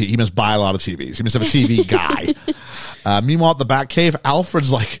another TV. He must buy a lot of TVs. He must have a TV guy. Meanwhile, at the Batcave,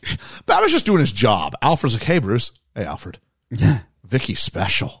 Alfred's like, Batman's just doing his job. Alfred's like, "Hey, Bruce." "Hey, Alfred." "Vicky's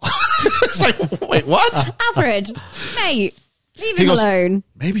special." It's like, wait, what? Alfred, mate. Leave him alone.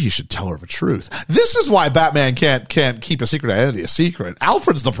 "Maybe you should tell her the truth." This is why Batman can't keep a secret identity a secret.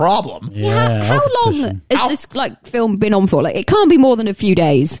 Alfred's the problem. Yeah. How long has this film been on for? It can't be more than a few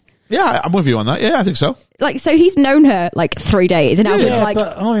days. Yeah, I'm with you on that. Yeah, I think so. So he's known her 3 days, and Alfred's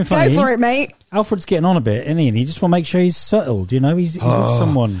but I'm not being funny. "Go for it, mate." Alfred's getting on a bit, isn't he? And he just want to make sure he's settled. He's with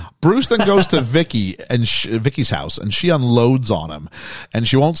someone. Bruce then goes to Vicky and Vicky's house, and she unloads on him, and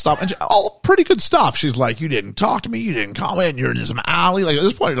she won't stop. And all pretty good stuff. She's like, "You didn't talk to me. You didn't come in. You're in some alley." At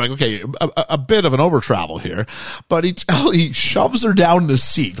this point, you're like, okay, a bit of an over travel here, but he shoves her down in the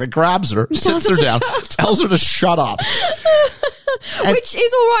seat, grabs her, sits her down, tells her to shut up. Which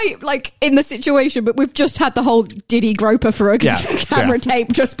is all right, in the situation, but we've just had the whole "did he grope her for a camera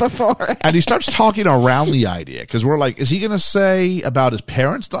tape" just before. And he starts talking around the idea, because we're like, is he going to say about his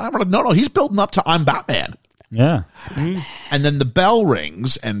parents dying? We're like, no, he's building up to "I'm Batman." Yeah. And then the bell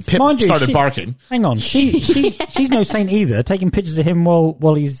rings, and Pip started barking. Hang on, she's no saint either, taking pictures of him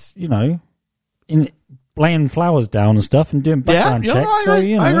while he's, laying flowers down and stuff and doing background checks.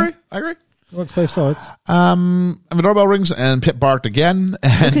 I agree. Works both sides. And the doorbell rings, and Pip barked again.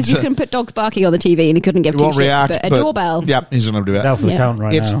 And because you can put dogs barking on the TV, and he couldn't give two shits. But a doorbell. Yeah, he's going to do that. Out for the count now.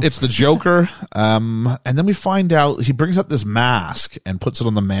 It's the Joker. And then we find out he brings out this mask and puts it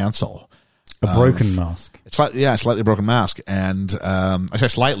on the mantle. A broken mask. It's slightly broken mask. And I say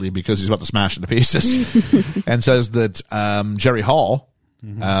slightly because he's about to smash it to pieces. And says that Jerry Hall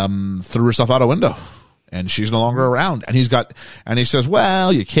threw herself out a window. And she's no longer around. And he says,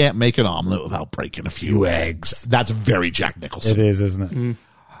 "Well, you can't make an omelet without breaking a few eggs." That's very Jack Nicholson. It is, isn't it?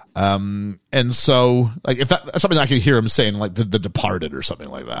 And so, if that's something I could hear him saying, The Departed or something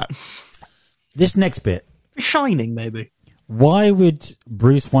like that. This next bit. Shining, maybe. Why would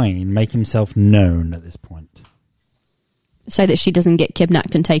Bruce Wayne make himself known at this point? So that she doesn't get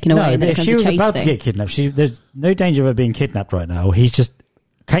kidnapped and taken away. No, And then if it she becomes was a chase about thing. to get kidnapped, there's no danger of her being kidnapped right now. He's just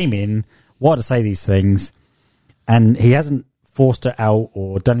came in, wanted to say these things, and he hasn't forced her out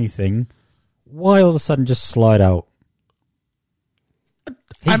or done anything. Why all of a sudden just slide out?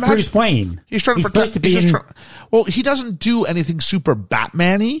 He's Bruce Wayne. He's trying to supposed protect. to be Well, he doesn't do anything super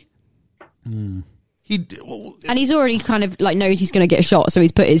Batman-y. And he's already kind of like knows he's going to get a shot, so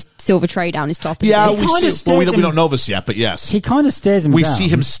he's put his silver tray down his top. Yeah, isn't he? we kinda see. Well, we stares don't him- know this yet, but yes, He kind of stares him we down. see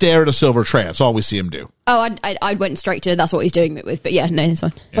him stare at a silver tray. That's all we see him do. Oh, I went straight to that's what he's doing it with. But yeah, no, this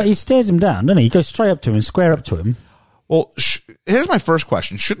one. But he stares him down, doesn't he? He goes straight up to him, square up to him. Well, here's my first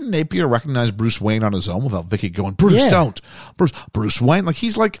question: shouldn't Napier recognize Bruce Wayne on his own without Vicky going, "Bruce, Yeah. don't, Bruce Wayne"? Like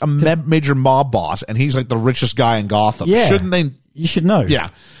he's like a major mob boss, and he's like the richest guy in Gotham. Yeah. Shouldn't they? You should know. Yeah.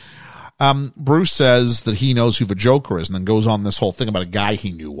 Bruce says that he knows who the Joker is, and then goes on this whole thing about a guy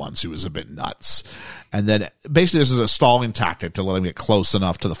he knew once who was a bit nuts. And then basically this is a stalling tactic to let him get close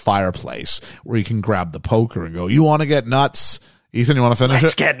enough to the fireplace where he can grab the poker and go, "You want to get nuts? Ethan, you want to finish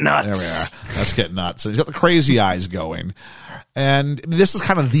Let's it? get nuts." There we are. Let's get nuts. So he's got the crazy eyes going. And this is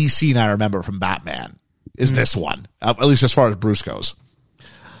kind of the scene I remember from Batman, is this one, at least as far as Bruce goes.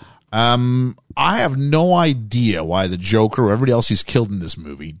 I have no idea why the Joker or everybody else he's killed in this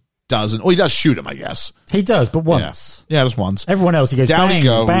movie doesn't. Well, he does shoot him, I guess. He does, but once. Yeah, just once. Everyone else, he goes Down bang, he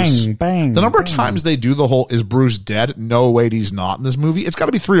goes. bang, bang. The number of bang. times they do the whole "is Bruce dead?" No, wait, he's not in this movie. It's got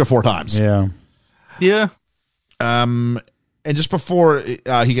to be 3 or 4 times. Yeah. Yeah. And just before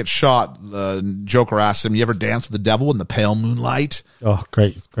he gets shot, the Joker asks him, "You ever dance with the devil in the pale moonlight?" Oh,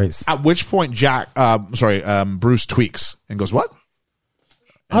 great. At which point, Bruce tweaks and goes, "What?"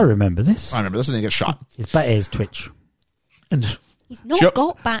 I remember this. I remember this, and he gets shot. His bat ears twitch. And He's not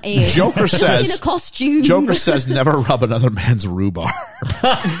got bat ears. Joker He's says- in a costume. Joker says, "Never rub another man's rhubarb."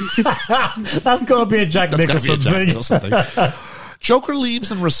 That's got to be a Jack That's gotta be a Nicholson Jack thing. Nicholson thing. Joker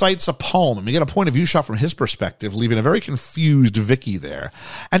leaves and recites a poem, and we get a point of view shot from his perspective, leaving a very confused Vicky there.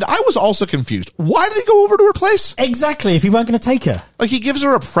 And I was also confused. Why did he go over to her place? Exactly, if he weren't going to take her. Like, he gives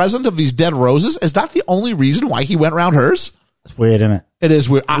her a present of these dead roses. Is that the only reason why he went around hers? It's weird, isn't it? It is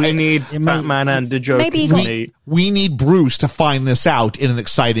weird. We need it may- Batman and the Joker Maybe he to got- meet. We need Bruce to find this out in an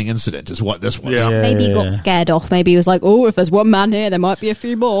exciting incident, is what this was. Yeah. Maybe he got scared off. Maybe he was like, "Oh, if there's one man here, there might be a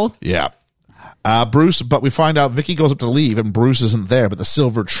few more." Yeah. Bruce, but we find out Vicky goes up to leave and Bruce isn't there, but the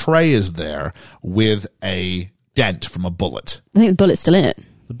silver tray is there with a dent from a bullet. I think the bullet's still in it.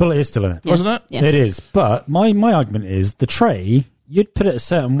 The bullet is still in it. Wasn't it? Yeah. It is. But my argument is the tray, you'd put it a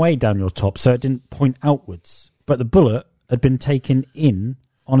certain way down your top so it didn't point outwards. But the bullet had been taken in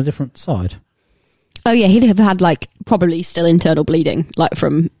on a different side. Oh yeah, he'd have had like probably still internal bleeding, like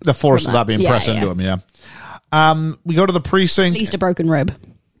from The force from of that being pressed into him, yeah. We go to the precinct. at least a broken rib.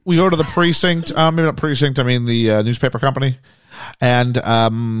 We go to the precinct. Maybe not precinct, I mean the newspaper company. And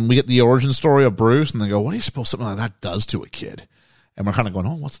we get the origin story of Bruce, and they go, "What do you suppose something like that does to a kid?" And we're kind of going,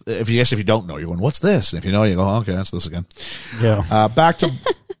 "Oh, what's?" If you don't know, you're going, "What's this?" And if you know, you go, oh, "Okay, that's this again." Yeah.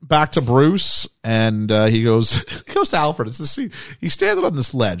 Back to Bruce, and he goes to Alfred. It's the scene. He's standing on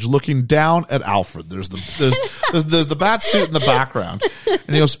this ledge, looking down at Alfred. There's the bat suit in the background, and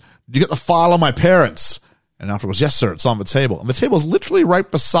he goes, "Did you get the file on my parents?" And Alfred goes, "Yes, sir. It's on the table." And the table is literally right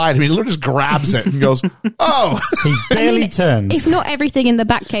beside him. He literally just grabs it and goes, "Oh." He barely turns. If not everything in the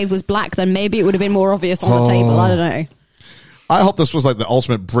Batcave was black, then maybe it would have been more obvious on the table. I don't know. I hope this was like the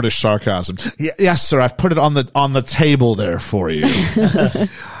ultimate British sarcasm. Yes, sir. I've put it on the table there for you. We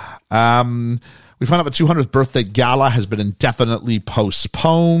find out the 200th birthday gala has been indefinitely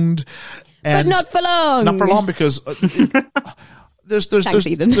postponed, and But not for long. Not for long because Thanks,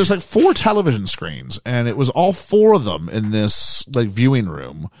 Ethan. there's like 4 television screens, and it was all 4 of them in this like viewing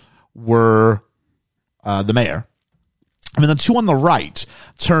room were the mayor. I mean, the 2 on the right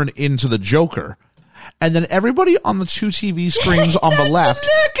turn into the Joker. And then everybody on the 2 TV screens on the left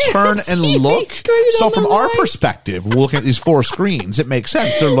turn and look. So from our perspective, looking at these 4 screens, it makes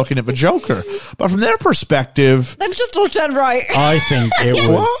sense. They're looking at the Joker. But from their perspective, They've just all turned right. I think it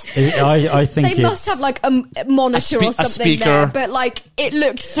was. I think They must have like a monitor or something speaker. there, but like it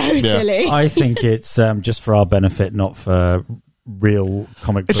looked so silly. I think it's just for our benefit, not for real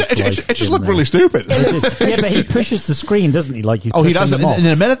comic book. It life just in looked there. really stupid. Yeah, but he pushes the screen, doesn't he? Like he's Oh, he pushing does it. them off. And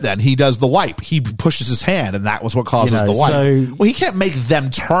in a minute then, he does the wipe. He pushes his hand, and that was what causes You know, the wipe. so- Well, he can't make them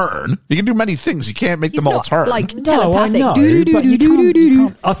turn. He can do many things. He can't make He's them all not turn. like No, I telepathic. know, but you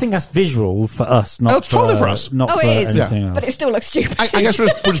can't. I think that's visual for us, not Oh, it's totally for us. Not Oh, for it is. anything else. But it still looks stupid. I guess we're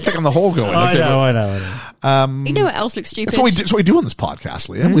just picking the hole going. I okay, know, but- I know. You know what else looks stupid? That's what we do on this podcast,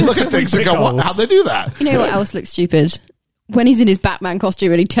 Liam. We look at things and go, holes. how'd they do that? You know what else looks stupid? When he's in his Batman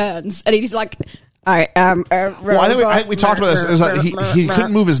costume and he turns and he's like, I am a Well, I think we talked about this. Is that he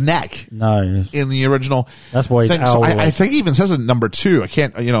couldn't move his neck No, in the original. that's why he's thing. So I owl-like. think he even says in number 2, I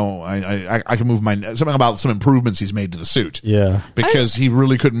can't, I can move my, something about some improvements he's made to the suit. Yeah. Because he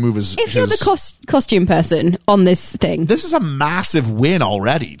really couldn't move his. if you're the costume person on this thing, This is a massive win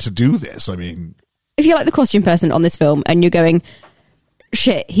already to do this. I mean, if you're like the costume person on this film and you're going,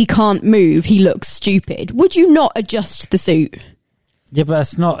 shit, he can't move, he looks stupid, would you not adjust the suit? Yeah, but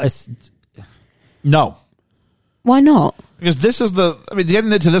it's not. no. Why not? Because this is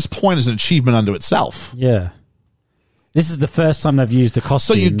getting it to this point is an achievement unto itself. Yeah. This is the first time they've used a So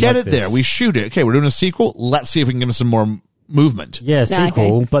costume. you get like it there. this. We shoot it. Okay, we're doing a sequel. Let's see if we can give him some more movement. Yeah,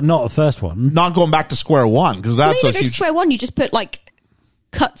 sequel, okay. but not a first one. Not going back to square one, because No, that's you a don't go to huge. square one, you just put like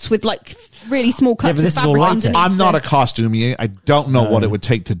cuts with like really small cuts but with this is all fabric latex. underneath. I'm not the- a costumier. I don't know what it would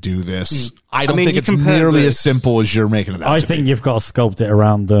take to do this. I don't mean, think you it's compare nearly this- as simple as you're making it out. I to think be. you've got to sculpt it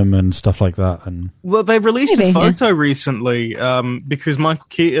around them and stuff like that. And Well, they released Maybe, a photo recently because Michael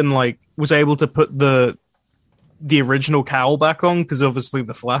Keaton was able to put the original cowl back on because obviously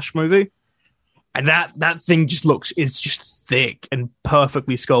the Flash movie, and that thing is just thick and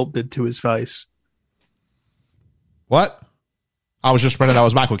perfectly sculpted to his face. What? I was just spreading. I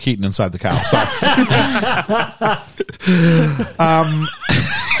was Michael Keaton inside the cow. Sorry.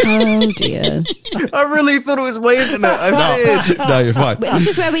 Oh dear. I really thought it was waving it. I did. No, you're fine. This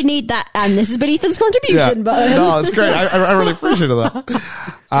is where we need that, and this is beneath Ethan's Yeah. contribution. But No, it's great. I really appreciate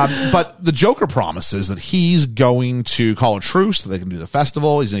that. But the Joker promises that he's going to call a truce so they can do the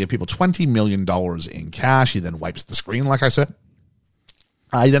festival. He's going to give people $20 million in cash. He then wipes the screen, like I said.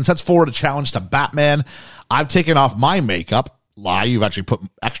 He then sets forward a challenge to Batman. I've taken off my makeup. Lie, you've actually put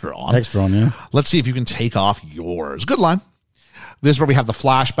extra on. extra on, yeah. Let's see if you can take off yours. Good line. This is where we have the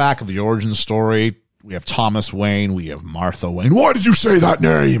flashback of the origin story. We have Thomas Wayne. We have Martha Wayne. Why did you say that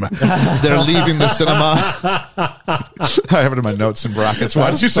name? They're leaving the cinema. I have it in my notes in brackets.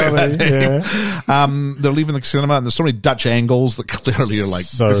 Why did you say that name? They're leaving the cinema, and there's so many Dutch angles that clearly are like...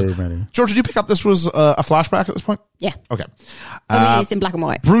 So many. George, did you pick up this was a flashback at this point? yeah, Okay. only it's in black and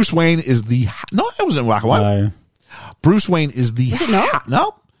white. Bruce Wayne is the... No, it wasn't in black and white. No. Bruce Wayne is the... Was it not?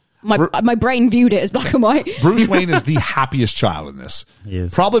 No. My brain viewed it as black and white. Bruce Wayne is the happiest child in this. He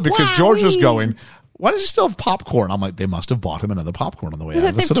is. Probably because Wowee. George is going, why does he still have popcorn? I'm like, they must have bought him another popcorn on the way It's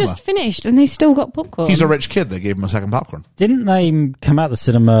out like of the they've cinema. just finished and they still got popcorn. He's a rich kid. They gave him a second popcorn. Didn't they come out the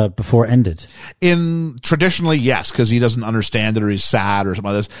cinema before it ended? Traditionally, yes, because he doesn't understand it or he's sad or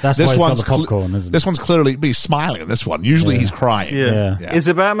something like this. That's this why he's got one's the popcorn, isn't it? This one's clearly, but he's smiling in this one. Usually he's crying. Yeah. Yeah. Is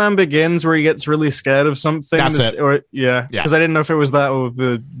it Batman Begins where he gets really scared of something? That's it. Or, yeah. Yeah. Because I didn't know if it was that or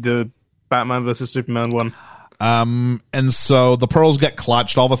the Batman versus Superman one. And so the pearls get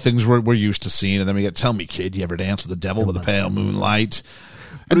clutched, all the things we're used to seeing, and then we get, tell me, kid, you ever dance with the devil with the pale moonlight?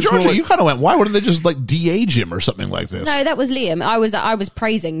 And it's more Georgia, like- you kind of went, why wouldn't they just like de-age him or something like this? No, that was Liam. I was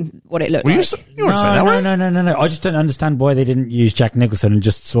praising what it looked Were you, like. you weren't saying that, right? No. I just don't understand why they didn't use Jack Nicholson and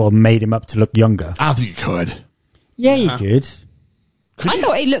just sort of made him up to look younger. I don't think you could. Yeah, you could. I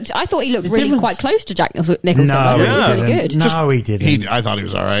thought he looked The really difference- quite close to Jack Nicholson. I thought he was really good. No, he didn't. I thought he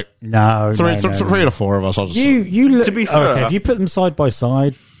was all right. No, Three no. out of four of us. I'll just. You look, To be fair- okay, if you put them side by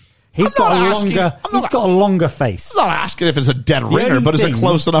side, he's I'm got not a asking- longer. I'm not- He's got a longer face. I'm not asking if it's a dead ringer, only but is it thing-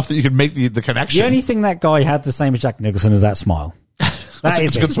 close enough that you can make the connection? The only thing that guy had the same as Jack Nicholson is that smile. That's is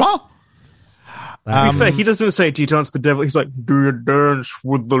it's a good it. smile. To be fair, he doesn't say, do you dance with the devil? He's like, do you dance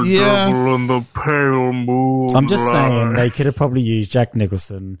with the Yeah. devil in the pale moon? I'm just saying they could have probably used Jack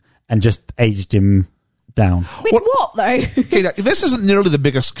Nicholson and just aged him down. With what though? Okay, now, this isn't nearly the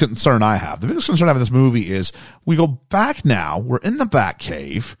biggest concern I have. The biggest concern I have in this movie is we go back now, we're in the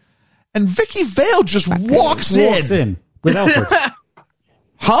Batcave, and Vicky Vale just walks in with Alfred.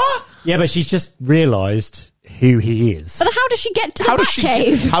 Huh? Yeah, but she's just realised who he is. But how does she get to the How does she?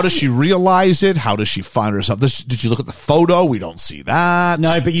 Batcave? How does she realize it? How does she find herself? Did you look at the photo? We don't see that.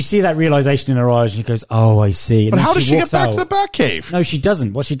 No, but you see that realisation in her eyes, and she goes, "Oh, I see." And But then how does she get walks back out. to the Batcave? No, she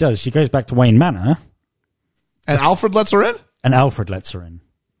doesn't. What she does, she goes back to Wayne Manor, And Alfred lets her in. and Alfred lets her in.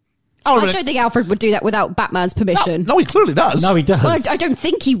 Oh, I don't think Alfred would do that without Batman's permission. no, he clearly does. No, he does. Well, I don't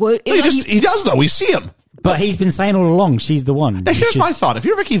think he would. No, he does though. We see him. But he's been saying all along she's the one. Now, here's my thought. If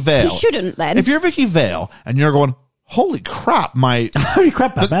you're Vicky Vale... He shouldn't then. If you're Vicky Vale and you're going, holy crap, Holy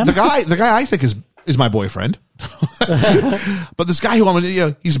crap, Batman. the guy I think is my boyfriend. But this guy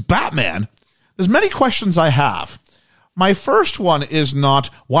who he's Batman. There's many questions I have. My first one is not,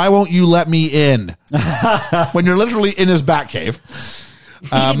 why won't you let me in? When you're literally in his Batcave. He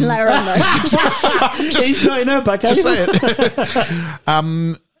didn't let her in though. He's not in her back. Just say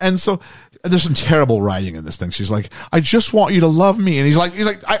it. And so there's some terrible writing in this thing. She's like, I just want you to love me. And he's like,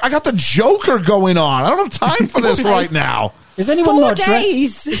 I got the Joker going on. I don't have time for this right now. Is anyone 4 not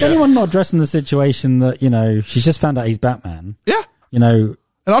days. Is anyone not addressing the situation that, she's just found out he's Batman? Yeah. And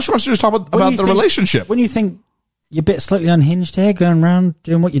all she wants to do is talk about the relationship. When you think you're a bit slightly unhinged here, going around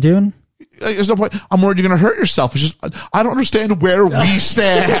doing what you're doing? There's no point. I'm worried you're going to hurt yourself. It's just, I don't understand where we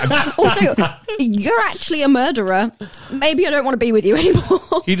stand. Also, you're actually a murderer. Maybe I don't want to be with you anymore.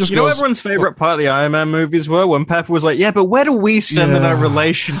 He just You know goes, everyone's favorite part of the Iron Man movies were when Pepper was like, yeah, but where do we stand in our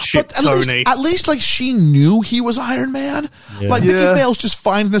relationship, But Tony? at least like she knew he was Iron Man. Like Vicky Vale's just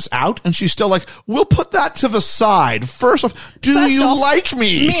finding this out, and she's still like, we'll put that to the side. First off, do you like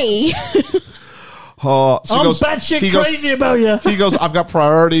me? Me. So I'm batshit crazy about you. He goes, I've got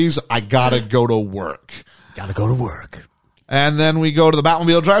priorities. I gotta go to work. Gotta go to work. And then we go to the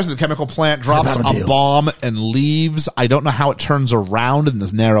Batmobile, drives to the chemical plant, drops a bomb, and leaves. I don't know how it turns around in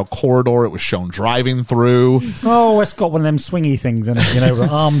this narrow corridor it was shown driving through. Oh, it's got one of them swingy things in it, the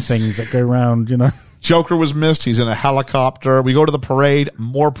arm things that go round, Joker was missed. He's in a helicopter. We go to the parade,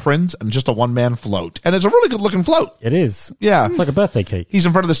 more prints, and just a one-man float. And it's a really good-looking float. It is. Yeah. It's like a birthday cake. He's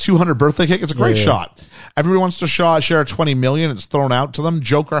in front of this 200 birthday cake. It's a great shot. Everybody wants to share $20 million. It's thrown out to them.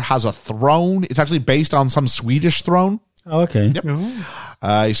 Joker has a throne. It's actually based on some Swedish throne. Oh, okay. Yep.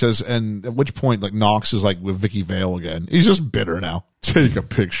 He says, and at which point, Knox is with Vicky Vale again. He's just bitter now. Take a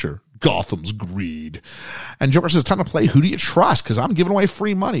picture. Gotham's greed. And Joker says, time to play Who Do You Trust? Because I'm giving away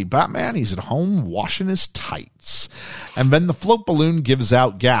free money. Batman, he's at home washing his tights. And then the float balloon gives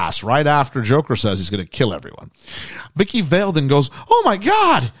out gas right after Joker says he's going to kill everyone. Vicky Vale then goes, oh my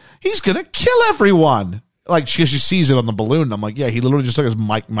God, he's going to kill everyone. She sees it on the balloon. And I'm like, yeah, he literally just took his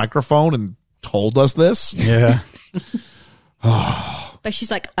microphone and told us this. Yeah. But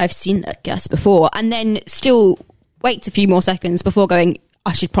she's like, I've seen that gas before. And then still waits a few more seconds before going,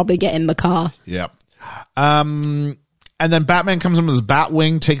 I should probably get in the car. Yep. And then Batman comes in with his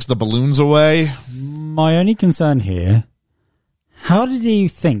Batwing, takes the balloons away. My only concern here, how did he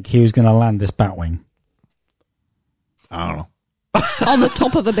think he was going to land this Batwing? I don't know. On the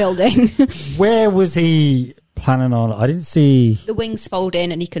top of a building. Where was he planning on? I didn't see. The wings fold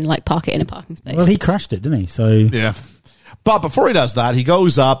in and he can park it in a parking space. Well, he crashed it, didn't he? So Yeah. But before he does that, he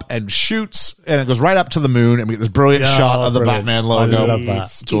goes up and shoots, and it goes right up to the moon, and we get this brilliant shot of the brilliant. Batman logo. I love that.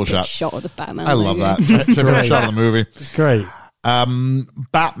 Cool Stupid shot. of the Batman I love logo. that. That's my favorite shot of the movie. it's great.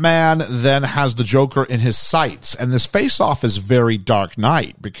 Batman then has the Joker in his sights, and this face-off is very Dark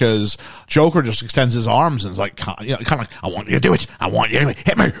Knight because Joker just extends his arms and is kind of like, I want you to do it. I want you to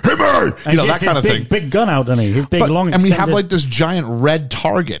hit me. And that kind of thing. Big gun out, doesn't he? His big long. And we have extended- this giant red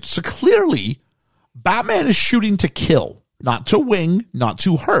target. So clearly, Batman is shooting to kill. Not to wing, not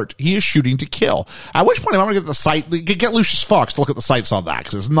to hurt. He is shooting to kill. At which point, I'm going to get the sight, get Lucius Fox to look at the sights on that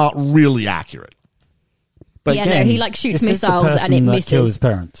because it's not really accurate. But Yeah, again, no, he, shoots this is the missiles and person it that misses. killed his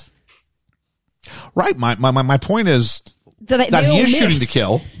parents. Right. My point is They that he all is shooting miss. to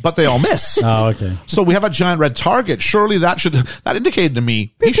kill, but they all miss. Oh, okay. So we have a giant red target. Surely that indicated to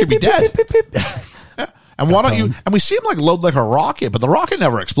me he should be dead. Yeah. And why don't you? And we see him load like a rocket, but the rocket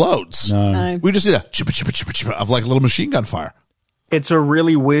never explodes. No. We just see that chippa chippa chippa chippa of a little machine gun fire. It's a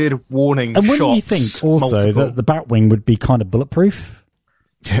really weird warning And wouldn't you shots, think also multiple. that the Batwing would be kind of bulletproof?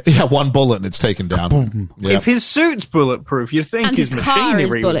 Yeah, one bullet and it's taken down. Yeah. If his suit's bulletproof, you'd think And his his car machinery is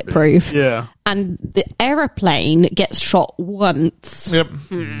would be. bulletproof. Yeah. And the aeroplane gets shot once. Yep.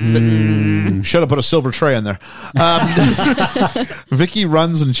 Should have put a silver tray in there. Vicky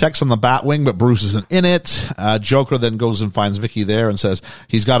runs and checks on the Batwing, but Bruce isn't in it. Joker then goes and finds Vicky there and says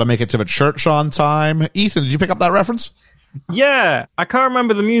he's got to make it to the church on time. Ethan, did you pick up that reference? Yeah. I can't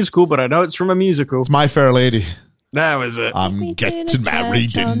remember the musical, but I know it's from a musical. It's My Fair Lady. That was it. I'm getting married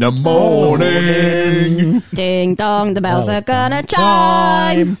church in on the morning. Ding dong, the bells Bells are gonna gonna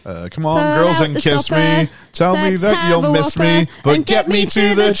chime. Come on, Pull girls, out and the kiss stopper. me. Tell me Let's that have you'll a miss whopper me, but and get me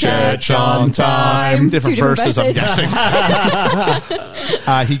to the church on time. Different Two different verses, I'm verses.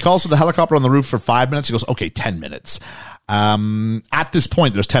 guessing. He calls for the helicopter on the roof for 5 minutes. He goes, okay, 10 minutes. At this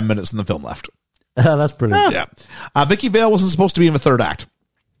point, there's 10 minutes in the film left. That's brilliant. Yeah. Vicky Vale wasn't supposed to be in the third act.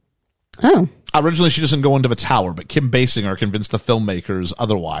 Oh. Originally, she doesn't go into the tower, but Kim Basinger convinced the filmmakers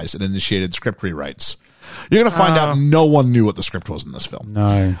otherwise and initiated script rewrites. You're going to find out no one knew what the script was in this film.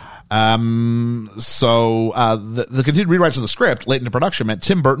 No. So the continued rewrites of the script late into production meant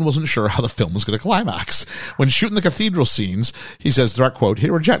Tim Burton wasn't sure how the film was going to climax. When shooting the cathedral scenes, he says, direct quote,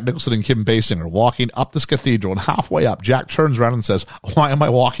 "Here were Jack Nicholson and Kim Basinger walking up this cathedral, and halfway up, Jack turns around and says, 'Why am I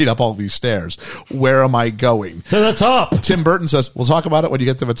walking up all these stairs? Where am I going?' To the top. Tim Burton says, 'We'll talk about it when you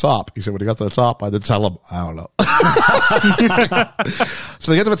get to the top.' He said, when you got to the top, I did tell him, I don't know."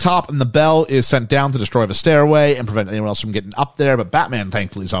 So they get to the top, and the bell is sent down to destroy the stairway and prevent anyone else from getting up there. But Batman,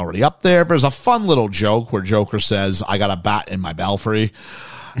 thankfully, is already up there. There's a fun little joke where Joker says, "I got a bat in my belfry.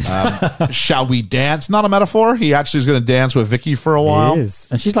 Shall we dance?" Not a metaphor. He actually is going to dance with Vicky for a while. It is.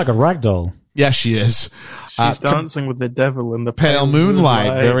 And she's like a rag doll. Yes, she is. She's dancing with the devil in the Pale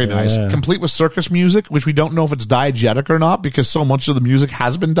moonlight. Very nice. Yeah. Complete with circus music, which we don't know if it's diegetic or not, because so much of the music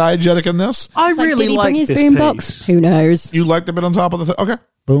has been diegetic in this. I It's like, really did he like bring his this boombox? piece. Who knows? You liked the bit on top of the thing? Okay.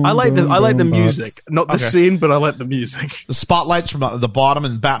 Boom, I like the boom, music, box. not the Okay. scene, but I like the music. The spotlights from the bottom,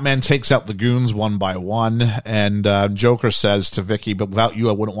 and Batman takes out the goons one by one. And Joker says to Vicky, "But without you,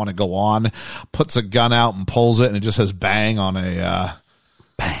 I wouldn't want to go on." Puts a gun out and pulls it, and it just says "bang" on a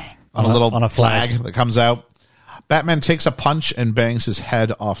little on a flag that comes out. Batman takes a punch and bangs his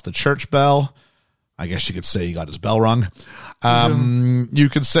head off the church bell. I guess you could say he got his bell rung. You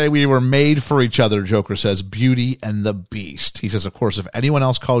could say we were made for each other, Joker says. Beauty and the Beast. He says, of course, if anyone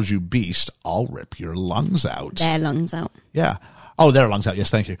else calls you Beast, I'll rip your lungs out. Their lungs out. Yeah. Oh, their lungs out.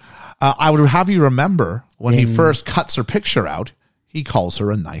 Yes, thank you. I would have you remember when he first cuts her picture out, he calls her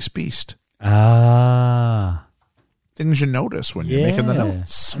a nice beast. Ah. Didn't you notice when you're making the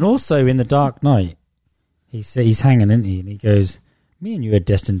notes? And also in The Dark Knight, he's hanging, isn't he? And he goes, "Me and you are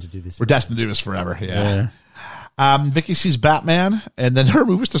destined to do this." We're destined to do this forever. Yeah. Vicky sees Batman, and then her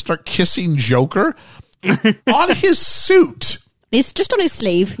move is to start kissing Joker on his suit. It's just on his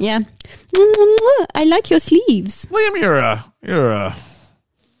sleeve, yeah. I like your sleeves. Liam, you're a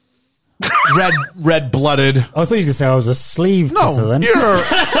red-blooded. I thought you were going to say I was a sleeve kisser No, then.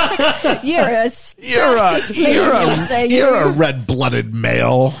 you're a red-blooded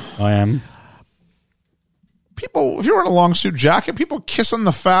male. I am. People, if you're in a long suit jacket, people kissing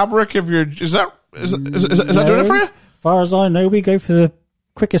the fabric. Is that doing it for you? As far as I know, we go for the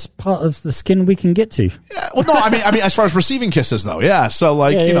quickest part of the skin we can get to. Yeah. Well, no, I mean, as far as receiving kisses, though, yeah. So,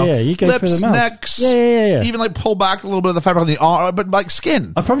 like, Yeah, you know, yeah, you go for lips, the mouth. necks, Yeah. even like pull back a little bit of the fabric on the arm, but like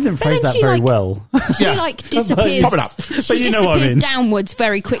skin. I probably didn't phrase then that she, very like- well. She Yeah. disappears. Probably not. She you know what I disappears mean. downwards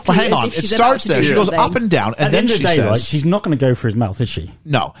very quickly. Well, hang as on. if It she's starts about to there. do She goes something. up and down, and At the then end of she the day, says, right, she's not going to go for his mouth, is she?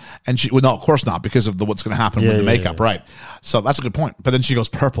 no. And no, of course not, because of what's going to happen with the makeup, right? So that's a good point. But then she goes,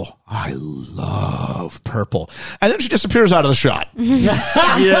 "Purple. I love purple." And then she disappears out of the shot.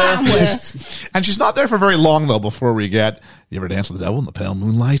 Downwards. And she's not there for very long, though, before we get, you ever dance with the devil in the pale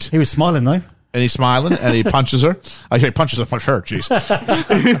moonlight? He was smiling, though. And he's smiling, and he punches her. He punches her, jeez.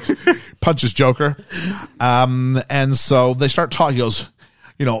 Punches Joker. And so they start talking. He goes,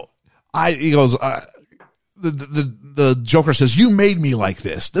 the Joker says, "You made me like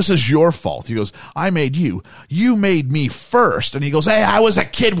this. This is your fault." He goes, "I made you. You made me first." And he goes, "Hey, I was a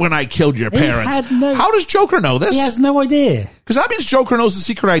kid when I killed your parents." How does Joker know this? He has no idea. Because that means Joker knows the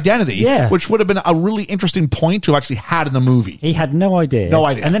secret identity, Yeah. which would have been a really interesting point to actually had in the movie. He had no idea. No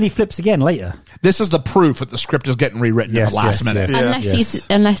idea. And then he flips again later. This is the proof that the script is getting rewritten in Yes, the last yes, minute. yes.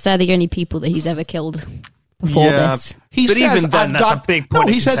 Unless they're the only people that he's ever killed before Yeah. this. He But says, even then, I've that's got, a big point No,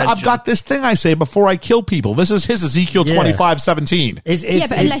 of he says, "I've contention." got this thing I say before I kill people." This is his Ezekiel Yeah. 25:17. Yeah,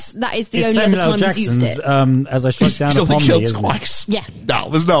 but unless that is the only other Samuel L. time he's used Jackson's, it. As I Strike Down He's only Upon killed Thee, isn't it? twice. Yeah. No,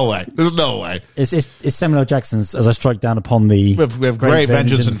 there's no way. There's no way. It's Samuel L. Jackson's As I Strike Down Upon Thee. We have great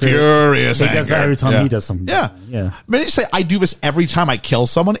vengeance and furious He anger. does that every time he does something. Yeah. Yeah. When you say I do this every time I kill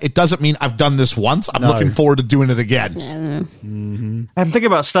someone, it doesn't mean I've done this once. I'm No. looking forward to doing it again. I'm thinking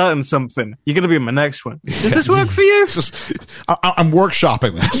about starting something. You're going to be in my next one. Does this work for you? It's just, I'm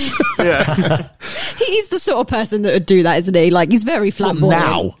workshopping this. Yeah. He's the sort of person that would do that, isn't he? Like, he's very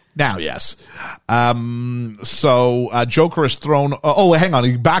flamboyant. Now, yes. So Joker is thrown. Hang on.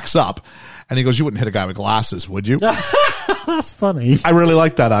 He backs up and he goes, "You wouldn't hit a guy with glasses, would you?" That's funny. I really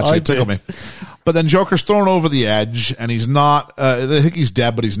like that, actually. I It tickled me. did. But then Joker's thrown over the edge, and he's not. They think he's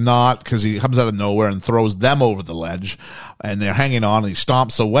dead, but he's not, because he comes out of nowhere and throws them over the ledge, and they're hanging on, and he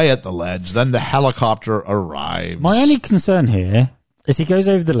stomps away at the ledge. Then the helicopter arrives. My only concern here is he goes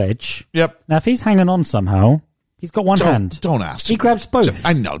over the ledge. Yep. Now, if he's hanging on somehow, he's got one hand. Don't ask. He grabs both.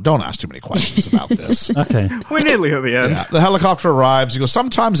 I know. Don't ask too many questions about this. Okay. We're nearly at the end. Yeah. The helicopter arrives. He goes,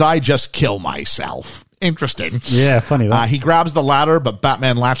 "Sometimes I just kill myself." Interesting. Yeah, funny that. He grabs the ladder, but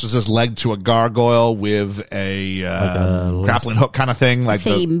Batman lashes his leg to a gargoyle with a grappling hook kind of thing. Like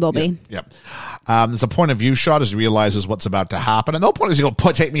Theme, Bobby. Yep. There's a point of view shot as he realizes what's about to happen. And no point does he go,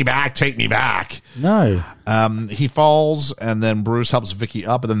 take me back, take me back. No. He falls, and then Bruce helps Vicky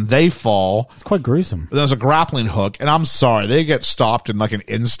up, and then they fall. It's quite gruesome. But there's a grappling hook, and I'm sorry, they get stopped in like an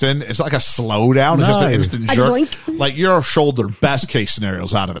instant. It's like a slowdown. It's just an No. instant A jerk. yoink. Like your shoulder, best case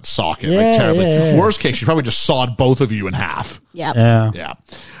scenarios out of its socket. Yeah, like terribly. yeah. Worst case, you probably just sawed both of you in half. Yeah. Yeah. Yeah.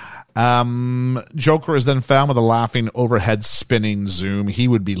 Joker is then found with a laughing overhead spinning zoom. He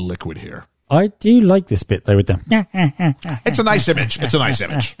would be liquid here. I do like this bit though with them. It's a nice image. It's a nice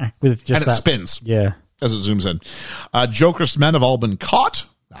image. With just And it that. spins Yeah. as it zooms in. Joker's men have all been caught.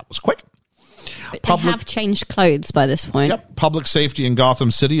 That was quick. But Public- they have changed clothes by this point. Yep. Public safety in Gotham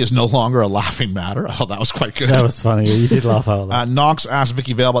City is no longer a laughing matter. Oh, that was quite good. That was funny. You did laugh out loud. Knox asks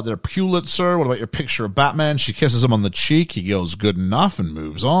Vicky Vale about their Pulitzer. What about your picture of Batman? She kisses him on the cheek. He goes, good enough, and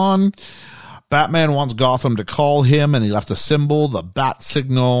moves on. Batman wants Gotham to call him, and he left a symbol, the bat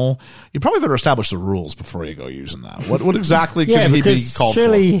signal. You probably better establish the rules before you go using that. What exactly Yeah, can he be because called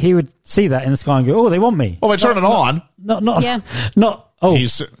surely for? he would see that in the sky and go, "Oh, they want me." Well, I turn it on. Not. Yeah. Not. Oh,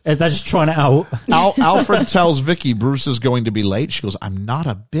 He's- they're just trying it out. Alfred tells Vicky Bruce is going to be late. She goes, I'm not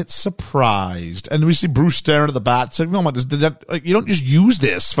a bit surprised. And we see Bruce staring at the bat signal. I'm like, you don't just use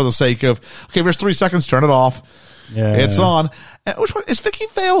this for the sake of, okay, there's 3 seconds, turn it off. Yeah. It's on. And which one, is Vicky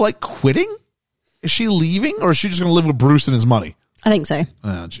Vale like quitting? Is she leaving, or is she just going to live with Bruce and his money? I think so.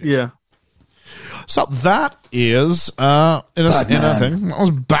 Oh, gee. Yeah. So that is in a thing. That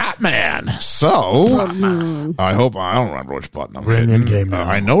was Batman. So I hope I don't remember which button I'm We're in the hitting. endgame now.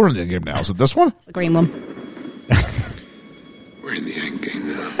 I know we're in the endgame now. Is it this one? It's the green one. We're in the end game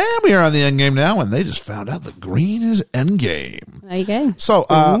now. And we are on the endgame now, and they just found out that green is endgame. There you go. So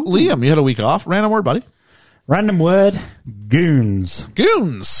Liam, you had a week off. Random word, buddy. Random word: goons.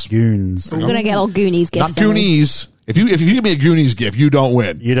 Goons. Goons. We're going to get all Goonies gifts. Not Goonies. If you give me a Goonies gift, you don't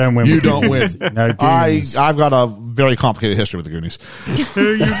win. You don't win. You with don't win. Goonies. No goons. I've got a very complicated history with the Goonies.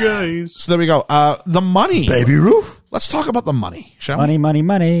 Hey, you guys. So there we go. The money. Baby roof. Let's talk about the money, shall we? Money, money,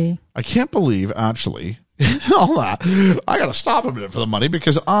 money. I can't believe, actually, all that. I got to stop a minute for the money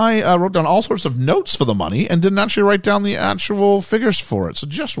because I wrote down all sorts of notes for the money and didn't actually write down the actual figures for it. So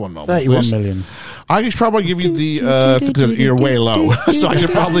just one moment, 31 please. million. I should probably give you the because you're way low, so I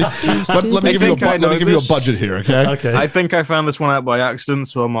should probably let me give you a budget here. Okay. Okay. I think I found this one out by accident,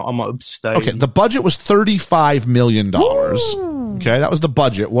 so I'm abstaining. Okay. The budget was $35 million. Okay, that was the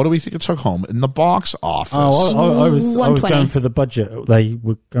budget. What do we think it took home in the box office? I was 120. going for the budget they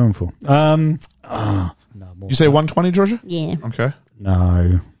were going for. No, more. You say 120, Georgia? Yeah. Okay.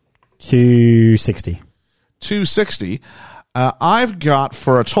 No. 260. 260. I've got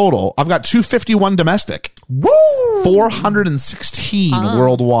for a total. I've got 251 domestic. Woo! 416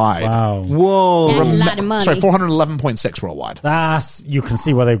 worldwide. Wow. Whoa. That's a lot of money. Sorry, 411.6 worldwide. You can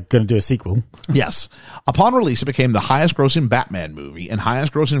see why they're going to do a sequel. Yes. Upon release, it became the highest grossing Batman movie and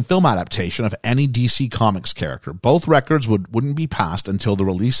highest grossing film adaptation of any DC Comics character. Both records wouldn't be passed until the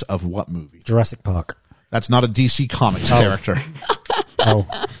release of what movie? Jurassic Park. That's not a DC Comics character. Oh.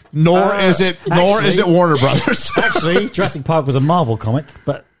 Nor is it Warner Brothers. Actually, Jurassic Park was a Marvel comic,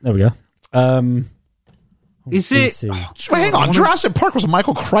 but there we go. Is it? DC. Wait, hang on. Jurassic Park was a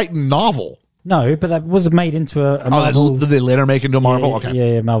Michael Crichton novel. No, but that was made into a Marvel. Did they later make into a Marvel? Okay.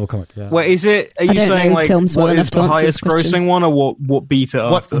 Yeah, Marvel comic. Yeah. Wait, is it? Are you don't saying know like films well what enough is to the answer highest this question. grossing one, or what beat it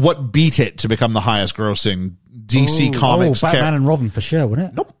after? What beat it to become the highest grossing DC Comics Batman character? and Robin for sure, wouldn't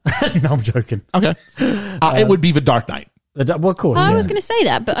it? Nope. No, I'm joking. Okay. It would be The Dark Knight. Well, of course. I yeah. was going to say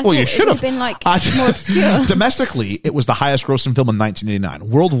that, but I Well, thought you it should would have been like more obscure. Domestically, it was the highest grossing film in 1989.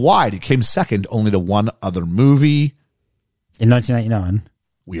 Worldwide, it came second only to one other movie. In 1989.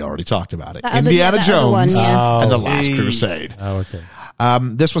 We already talked about it. That other- Indiana yeah, that other one, Jones yeah. and The Last Hey. Crusade. Oh, okay.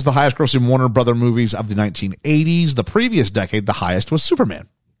 This was the highest grossing Warner Brother movies of the 1980s. The previous decade, the highest was Superman.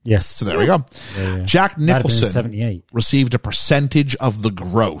 Yes. So there we go. Yeah. Jack That'd have been Nicholson 78. received a percentage of the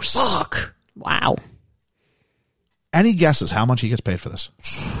gross. Wow. Any guesses how much he gets paid for this?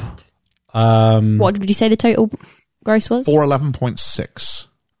 What did you say the total gross was? 411.6.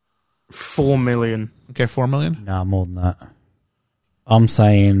 4 million. Okay, 4 million. No, more than that. I'm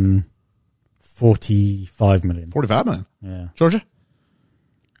saying 45 million. 45 million. Yeah. Georgia?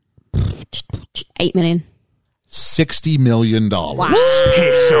 8 million. $60 million. Wow.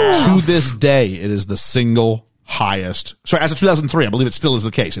 To this day, it is the single highest. Sorry, as of 2003, I believe it still is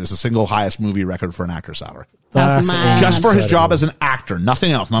the case. It is the single highest movie record for an actor's salary. That's mad. Just for his job incredible. as an actor,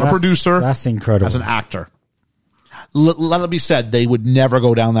 nothing else. Not a That's- producer. that's incredible. As an actor. Let it be said, they would never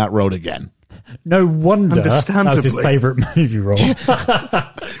go down that road again. No wonder that was his Understandably. favourite movie role.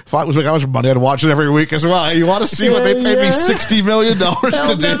 If I was making money, I'd watch it every week as well. You want to see what they paid me Yeah. $60 million to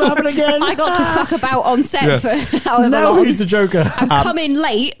That'll do? never happen again. I got to fuck about on set for however Now long. who's the Joker? And come in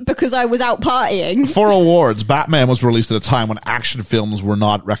late because I was out partying. For awards, Batman was released at a time when action films were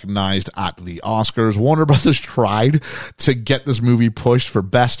not recognized at the Oscars. Warner Brothers tried to get this movie pushed for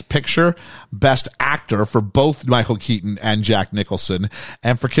Best Picture, Best Actor for both Michael Keaton and Jack Nicholson,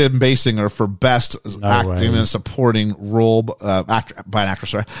 and for Kim Basinger for Best Acting way. in a Supporting Role by an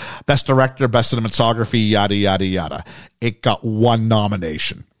Actress. Sorry. Best Director, Best Cinematography, yada, yada, yada. It got one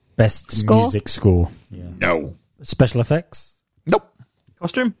nomination. Best Score? music score. Yeah. No. Special effects. Nope.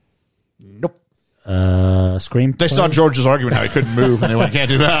 Costume? Nope. Screenplay. They saw George's argument how he couldn't move, and they went, "Can't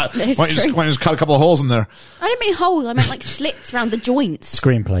do that. Why It's don't you just, true. why don't you just cut a couple of holes in there?" I didn't mean holes. I meant like slits around the joints.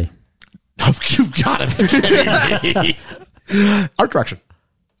 Screenplay. You've got to be kidding me. Art direction.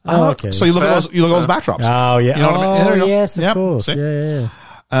 Oh, okay. So you look at those backdrops. Oh, yeah. You know what I mean? Yeah, there you go. yes, of Yep. course. See?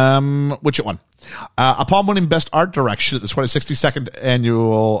 Yeah. Which one? Upon winning Best Art Direction at the 62nd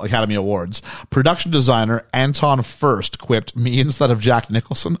Annual Academy Awards, production designer Anton Furst quipped, "Me instead of Jack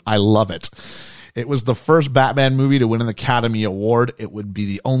Nicholson? I love it." It was the first Batman movie to win an Academy Award. It would be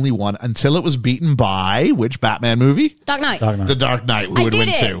the only one until it was beaten by which Batman movie? Dark Knight. Dark Knight. The Dark Knight, who I would did win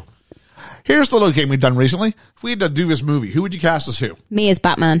it. too. Here's the little game we've done recently. If we had to do this movie, who would you cast as who? Me as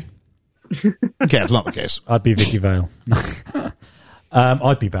Batman. Okay, it's not the case. I'd be Vicky Vale.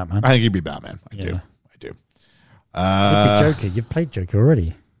 I'd be Batman. I think you'd be Batman. I Yeah. do. I do. You'd be Joker. You've played Joker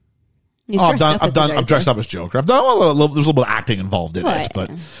already. He's Oh, dressed up as the I've Joker. dressed up as Joker. I've done there's a little bit of acting involved in it, Right. but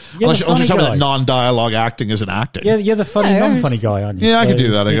You're unless the you funny tell me guy. that non-dialogue acting isn't acting. Yeah, you're the funny, No, non-funny guy, aren't you? Yeah, I So can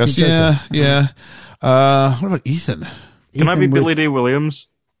do that, I you'd be guess. Joker. Yeah. What about Ethan? Can I be Ethan would- Billy D. Williams?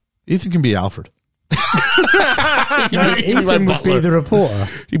 Ethan can be Alfred. No, Ethan would be the reporter.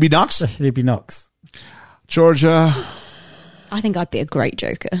 He'd be Knox. He'd be Knox. Georgia. I think I'd be a great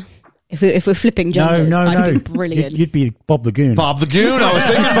Joker. If we're flipping genders, I'd be brilliant. You'd be Bob the Goon. Bob the Goon. I was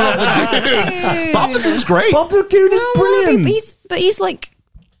thinking Bob the Goon. Bob the Goon's great. Bob the Goon is brilliant. He's like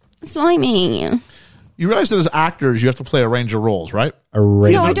slimy. You realize that as actors, you have to play a range of roles, right? A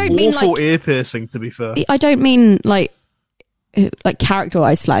razor. No, I don't mean Awful like. ear piercing, to be fair. I don't mean like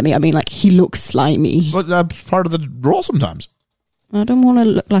character-wise slimy. I mean like he looks slimy. But that's part of the role sometimes. I don't want to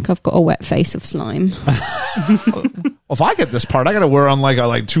look like I've got a wet face of slime. If I get this part, I got to wear on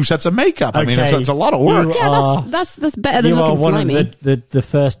like 2 sets of makeup. I mean, Okay. it's a lot of work. You Yeah, are- that's better than You are looking one slimy. of the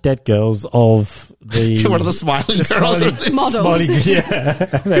first dead girls of the One of the smiling girls. smiling- Models. smiling- yeah,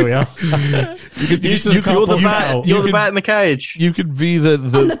 there we are. You're the bat in the cage. You could be the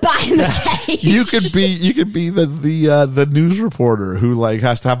I'm the bat in the cage. you could be the news reporter who like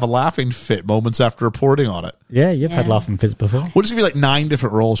has to have a laughing fit moments after reporting on it. Yeah, you've had Yeah. laughing fits before. We'll just give you like 9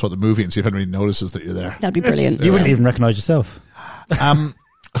 different roles for the movie and see if anybody notices that you're there. That'd be brilliant. You wouldn't even recognise yourself.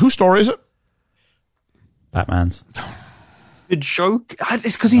 Whose story is it? Batman's. The Joker?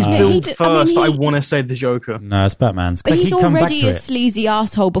 It's because he's he billed did- I mean, first. I, he- want to say the Joker. No, it's Batman's. 'Cause But I he's keep coming back already to a it. sleazy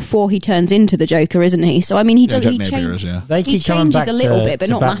asshole before he turns into the Joker, isn't he? So I mean, he does. Jack He Napier is, changes. yeah. They He keep coming changes back a little to, bit, but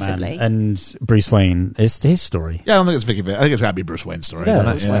to not Batman massively. And Bruce Wayne. It's his story. Yeah, I don't think it's Vicky. I think it's got to be Bruce Wayne's story. Yeah,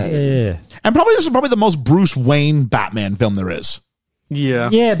 doesn't it? yeah. And probably this is probably the most Bruce Wayne Batman film there is. Yeah.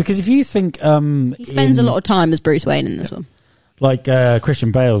 Yeah, because if you think He spends a lot of time as Bruce Wayne in this one. like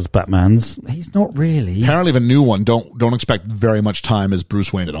Christian Bale's Batman's, he's not really. Apparently, the new one don't expect very much time as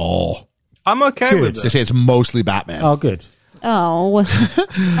Bruce Wayne at all. I'm okay Good. with They it. say it's mostly Batman. Oh, good. Oh,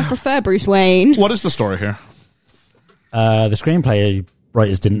 I prefer Bruce Wayne. What is the story here? The screenplay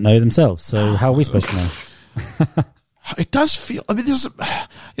writers didn't know themselves, so how are we supposed to know? It does feel. I mean, this. You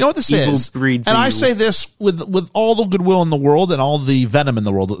know what this Evil is, breeds and I evil. say this with all the goodwill in the world and all the venom in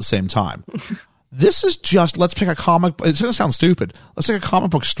the world at the same time. This is just let's pick a comic. It's going to sound stupid. Let's take a comic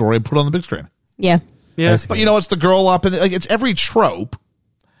book story and put it on the big screen. Yeah. Yeah. But you know, it's the girl up and like it's every trope.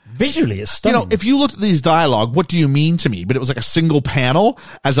 Visually, it's You stunning. know, if you looked at these dialogue, what do you mean to me? But it was like a single panel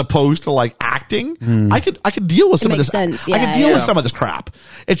as opposed to like acting. I could deal with some of makes this. sense, I could yeah, deal yeah. with some of this crap.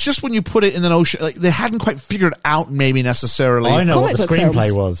 It's just when you put it in the notion, like they hadn't quite figured out maybe necessarily. I know what Comic the book screenplay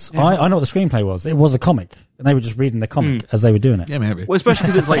films. was. I know what the screenplay was. It was a comic, and they were just reading the comic as they were doing it. Yeah, maybe. Well, especially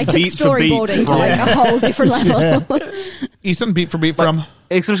because it's They like took beat for beat. storyboarding to From, like a whole different level. Ethan, beat for beat from.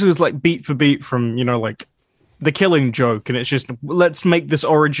 especially it's like beat for beat from, you know, like The Killing Joke, and it's just let's make this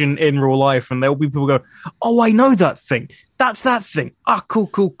origin in real life, and there'll be people go, oh, I know that thing. That's that thing. Ah,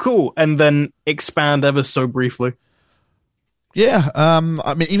 cool, and then expand ever so briefly. Yeah, I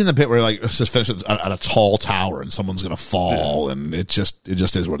mean, even the bit where like it's just finished at a tall tower and someone's gonna fall, and it just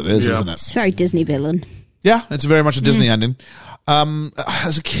is what it is, Yeah. isn't it? It's very Disney villain. Yeah, it's very much a Disney ending.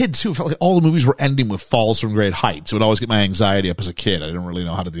 As a kid too, it felt like all the movies were ending with falls from great heights. It would always get my anxiety up as a kid. I didn't really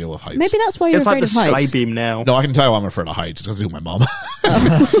know how to deal with heights. Maybe that's why you're It's like afraid the of heights. Skybeam now. No, I can tell you why I'm afraid of heights. It's because of my mom.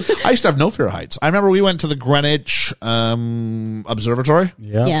 I used to have no fear of heights. I remember we went to the Greenwich Observatory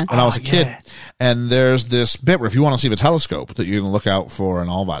Yeah. when I was a kid. yeah. And there's this bit where if you want to see the telescope that you can look out for and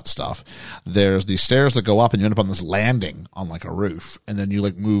all that stuff, there's these stairs that go up and you end up on this landing on like a roof. And then you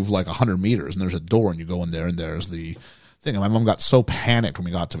like move like 100 meters and there's a door and you go in there and there's the thing. And my mom got so panicked when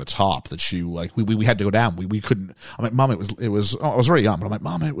we got to the top that she like we had to go down. We couldn't. I'm like, Mom, it was. I was very young, but I'm like,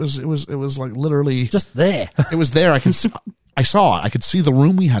 Mom, it was like literally Just there. It was there. I saw it. I could see the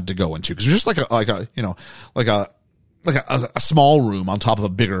room we had to go into because it was just like a small room on top of a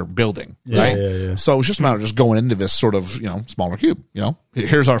bigger building, right? Yeah. So it was just a matter of just going into this sort of, smaller cube,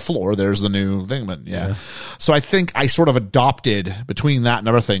 here's our floor. There's the new thing. But yeah. So I think I sort of adopted between that and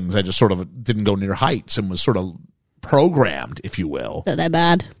other things. I just sort of didn't go near heights and was sort of programmed, if you will, That they're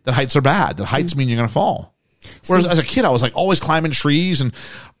bad. that heights are bad, that heights mean you're going to fall. Whereas as a kid, I was like always climbing trees and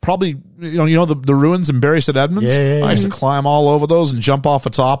probably, the ruins in Bury St. Edmunds. Yeah. I used to climb all over those and jump off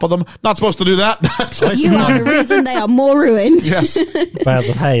the top of them. Not supposed to do that. But You are the reason they are more ruined. yes. Bales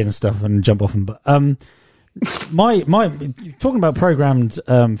of hay and stuff and jump off them. But my talking about programmed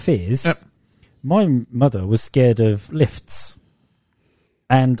fears. Yep. My mother was scared of lifts,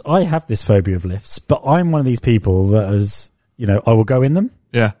 and I have this phobia of lifts. But I'm one of these people that is, I will go in them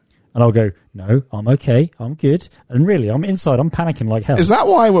Yeah. and I'll go, no, I'm okay, I'm good, and really, I'm inside, I'm panicking like hell. Is that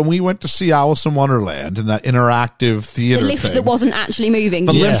why when we went to see Alice in Wonderland in that interactive The theater lift thing, that wasn't actually moving.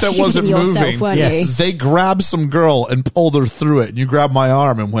 The you lift were that wasn't shitting yourself, moving. weren't Yes. you? they grabbed some girl and pulled her through it, and you grabbed my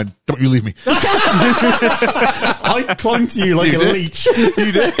arm and went, "Don't you leave me." I clung to you like You a did. leech.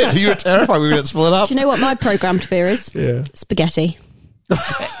 You did. You were terrified we were going to split up. Do you know what my programmed fear is? Yeah. Spaghetti.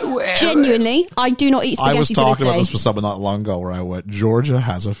 Genuinely, I do not eat I spaghetti was to talking this about day. this with someone not long ago where I went, Georgia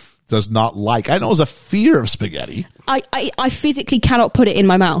does not like, I know it was a fear of spaghetti. I physically cannot put it in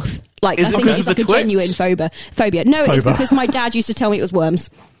my mouth. Like, Is I it think because it's of like the a genuine phobia. No, it's Phobia. because my dad used to tell me it was worms.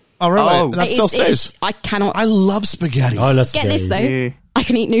 Oh, really? Oh. And that It still is- it stays. is- I cannot I love spaghetti. I love get this though. spaghetti. Yeah. I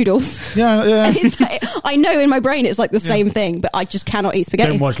can eat noodles. Yeah, yeah. It's like, I know in my brain it's like the same thing, but I just cannot eat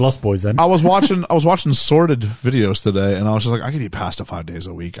spaghetti. Don't watch Lost Boys then. I was watching sorted videos today, and I was just like, I could eat pasta 5 days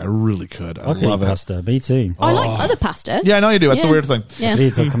a week. I really could. I I can love eat it. pasta. Me too. I like other pasta. Yeah, I know you do. That's the Yeah. weird thing. Yeah.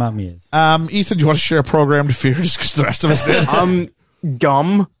 It does come out my ears. Ethan, do you want to share a programmed fear just because the rest of us did?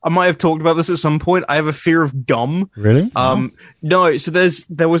 Gum. I might have talked about this at some point. I have a fear of gum. Really? No, so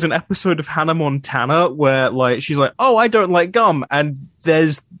there was an episode of Hannah Montana where like she's like, "Oh, I don't like gum," and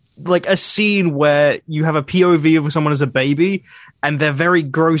there's like a scene where you have a POV of someone as a baby, and their very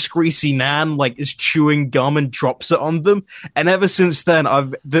gross, greasy nan like is chewing gum and drops it on them. And ever since then,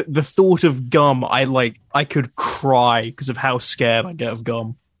 the thought of gum, I could cry because of how scared I get of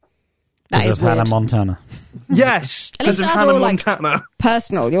gum. That Because is of Hannah weird. Montana. Yes, At least because of ours are Hannah all, like, Montana.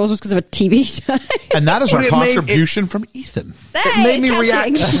 Personal. Yours was because of a TV show. And that is our Well, it made- contribution from Ethan. It made me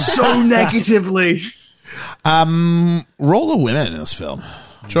react so negatively. Role of women in this film.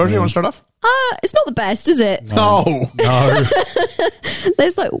 Georgia, you want to start off? It's not the best, is it? No. No.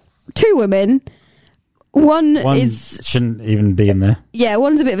 There's like two women. One One is shouldn't even be in there.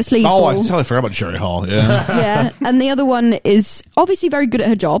 one's a bit of a sleazeball. Oh, I totally forgot about Sherry Hall. Yeah, Yeah, and the other one is obviously very good at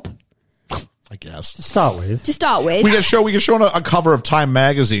her job I guess. To start with. to start with. We can show on a cover of Time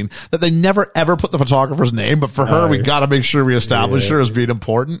magazine that they never ever put the photographer's name, but for her, we got to make sure we establish her as being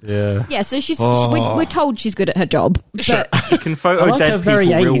important. Yeah. Yeah, so we're told she's good at her job. Sure. You can photo I like dead her very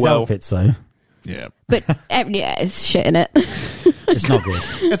people real 80s well. outfits, though. Yeah, But yeah, it's shit in it. It's not good.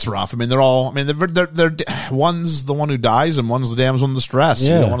 it's rough. I mean, they're all. I mean, they're one's the one who dies, and one's the damsel in distress.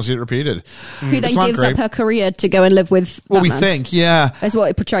 You Yeah. don't want to see it repeated. Who then It's not gives great. up her career to go and live with Well, we Batman. think, yeah. That's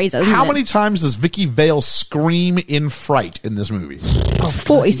what it portrays as. How isn't many times does Vicky Vale scream in fright in this movie? it?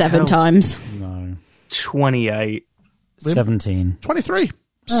 47 times. No. 28. 17. 23.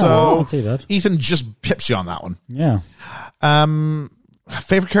 Oh, So not too bad. Ethan just pips you on that one. Yeah.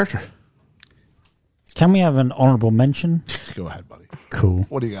 Favorite character? Can we have an honourable mention? Go ahead, buddy. Cool.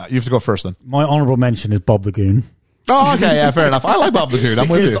 What do you got? You have to go first then. My honourable mention is Bob the Goon. Oh, okay, yeah, fair enough. I like Bob the Goon. I'm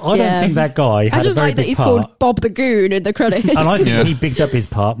with Because you. I don't Yeah. think that guy had I just a very like that big he's part. called Bob the Goon in the credits. And I think Yeah. he bigged up his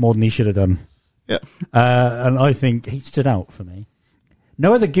part more than he should have done. Yeah. And I think he stood out for me.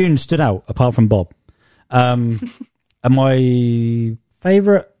 No other goon stood out apart from Bob. And my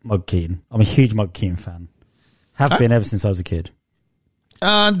favourite, Mug Keaton. I'm a huge Mug Keaton fan. Have been ever since I was a kid.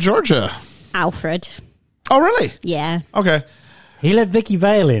 Georgia. Alfred. Oh, really? Yeah. Okay. He let Vicky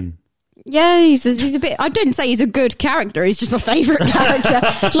Vale in. Yeah, he's a bit. I didn't say he's a good character. He's just my favourite character.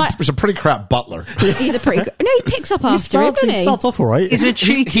 Like, He's a pretty crap butler. he's a pretty. No, he picks up after him, doesn't He he? starts off all right. He's a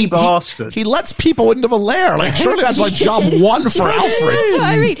cheeky bastard. He lets people into the lair. Like, surely that's like job one for Alfred. That's what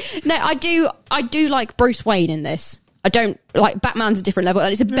I mean. No, I do like Bruce Wayne in this. I don't like Batman's a different level,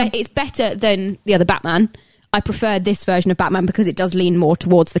 and it's better than the other Batman. I prefer this version of Batman because it does lean more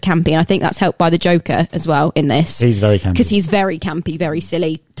towards the campy, and I think that's helped by the Joker as well in this. He's very campy. Because he's very campy, very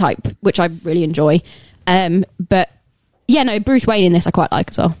silly type, which I really enjoy. But yeah, no, Bruce Wayne in this I quite like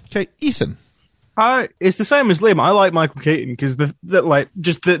as well. Okay, Ethan. It's the same as Liam. I like Michael Keaton because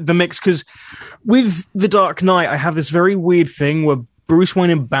the mix. Because with The Dark Knight, I have this very weird thing where Bruce Wayne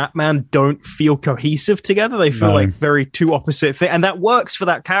and Batman don't feel cohesive together. They feel like very two opposite things, and that works for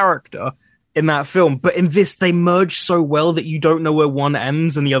that character in that film. But in this, they merge so well that you don't know where one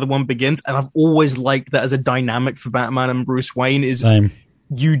ends and the other one begins. And I've always liked that as a dynamic for Batman and Bruce Wayne. Is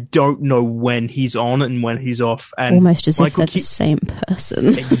you don't know when he's on and when he's off. And almost as Michael if they're the same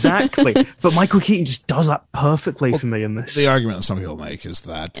person. Exactly. But Michael Keaton just does that perfectly for me in this. The argument that some people make is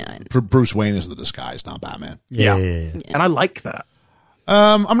that Bruce Wayne is the disguise, not Batman. Yeah. And I like that.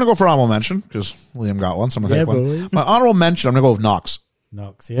 I'm going to go for honorable mention because Liam got one, so I'm going to take one. My honorable mention, I'm going to go with Knox.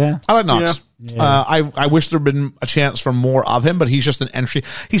 Knox, yeah. I like Knox. Yeah. I wish there'd been a chance for more of him, but he's just an entry.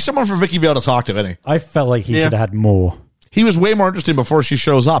 He's someone for Vicky Vale to talk to, isn't he? I felt like he should have had more. He was way more interesting before she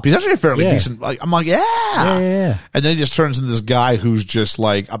shows up. He's actually a fairly decent. Like, I'm like, yeah. And then he just turns into this guy who's just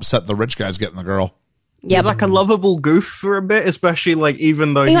like upset the rich guy's getting the girl. Yeah, he's like a lovable goof for a bit, especially like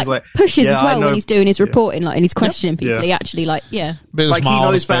even though he's like pushes as well when he's doing his reporting, like and he's questioning people. Yeah. He actually like like he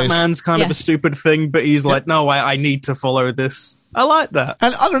knows Batman's kind of a stupid thing, but he's like, no, I need to follow this. I like that.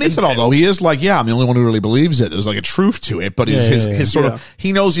 And underneath it all, though, he is like, I'm the only one who really believes it. There's like a truth to it, but his sort of,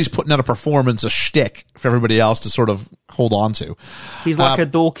 he knows he's putting out a performance, a shtick for everybody else to sort of hold on to. He's like a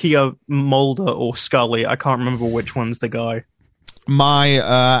dorkier Mulder or Scully. I can't remember which one's the guy. My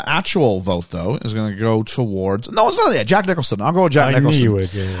actual vote, though, is going to go towards... No, it's not that. Jack Nicholson. I'll go with Jack Nicholson. I knew you would,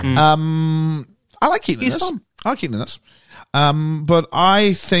 I like Keaton in this. I like Keaton in this. But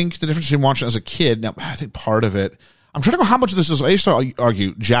I think the difference between watching it as a kid... Now, I think part of it... I'm trying to go how much of this is... I used to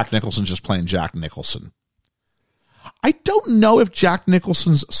argue Jack Nicholson's just playing Jack Nicholson. I don't know if Jack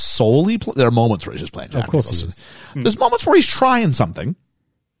Nicholson's solely... There are moments where he's just playing Jack Nicholson. There's moments where he's trying something.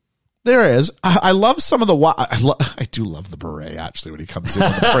 There is. I love some of the... I do love the beret, actually, when he comes in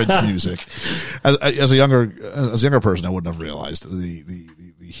with the Prince music. As a younger person, I wouldn't have realized the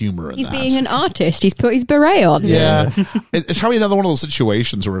humor in he's that. Being an artist. He's put his beret on. Yeah. It's probably another one of those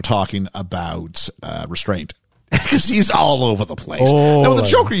situations where we're talking about restraint. Because he's all over the place. Now, with the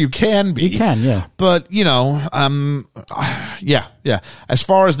Joker, you can be. You can, yeah. But, yeah. As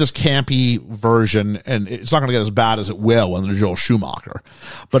far as this campy version, and it's not going to get as bad as it will under Joel Schumacher,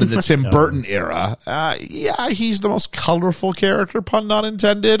 but in the Tim Burton era, he's the most colorful character, pun not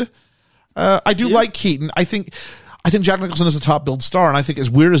intended. I do like Keaton. I think Jack Nicholson is a top billed star, and I think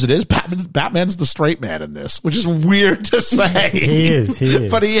as weird as it is, Batman's the straight man in this, which is weird to say. He is.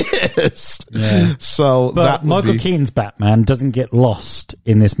 But he is. Yeah. So, but Michael Keaton's Batman doesn't get lost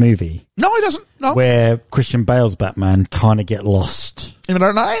in this movie. No, he doesn't. No. Where Christian Bale's Batman kind of get lost. He's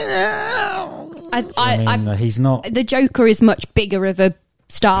not. The Joker is much bigger of a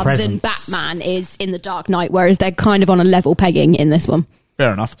star Presence. than Batman is in The Dark Knight, whereas they're kind of on a level pegging in this one.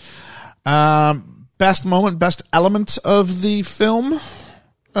 Fair enough. Best moment, best element of the film.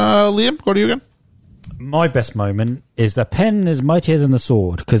 Liam, go to you again. My best moment is the pen is mightier than the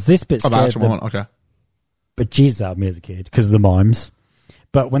sword, because this bit scared moment. Okay. But Jesus out of me as a kid because of the mimes.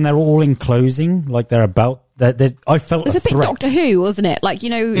 But when they're all enclosing, like they're about, I felt it was a bit threat. Doctor Who, wasn't it? Like,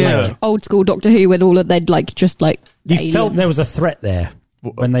 like old school Doctor Who, when all of they'd like just like you aliens. felt there was a threat there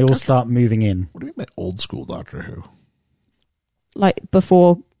when they all start moving in. What do you mean by old school Doctor Who? Like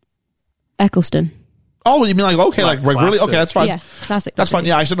before Eccleston. Oh, you mean like, okay, like really? Okay, that's fine. Yeah, classic. That's fine.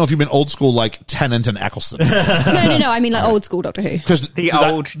 Yeah, I just don't know if you mean old school like Tennant and Eccleston. No. I mean like old school Doctor Who. Because the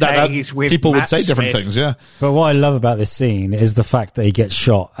old days with people Matt would say different Smith. things, yeah. But what I love about this scene is the fact that he gets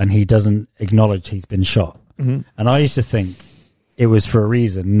shot and he doesn't acknowledge he's been shot. Mm-hmm. And I used to think it was for a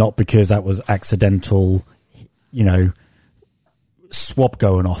reason, not because that was accidental, swab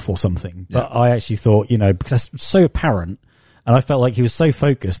going off or something. Yeah. But I actually thought, because that's so apparent. And I felt like he was so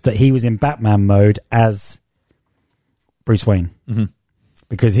focused that he was in Batman mode as Bruce Wayne. Mm-hmm.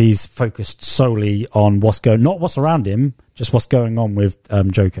 Because he's focused solely on not what's around him, just what's going on with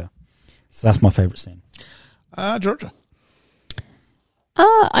Joker. So that's my favourite scene. Georgia.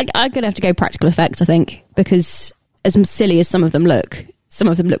 I'm going to have to go practical effects, I think, because as silly as some of them look, some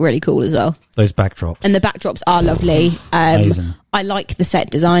of them look really cool as well. Those backdrops. And the backdrops are lovely. Amazing. I like the set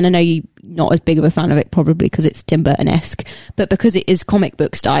design. I know you're not as big of a fan of it probably because it's Tim Burton-esque, but because it is comic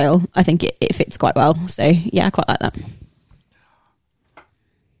book style, I think it fits quite well. So yeah, I quite like that.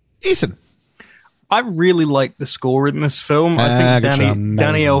 Ethan. I really like the score in this film. I think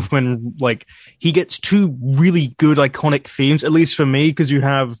Danny Elfman, like, he gets two really good iconic themes, at least for me, because you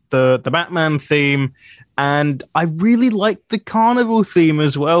have the Batman theme, and I really like the Carnival theme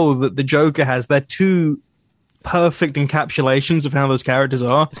as well that the Joker has. They're two perfect encapsulations of how those characters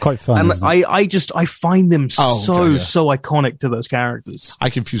are. It's quite fun. And isn't it? I find them so iconic to those characters. I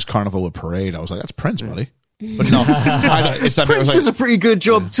confused Carnival with Parade. I was like, that's Prince, buddy. But no, it's that. Prince does a pretty good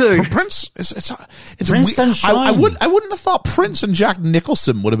job too. Prince, it's Prince don't shine. I wouldn't have thought Prince and Jack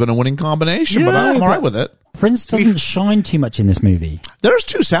Nicholson would have been a winning combination, but I'm all right with it. Prince doesn't shine too much in this movie. There's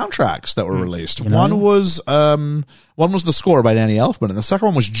two soundtracks that were released. One was the score by Danny Elfman, and the second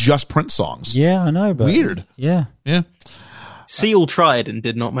one was just Prince songs. Yeah, I know, but weird. Yeah. Seal tried and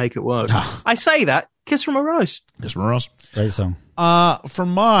did not make it work. I say that. Kiss from a Rose. Kiss from a Rose. Great song. For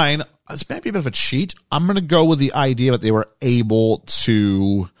mine, it's maybe a bit of a cheat. I'm going to go with the idea that they were able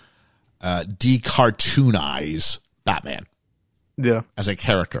to decartoonize Batman as a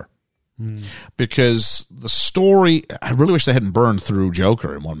character. Because the story, I really wish they hadn't burned through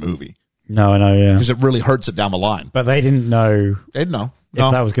Joker in one movie. No, I know, yeah. Because it really hurts it down the line. But they didn't know. They didn't know.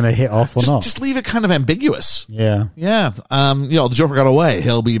 If that was going to hit off or not. Just leave it kind of ambiguous. Yeah. Yeah. The Joker got away.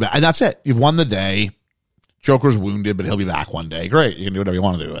 He'll be back. And that's it. You've won the day. Joker's wounded, but he'll be back one day. Great. You can do whatever you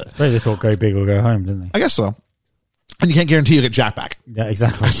want to do with it. I suppose they thought go big or go home, didn't they? I guess so. And you can't guarantee you'll get Jack back. Yeah,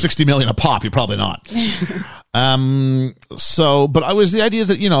 exactly. 60 million a pop, you're probably not. But I was the idea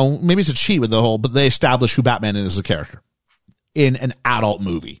that, maybe it's a cheat with the whole, but they establish who Batman is as a character in an adult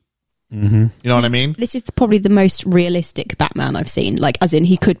movie. Mm-hmm. You know what I mean? This is probably the most realistic Batman I've seen. Like, as in,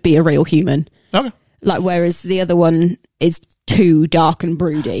 he could be a real human. Okay. Like, whereas the other one is too dark and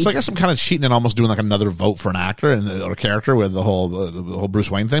broody. So I guess I'm kind of cheating and almost doing like another vote for an actor or a character with the whole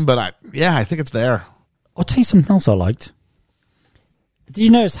Bruce Wayne thing. But I think it's there. I'll tell you something else I liked. Did you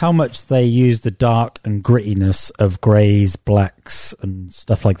notice how much they used the dark and grittiness of greys, blacks, and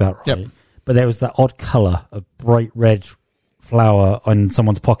stuff like that, right? Yep. But there was that odd colour of bright red flower on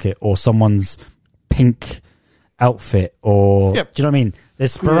someone's pocket or someone's pink outfit or... Yep. Do you know what I mean?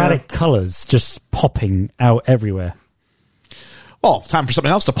 There's sporadic colours just popping out everywhere. Well, time for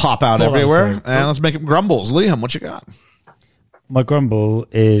something else to pop out everywhere. And let's make it grumbles. Liam, what you got? My grumble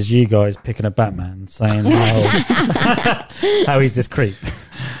is you guys picking a Batman, saying how he's this creep.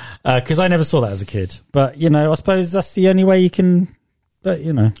 Because I never saw that as a kid. But, I suppose that's the only way you can... But, I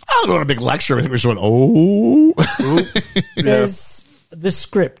don't want a big lecture. I think we just went, oh. The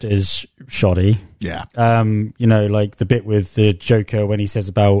script is shoddy. Yeah. Like the bit with the Joker when he says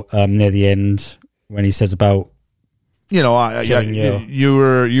about, near the end, when he says about... you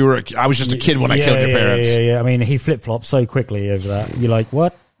were. I was just a kid when I killed your parents. Yeah. I mean, he flip-flopped so quickly over that. You're like,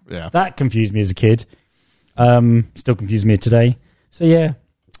 what? Yeah. That confused me as a kid. Still confused me today. So yeah,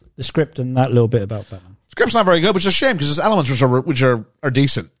 the script and that little bit about Batman. Script's not very good, which is a shame because there's elements which are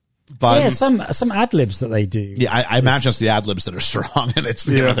decent. But some ad libs that they do. Yeah, I imagine it's the ad libs that are strong, and it's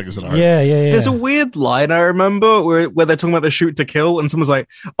the other things that aren't. Yeah. There's a weird line I remember where they're talking about the shoot to kill, and someone's like,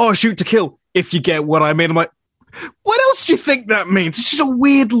 "Oh, shoot to kill." If you get what I mean, I'm like, what else do you think that means? It's just a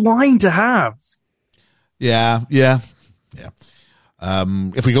weird line to have. Yeah.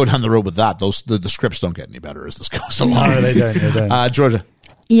 If we go down the road with that, the scripts don't get any better as this goes along. No, they don't. Georgia.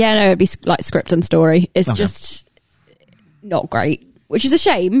 Yeah, no, it'd be like script and story. It's just not great, which is a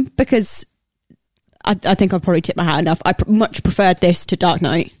shame because I think I've probably tipped my hat enough. I much preferred this to Dark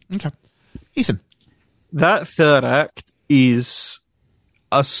Knight. Okay. Ethan. That third act is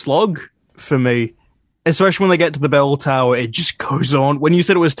a slog for me. Especially when they get to the bell tower, it just goes on. When you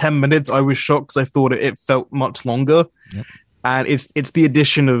said it was 10 minutes, I was shocked because I thought it felt much longer. Yep. And it's the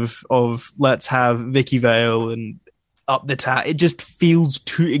addition of let's have Vicky Vale and up the tower. It just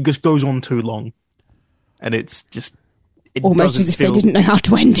it just goes on too long. And it's just... almost as if they didn't know how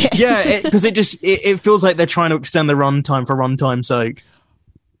to end it. Yeah, because it feels like they're trying to extend the runtime for runtime's sake.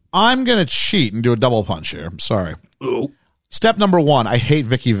 I'm going to cheat and do a double punch here. I'm sorry. Ooh. Step number 1, I hate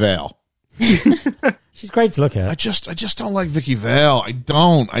Vicky Vale. She's great to look at. I just don't like Vicky Vale. I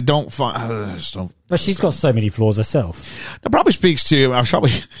don't. But she's got so many flaws herself. That probably speaks to. I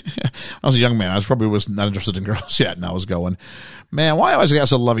was a young man. I was not interested in girls yet, and I was going, man, why always get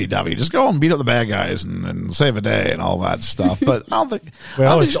so lovey-dovey? Just go and beat up the bad guys and save a day and all that stuff. But I don't think.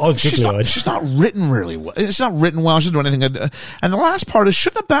 She's not written really well. It's not written well. She doesn't do anything. And the last part is,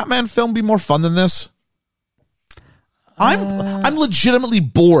 shouldn't a Batman film be more fun than this? I'm legitimately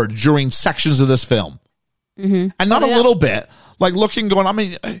bored during sections of this film. And not a little bit. Like looking, going, I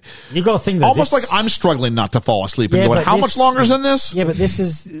mean, You got to think that almost this- like I'm struggling not to fall asleep and Yeah, going, but how this- much longer is in this? Yeah, but this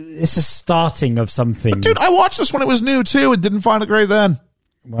is starting of something. Dude, I watched this when it was new too and didn't find it great then.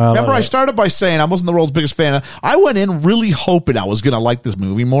 Well, Remember, I started by saying I wasn't the world's biggest fan. I went in really hoping I was going to like this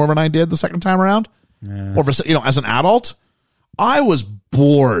movie more than I did the second time around. Or, for, as an adult, I was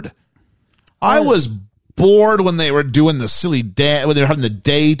bored. I was bored when they were doing the silly date, when they were having the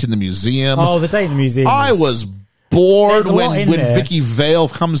date in the museum. Oh, the day in the museum. I was bored There's a lot when in there. Vicky Vale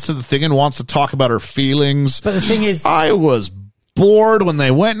comes to the thing and wants to talk about her feelings. But the thing is, I was bored when they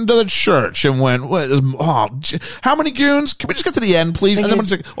went into the church and went, how many goons? Can we just get to the end, please? Thing And then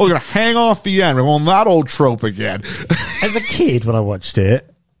is- we're like, we're going to hang off the end. We're on that old trope again. as a kid, when I watched it,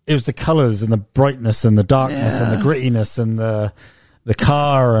 it was the colours and the brightness and the darkness and the grittiness and the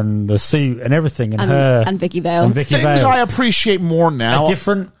car and the suit and everything and her and Vicky Vale. and Vicky Things Vale I appreciate more now. are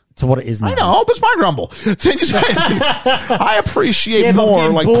different to what it is now. I know, but it's my grumble. Things I appreciate Yeah, but I'm more.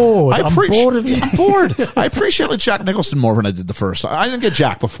 getting Like bored. I I'm bored of you. I'm bored. I appreciate like Jack Nicholson more than I did the first. I didn't get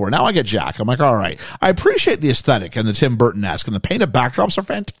Jack before. Now I get Jack. I'm like, all right. I appreciate the aesthetic and the Tim Burton-esque and the painted backdrops are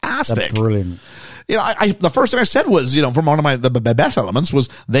fantastic. They're brilliant. I the first thing I said was, from one of my the best elements was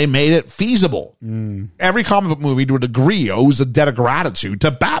they made it feasible. Every comic book movie to a degree owes a debt of gratitude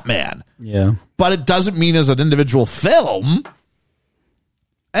to Batman. Yeah. But it doesn't mean as an individual film.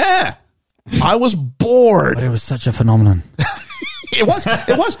 I was bored. But it was such a phenomenon. It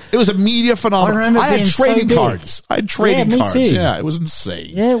was a media phenomenon. I remember I had being so trading big. cards. I had trading Yeah, me cards. too. Yeah, it was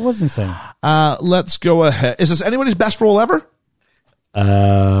insane. Yeah, it was insane. Let's go ahead. Is this anybody's best role ever?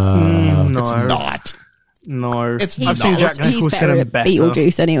 No, It's not. no. It's I've not. seen Jack He's Nicholson better in at better.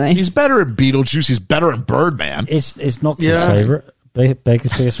 Beetlejuice anyway. He's better at Beetlejuice. He's better at Birdman. It's Knox's Yeah. favourite.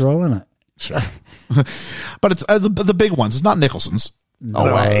 Baker's biggest role, isn't it? But it's the big ones. It's not Nicholson's.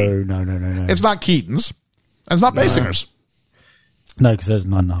 No way. No. It's not Keaton's. And it's not Basinger's. No, because there's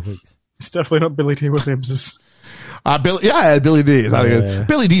 9.5 weeks. It's definitely not Billy T. Williams's. Billy D. Yeah.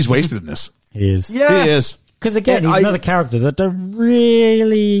 Billy D's wasted in this. He is. Yeah. He is. Because again, he's I- another character that don't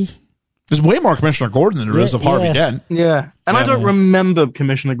really. There's way more Commissioner Gordon than there is of Harvey Yeah. Dent. Yeah. And I don't remember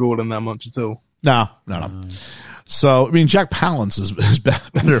Commissioner Gordon that much at all. No. So, I mean, Jack Palance is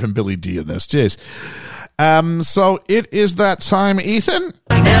better than Billy D in this. Jeez. So it is that time, Ethan.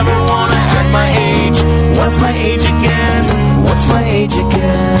 Never wanna act my age. What's my age again? What's my age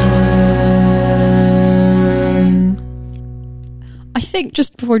again? I think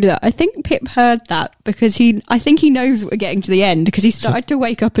just before we do that, I think Pip heard that because I think he knows we're getting to the end because he started to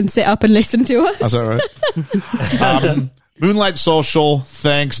wake up and sit up and listen to us. That's all right. Moonlight Social.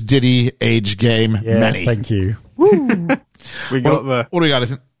 Thanks, Diddy. Age Game. Yeah, Many. thank you. We got the. What do we got,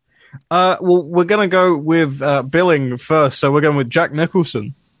 Ethan? Well, we're going to go with billing first. So we're going with Jack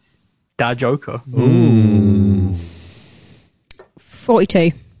Nicholson. Dad Joker.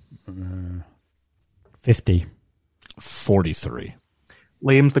 42. 50. 43.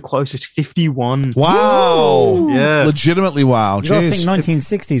 Liam's the closest, 51. Wow. Yeah. Legitimately wow. You got to Jeez. think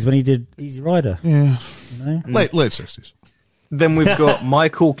 1960s when he did Easy Rider. Yeah. You know? Late 60s. Then we've got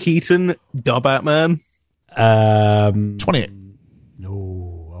Michael Keaton, the Batman. 28. No,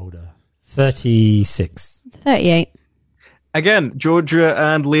 older. 36. 38. Again, Georgia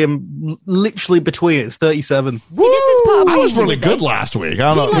and Liam literally between. It's 37. See, this is part of my I was issue really with good this. last week.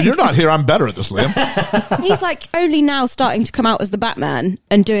 I don't know. He, When you're not here, I'm better at this, Liam. He's like only now starting to come out as the Batman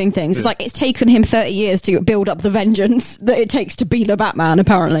and doing things. It's like it's taken him 30 years to build up the vengeance that it takes to be the Batman,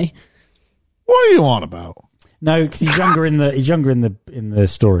 apparently. What are you on about? No, because he's younger in the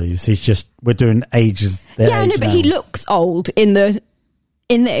stories. He's just we're doing ages. Yeah, I know, but he looks old in this.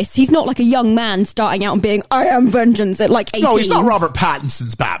 He's not like a young man starting out and being, I am vengeance at like 18. No, he's not Robert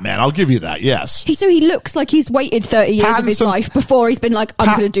Pattinson's Batman. I'll give you that, yes. So he looks like he's waited 30 years of his Pattinson- life before he's been like, I'm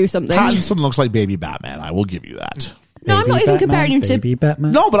going to do something. Pattinson looks like baby Batman. I will give you that. No, I'm not even comparing him to... Baby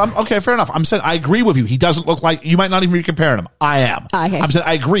Batman. No, but I'm okay. Fair enough. I'm saying I agree with you. He doesn't look like you might not even be comparing him. I am. Okay. I'm saying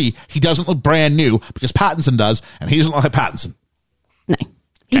I agree. He doesn't look brand new because Pattinson does, and he doesn't look like Pattinson. No.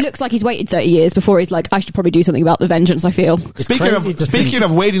 He looks like he's waited 30 years before he's like, I should probably do something about the vengeance I feel. Speaking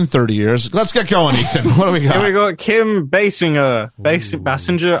of waiting 30 years, let's get going, Ethan. What do we got? Here we got Kim Basinger.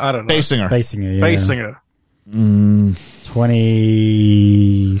 Basinger? I don't know. Basinger. Basinger. Yeah. Basinger.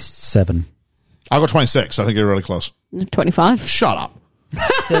 27. I'll go 26. I think you're really close. 25. Shut up.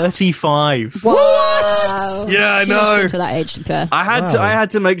 35. What? Yeah, I She was know. good for that age, to be fair. I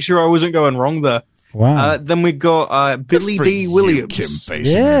had to make sure I wasn't going wrong there. Wow. Then we got Billy For D. you, Williams. Kim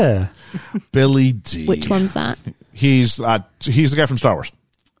Basinger. yeah. Billy D. Which one's that? He's the guy from Star Wars.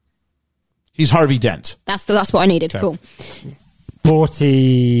 He's Harvey Dent. That's what I needed. Okay. Cool.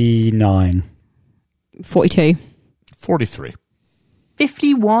 49. 42. 43.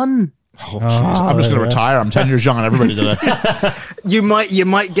 51. Oh, jeez. I'm just going to retire. I'm 10 years young on everybody today. You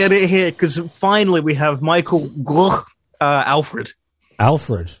might get it here because finally we have Michael Alfred.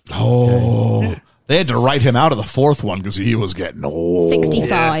 Alfred. Oh. They had to write him out of the fourth one because he was getting old.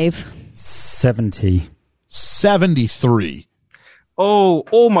 65. 70. 73. Oh,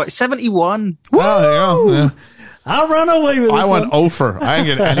 almost 71. Oh, there you go. Yeah. I'll run away with this I went one. over. I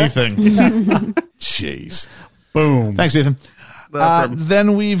didn't get anything. Jeez. Boom. Thanks, Ethan.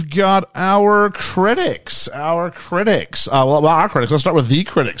 Then we've got our critics. Our critics. Let's start with the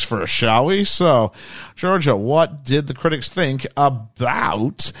critics first, shall we? So, Georgia, what did the critics think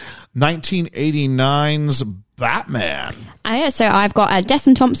about 1989's Batman? So I've got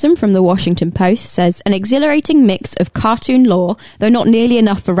Desson Thompson from the Washington Post says, an exhilarating mix of cartoon lore, though not nearly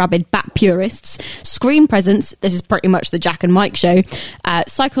enough for rabid Bat purists, screen presence, this is pretty much the Jack and Mike show,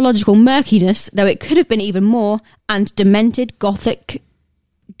 psychological murkiness, though it could have been even more, and demented gothic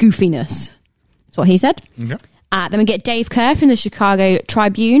goofiness. That's what he said. Okay. Then we get Dave Kerr from the Chicago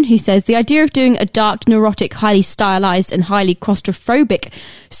Tribune, who says, the idea of doing a dark, neurotic, highly stylized and highly claustrophobic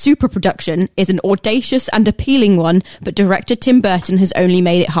super production is an audacious and appealing one, but director Tim Burton has only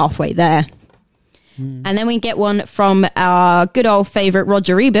made it halfway there. And then we get one from our good old favourite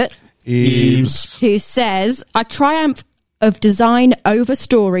Roger Ebert, Eves. who says, a triumph of design over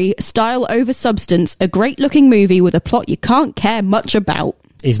story, style over substance, a great-looking movie with a plot you can't care much about.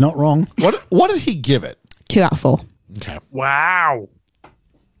 He's not wrong. What did he give it? 2 out of 4. Okay. Wow.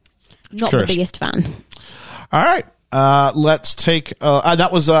 Not Curious. the biggest fan. All right. Let's take that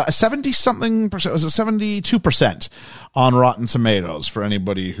was a 70-something percent. Was it 72% on Rotten Tomatoes for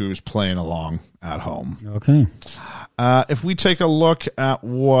anybody who's playing along at home? Okay. If we take a look at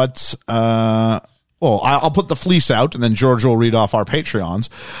what I'll put the fleece out, and then George will read off our Patreons.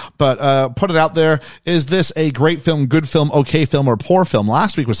 But put it out there. Is this a great film, good film, okay film, or poor film?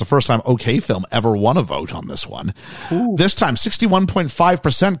 Last week was the first time okay film ever won a vote on this one. Ooh. This time,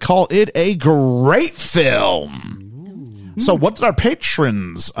 61.5% call it a great film. So what did our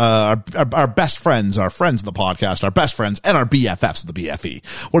patrons, our best friends, our friends in the podcast, our best friends, and our BFFs of the BFE,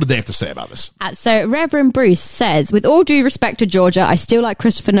 what did they have to say about this? So Reverend Bruce says, with all due respect to Georgia, I still like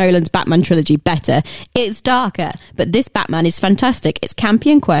Christopher Nolan's Batman trilogy better. It's darker, but this Batman is fantastic. It's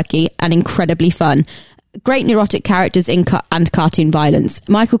campy and quirky and incredibly fun. Great neurotic characters and cartoon violence.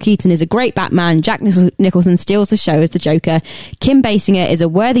 Michael Keaton is a great Batman. Jack Nicholson steals the show as the Joker. Kim Basinger is a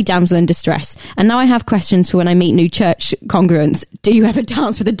worthy damsel in distress. And now I have questions for when I meet new church congruents. Do you ever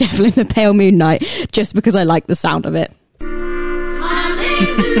dance with the devil in the pale moon night just because I like the sound of it?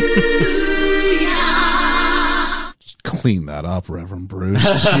 Just clean that up, Reverend Bruce.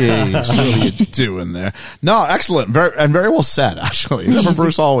 Jeez, what are you doing there? No, excellent. Very well said, actually. Reverend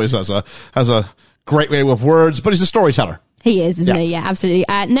Bruce always has a great way with words, but he's a storyteller. He is, isn't he? Yeah, absolutely.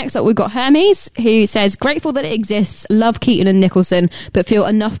 Next up, we've got Hermes, who says, grateful that it exists, love Keaton and Nicholson, but feel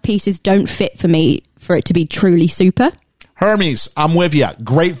enough pieces don't fit for me for it to be truly super. Hermes, I'm with you.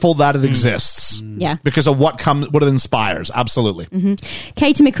 Grateful that it exists. Yeah. Because of what it inspires. Absolutely.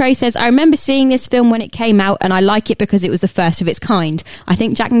 Katie McRae says, I remember seeing this film when it came out, and I like it because it was the first of its kind. I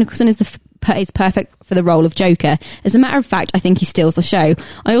think Jack Nicholson is perfect for the role of Joker. As a matter of fact, I think he steals the show.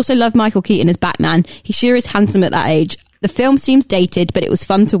 I also love Michael Keaton as Batman. He sure is handsome at that age. The film seems dated, but it was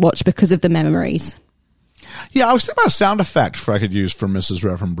fun to watch because of the memories. Yeah, I was thinking about a sound effect I could use for Mrs.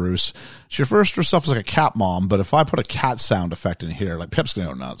 Reverend Bruce. She refers to herself as like a cat mom, but if I put a cat sound effect in here, like Pip's going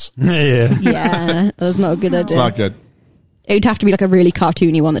to go nuts. Yeah. Yeah, that's not a good idea. It's not good. It would have to be like a really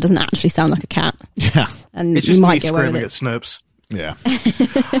cartoony one that doesn't actually sound like a cat. Yeah. And It's you just me might get away with screaming it. at Snopes.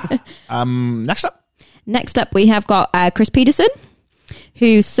 Yeah. Next up. Next up, we have got Chris Peterson,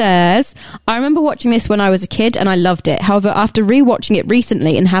 who says, I remember watching this when I was a kid and I loved it. However, after rewatching it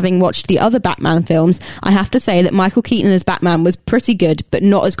recently and having watched the other Batman films, I have to say that Michael Keaton as Batman was pretty good, but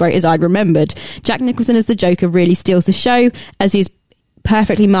not as great as I'd remembered. Jack Nicholson as the Joker really steals the show, as he's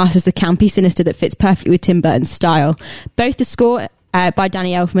perfectly masters the campy sinister that fits perfectly with Tim Burton's style. Both the score by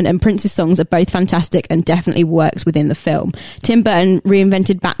Danny Elfman and Prince's songs are both fantastic and definitely works within the film. Tim Burton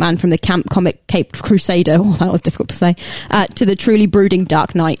reinvented Batman from the camp comic Caped Crusader, that was difficult to say, to the truly brooding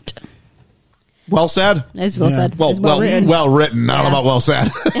Dark Knight. Well said. It's well said. Well, It's well written. well written. I don't know about well said.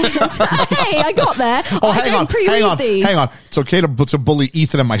 Hey, I got there. Oh, I don't pre-read these. hang on. It's okay to bully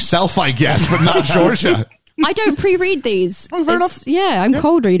Ethan and myself, I guess, but not Georgia. I don't pre-read these. Oh, fair enough. Yeah, I'm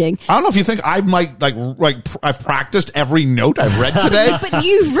cold reading. I don't know if you think I'm like I've practiced every note I've read today. But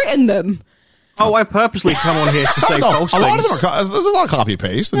you've written them. Oh, I purposely come on here to say No, false a lot of things. them are, there's a lot of copy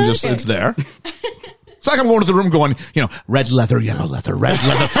paste, and Okay. it's there. It's like I'm going to the room going, red leather, yellow leather, red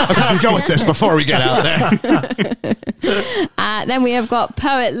leather. Let's have to go with this before we get out there. Then we have got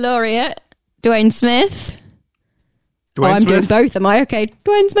Poet Laureate, Dwayne Smith. Dwayne I'm doing Smith? both, am I? Okay,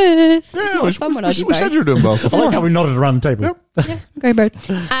 Dwayne Smith. It's Yeah, always fun when I do we said both. you were doing both I before. like how we nodded around the table. Go both.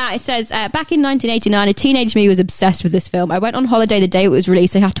 It says, back in 1989, a teenage me was obsessed with this film. I went on holiday the day it was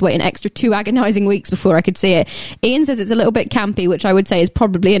released. I had to wait an extra 2 agonising weeks before I could see it. Ian says it's a little bit campy, which I would say is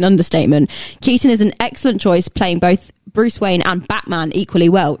probably an understatement. Keaton is an excellent choice, playing both Bruce Wayne and Batman equally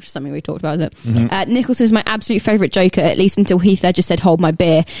well, which is something we talked about, isn't it? Nicholson is my absolute favourite Joker, at least until Heath Ledger said hold my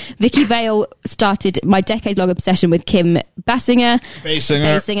beer. Vicky Vale started my decade-long obsession with Kim Basinger.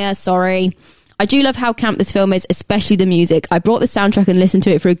 Basinger, sorry. I do love how camp this film is, especially the music. I brought the soundtrack and listened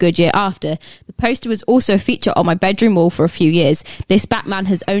to it for a good year after. The poster was also a feature on my bedroom wall for a few years. This Batman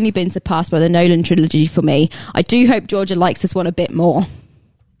has only been surpassed by the Nolan trilogy for me. I do hope Georgia likes this one a bit more.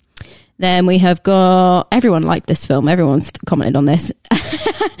 Then we have got... Everyone liked this film. Everyone's commented on this.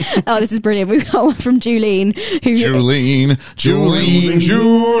 Oh, this is brilliant. We've got one from Julene. Julene.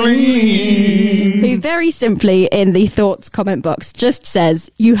 Who very simply, in the thoughts comment box, just says,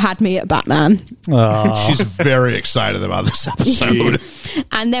 you had me at Batman. She's very excited about this episode.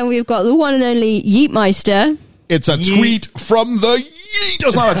 And then we've got the one and only Yeetmeister. It's a tweet from the Yeet.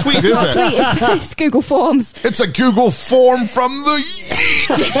 It's not a tweet, is it? Tweet, it's Google Forms. It's a Google form from the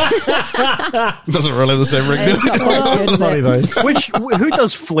Yeet. Doesn't really have the same ring. It's not quite as good, is Funny it? though. Who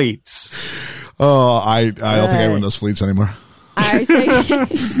does fleets? Oh, I don't think anyone does fleets anymore. So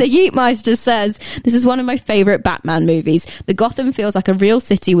the Yeetmeister says, this is one of my favourite Batman movies. The Gotham feels like a real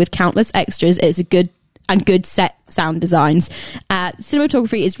city with countless extras. It's a good set sound designs.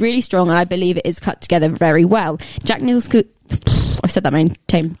 Cinematography is really strong, and I believe it is cut together very well. Jack Nicholson... I've said that name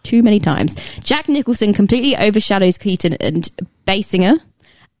too many times. Jack Nicholson completely overshadows Keaton and Basinger,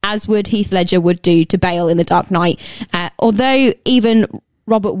 as would Heath Ledger would do to Bale in The Dark Knight. Although even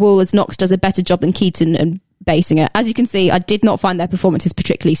Robert Wuhl as Knox does a better job than Keaton and Basinger. As you can see, I did not find their performances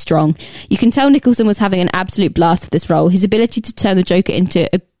particularly strong. You can tell Nicholson was having an absolute blast with this role. His ability to turn the Joker into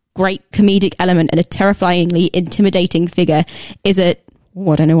a great comedic element and a terrifyingly intimidating figure is a...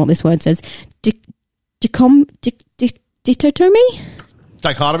 I don't know what this word says. Dichotomy?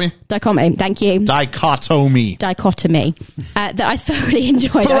 Dichotomy? Dichotomy, thank you. Dichotomy. Dichotomy. That I thoroughly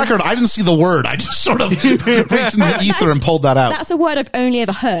enjoyed. For the record, I didn't see the word. I just sort of reached into the ether and pulled that out. That's a word I've only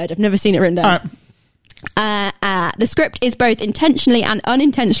ever heard. I've never seen it written down. All right. The script is both intentionally and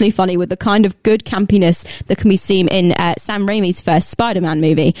unintentionally funny, with the kind of good campiness that can be seen in Sam Raimi's first Spider-Man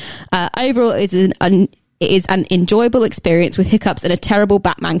movie. Overall, it is an enjoyable experience with hiccups and a terrible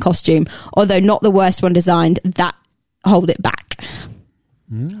Batman costume, although not the worst one designed, that hold it back.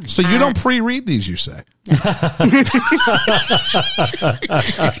 So you don't pre-read these, you say? I'm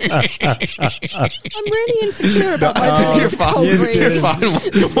really insecure about my You're fine. You're fine.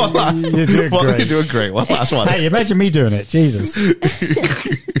 One last, You're doing great. You're doing great. One last one. Hey, imagine me doing it. Jesus. You got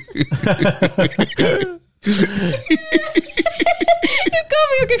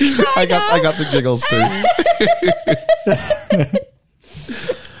me a good cry I got the giggles too.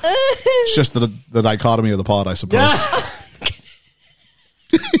 It's just the dichotomy of the pod, I suppose.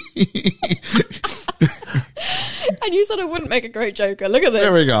 And you said I wouldn't make a great Joker. Look at this.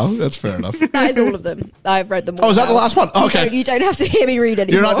 There we go. That's fair enough. That is all of them. I've read them all. Oh, is that the now. last one? Okay. You don't have to hear me read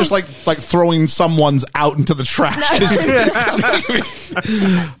anymore. You're not just like throwing someone's out into the trash.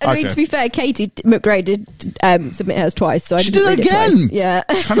 I mean, to be fair, Katie McRae did submit hers twice, so I She didn't did read it again? twice. Yeah.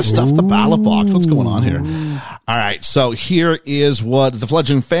 Trying to stuff the ballot box. What's going on here? All right, so here is what the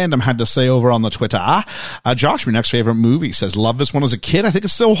Fledgling Fandom had to say over on the Twitter. Josh, my next favorite movie, says, love this one as a kid. I think it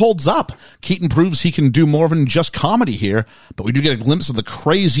still holds up. Keaton proves he can do more than just comedy here, but we do get a glimpse of the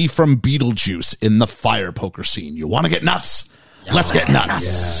crazy from Beetlejuice in the fire poker scene. You want to get nuts? Let's get nuts.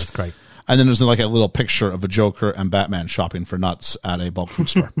 Yeah, that's great. And then there's like a little picture of a Joker and Batman shopping for nuts at a bulk food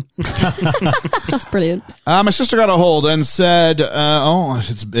store. That's brilliant. My sister got a hold and said,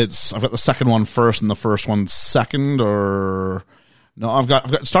 it's I've got the second one first and the first one second, or no, I've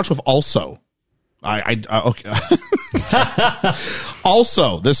got it starts with also. Okay.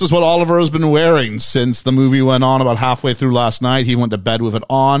 Also, this is what Oliver has been wearing since the movie went on about halfway through last night. He went to bed with it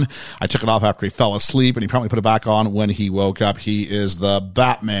on. I took it off after he fell asleep, and he probably put it back on when he woke up. He is the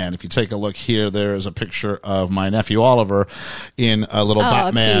Batman. If you take a look here, there is a picture of my nephew Oliver in a little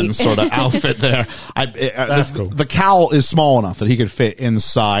Batman cute. sort of outfit there. That's cool. The cowl is small enough that he could fit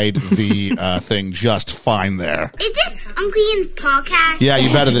inside the thing just fine there. Is this Uncle Ian's podcast? Yeah,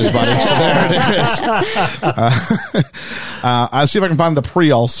 you bet it is, buddy. So there it is. I'll see if I can find the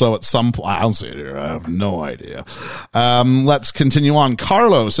pre also at some point. I don't see it here. I have no idea. Let's continue on.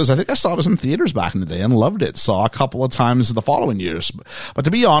 Carlos says, I think I saw this in theaters back in the day and loved it. Saw a couple of times the following years. But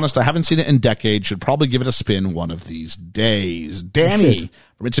to be honest, I haven't seen it in decades. Should probably give it a spin one of these days. Danny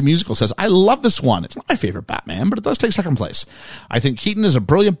from It's a Musical says, I love this one. It's not my favorite Batman, but it does take second place. I think Keaton is a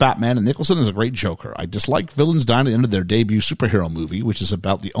brilliant Batman and Nicholson is a great Joker. I dislike villains dying at the end of their debut superhero movie, which is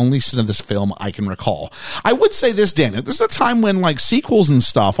about the only sin of this film I can recall. I would say this, Danny, this is a time when like sequels and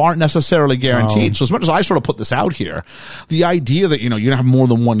stuff aren't necessarily guaranteed. So as much as I sort of put this out here, the idea that, you have more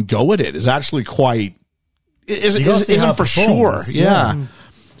than one go at it is actually quite, isn't for sure. Yeah.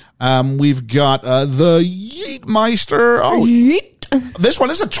 We've got the Yeetmeister. Oh, Yeet. This one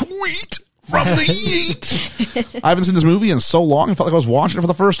is a tweet from the Yeet. I haven't seen this movie in so long. I felt like I was watching it for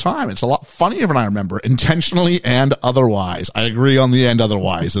the first time. It's a lot funnier than I remember, intentionally and otherwise. I agree on the and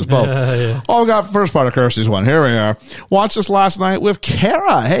otherwise as both. Oh, we got first part of Kirsty's one. Here we are. Watched this last night with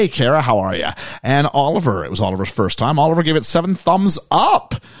Kara. Hey, Kara, how are you? And Oliver. It was Oliver's first time. Oliver gave it 7 thumbs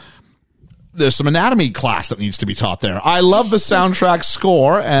up. There's some anatomy class that needs to be taught there. I love the soundtrack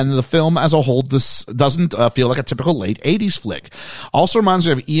score, and the film as a whole doesn't feel like a typical late 80s flick. Also reminds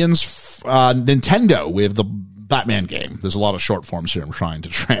me of Ian's Nintendo with the Batman game. There's a lot of short forms here I'm trying to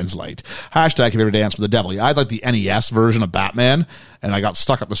translate. Hashtag have you ever danced with the devil? I'd like the NES version of Batman, and I got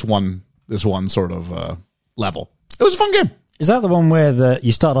stuck at this one sort of level. It was a fun game. Is that the one where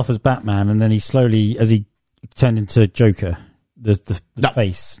you start off as Batman, and then he slowly, as he turned into Joker... The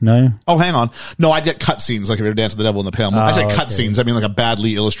face, no? Oh, hang on. No, I get cutscenes like if you're Dance with the Devil in the Pale Moon. I say cutscenes. I mean like a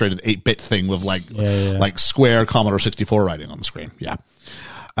badly illustrated 8-bit thing with like square Commodore 64 writing on the screen. Yeah.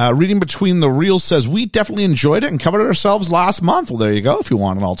 Reading Between the Reels says, we definitely enjoyed it and covered it ourselves last month. Well, there you go. If you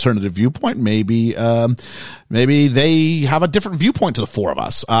want an alternative viewpoint, maybe they have a different viewpoint to the four of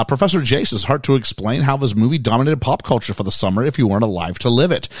us. Professor Jace, it's hard to explain how this movie dominated pop culture for the summer if you weren't alive to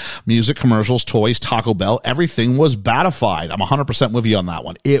live it. Music, commercials, toys, Taco Bell, everything was batified. I'm 100% with you on that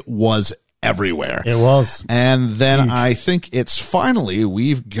one. It was everywhere. It was. And then huge. I think it's finally,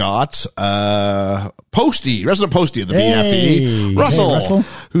 we've got Posty, Resident Posty of the BFE, Russell,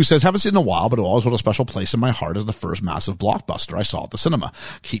 who says, haven't seen it in a while, but it always hold a special place in my heart as the first massive blockbuster I saw at the cinema.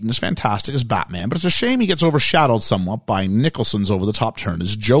 Keaton is fantastic as Batman, but it's a shame he gets overshadowed somewhat by Nicholson's over-the-top turn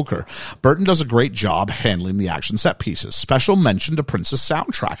as Joker. Burton does a great job handling the action set pieces. Special mention to Prince's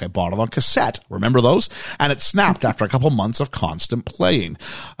soundtrack. I bought it on cassette. Remember those? And it snapped after a couple months of constant playing.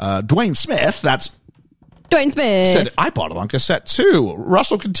 Dwayne Smith, that's Dwayne Smith, said, I bought it on cassette too.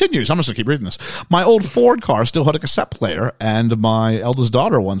 Russell continues. I'm just going to keep reading this. My old Ford car still had a cassette player, and my eldest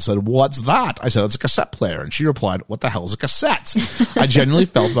daughter once said, what's that? I said, it's a cassette player. And she replied, what the hell is a cassette? I genuinely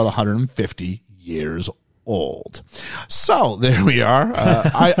felt about 150 years old. So there we are.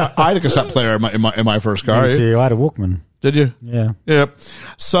 I had a cassette player in my first car. I had a Walkman. Did you? Yeah. Yep.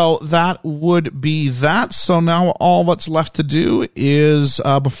 So that would be that. So now all that's left to do is,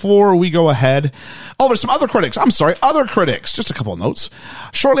 before we go ahead, there's some other critics. I'm sorry, other critics. Just a couple of notes.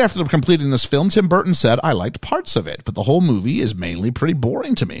 Shortly after completing this film, Tim Burton said, I liked parts of it, but the whole movie is mainly pretty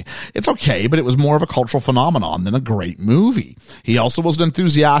boring to me. It's okay, but it was more of a cultural phenomenon than a great movie. He also wasn't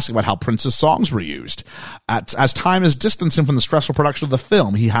enthusiastic about how Prince's songs were used. As time is distancing from the stressful production of the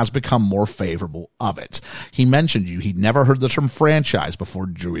film, he has become more favorable of it. He mentioned he'd never heard the term franchise before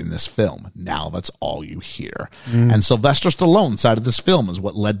doing this film. Now that's all you hear. And Sylvester Stallone cited this film as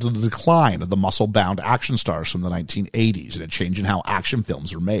what led to the decline of the muscle-bound action stars from the 1980s and a change in how action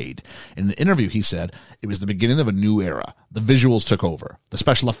films are made. In an interview, he said, it was the beginning of a new era. The visuals took over. The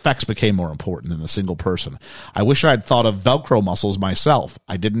special effects became more important than the single person. I wish I had thought of Velcro muscles myself.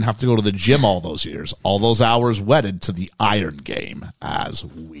 I didn't have to go to the gym all those years. All those hours wedded to the iron game, as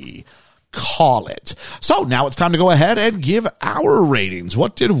we call it. So now it's time to go ahead and give our ratings.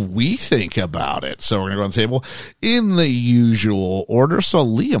 What did we think about it? So we're going to go on the table in the usual order. So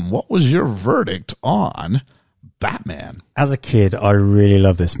Liam, what was your verdict on Batman? As a kid, I really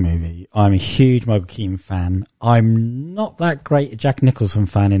love this movie. I'm a huge Michael Keaton fan. I'm not that great a Jack Nicholson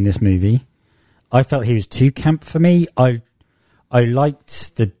fan in this movie. I felt he was too camp for me. I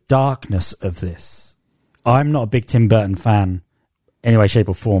liked the darkness of this. I'm not a big Tim Burton fan any way, shape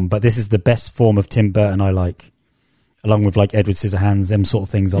or form, but this is the best form of Tim Burton I like, along with like Edward Scissorhands, them sort of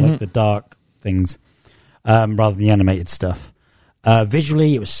things. I like the dark things rather than the animated stuff.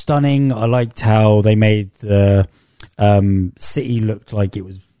 Visually, it was stunning. I liked how they made the city looked like it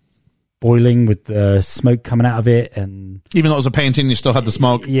was boiling with the smoke coming out of it, and even though it was a painting, you still had the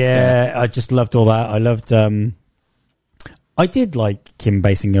smoke. Yeah, I just loved all that. I loved. I did like Kim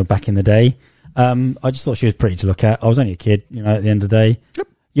Basinger back in the day. I just thought she was pretty to look at. I was only a kid, at the end of the day. Yep.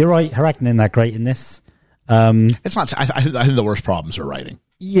 You're right, her acting isn't that great in this. It's not. I think the worst problems are writing.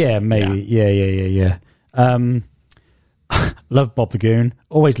 Yeah, maybe. Yeah. Love Bob the Goon.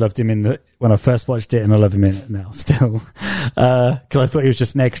 Always loved him when I first watched it, and I love him in it now still. Because I thought he was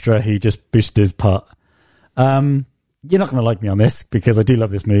just an extra. He just boosted his part. You're not going to like me on this because I do love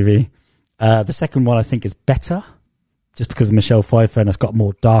this movie. The second one I think is better, just because of Michelle Pfeiffer, and it's got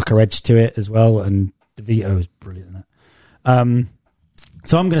more darker edge to it as well. And DeVito is brilliant in it.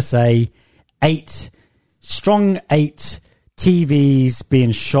 So I'm going to say 8 TVs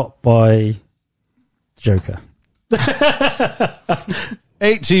being shot by Joker. 8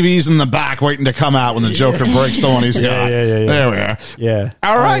 TVs in the back waiting to come out when the Joker breaks the one he's got. Yeah. There we are. Yeah.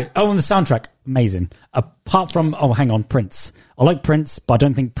 All right. And the soundtrack, amazing. Apart from, hang on, Prince. I like Prince, but I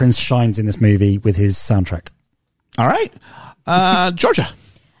don't think Prince shines in this movie with his soundtrack. All right. Georgia.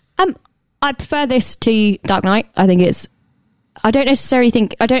 I prefer this to Dark Knight. I think it's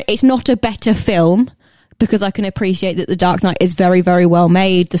not a better film, because I can appreciate that The Dark Knight is very, very well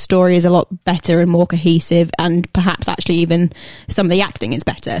made. The story is a lot better and more cohesive, and perhaps actually even some of the acting is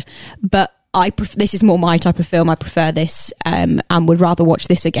better. But this is more my type of film. I prefer this and would rather watch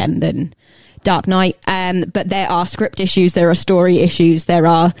this again than Dark Knight. But there are script issues, there are story issues, there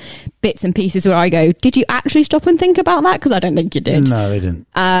are bits and pieces where I go, did you actually stop and think about that? Because I don't think you did. No, they didn't.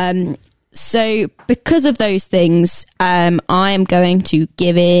 So because of those things, I am going to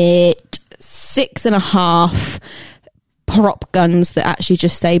give it 6.5 prop guns that actually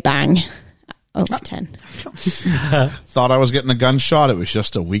just say bang over 10. Thought I was getting a gunshot. It was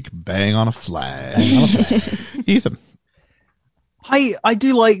just a weak bang on a flag. Ethan. I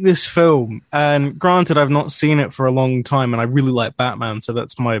do like this film, and granted, I've not seen it for a long time, and I really like Batman, so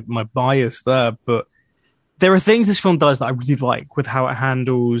that's my bias there. But there are things this film does that I really like, with how it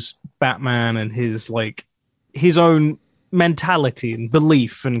handles Batman and his own mentality and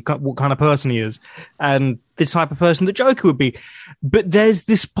belief and what kind of person he is, and the type of person the Joker would be. But there's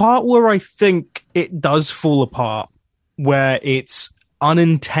this part where I think it does fall apart, where it's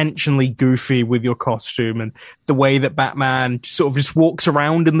unintentionally goofy with your costume and the way that Batman sort of just walks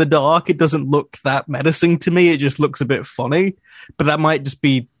around in the dark. It doesn't look that menacing to me. It just looks a bit funny, but that might just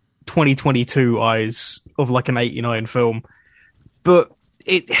be 2022 eyes of like an 89 film. But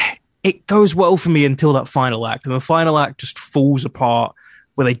it goes well for me until that final act, and the final act just falls apart,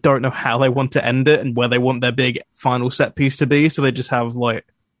 where they don't know how they want to end it and where they want their big final set piece to be. So they just have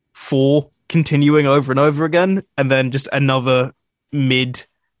 4 continuing over and over again, and then just another mid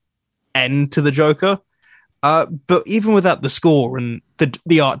end to the Joker. But even without the score and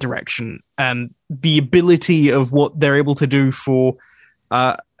the art direction and the ability of what they're able to do for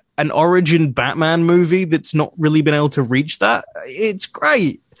an origin Batman movie that's not really been able to reach that, it's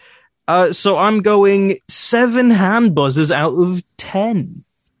great. So I'm going 7 hand buzzers out of 10.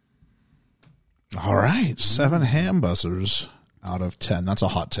 All right. 7 hand buzzers out of 10. That's a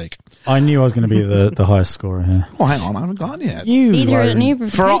hot take. I knew I was going to be the highest scorer here. Oh, hang on. I haven't gone yet. Neither of the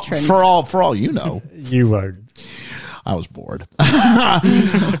patrons. For all you know. You won't. I was bored.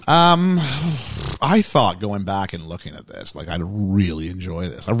 I thought going back and looking at this, I'd really enjoy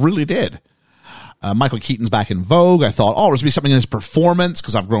this. I really did. Michael Keaton's back in vogue. I thought, there's going to be something in his performance,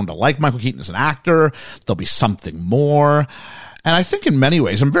 because I've grown to like Michael Keaton as an actor. There'll be something more. And I think in many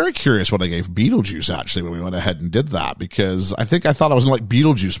ways, I'm very curious what I gave Beetlejuice, actually, when we went ahead and did that, because I thought I was going to like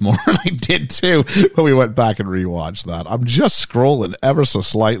Beetlejuice more than I did, too, when we went back and rewatched that. I'm just scrolling ever so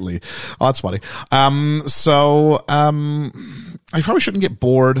slightly. Oh, that's funny. I probably shouldn't get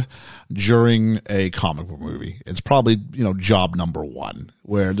bored during a comic book movie. It's probably, job number 1,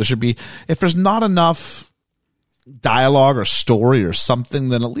 where there should be, if there's not enough dialogue or story or something,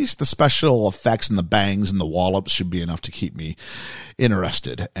 then at least the special effects and the bangs and the wallops should be enough to keep me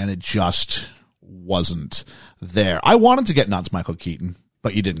interested. And it just wasn't there. I wanted to get nuts, Michael Keaton,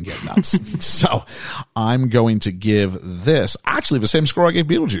 but you didn't get nuts. So I'm going to give this, actually the same score I gave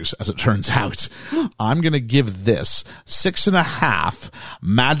Beetlejuice, as it turns out. I'm going to give this 6.5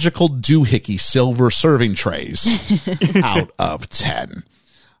 magical doohickey silver serving trays out of 10.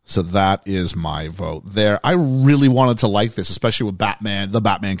 So that is my vote there. I really wanted to like this, especially with the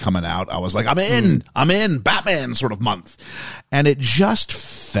Batman coming out. I was like, I'm in Batman sort of month. And it just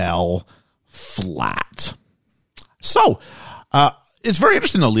fell flat. So, it's very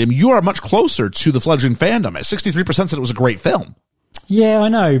interesting though, Liam. You are much closer to the fledgling fandom. At 63% said it was a great film. Yeah, I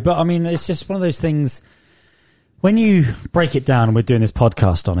know. But I mean, it's just one of those things. When you break it down, and we're doing this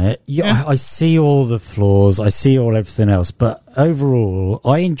podcast on it, I see all the flaws, I see everything else, but overall,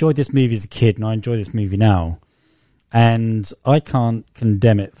 I enjoyed this movie as a kid, and I enjoy this movie now, and I can't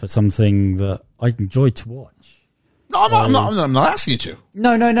condemn it for something that I enjoyed to watch. No, I'm not asking you to.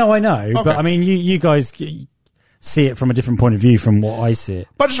 No, I know. Okay. But I mean, you guys see it from a different point of view from what I see it.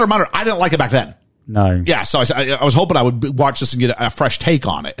 But just a reminder, I didn't like it back then. No. Yeah, so I was hoping I would watch this and get a fresh take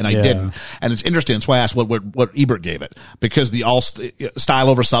on it, and I didn't. And it's interesting. That's why I asked what Ebert gave it, because the style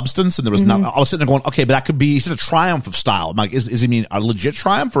over substance, and there was I was sitting there going, okay, but that could be, is it a triumph of style? I'm like, is he mean a legit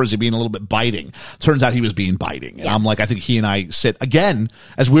triumph, or is he being a little bit biting? Turns out he was being biting, and I'm like, I think he and I sit again,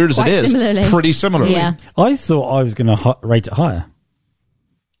 as weird as Quite it is, similarly. pretty similarly. Yeah. I thought I was going to rate it higher.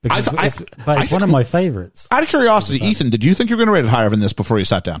 Because it's one of my favourites. Out of curiosity, Ethan, did you think you were going to rate it higher than this before you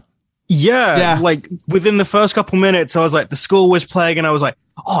sat down? Yeah, like within the first couple minutes, I was like, the score was playing, and I was like,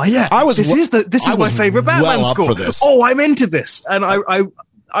 oh yeah, this is my favorite Batman score. For this. Oh, I'm into this, and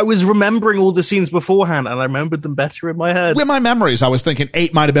I was remembering all the scenes beforehand, and I remembered them better in my head. With my memories, I was thinking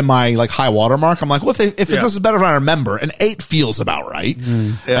 8 might have been my like high water mark. I'm like, well, if this is better than I remember, and 8 feels about right.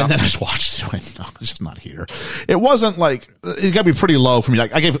 And then I just watched it. Went, no, it's just not here. It wasn't like, it got to be pretty low for me.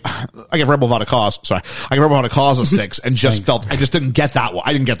 Like I gave Rebel Without a Cause. Sorry, I gave Rebel Without a Cause a 6, and just felt I just didn't get that one.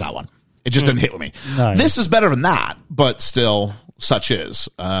 I didn't get that one. It just didn't hit with me. No. This is better than that, but still, such is.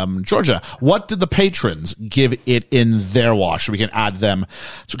 Georgia, what did the patrons give it in their wash so we can add them?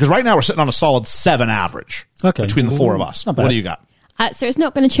 Because right now we're sitting on a solid 7 average between the 4 of us. Not bad. What do you got? So it's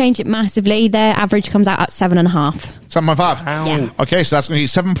not going to change it massively. Their average comes out at 7.5. 7.5. Yeah. Okay, so that's going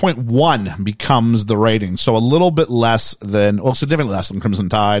to be 7.1 becomes the rating. So a little bit less than, well, significantly less than Crimson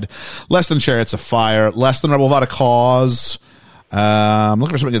Tide, less than Chariots of Fire, less than Rebel Without a Cause. I'm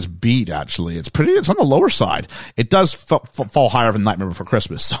looking for something that's beat, actually. It's on the lower side. It does fall higher than Nightmare Before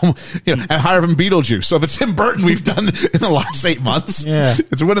Christmas. So, and higher than Beetlejuice. So if it's Tim Burton we've done in the last 8 months,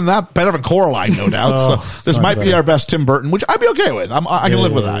 it's winning that better than Coraline, no doubt. So this might be our best Tim Burton, which I'd be okay with. I can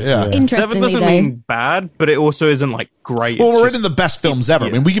live with that. Yeah. Interestingly, 7 doesn't though, mean bad, but it also isn't like great. Well, It's we're just- in the best films ever. I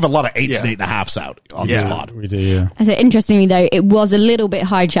mean, we give a lot of 8s Yeah. and 8.5s out on this pod. We do, yeah. so interestingly though, it was a little bit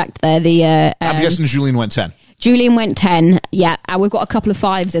hijacked there. The I'm guessing Julian went 10. Julian went 10. Yeah, and we've got a couple of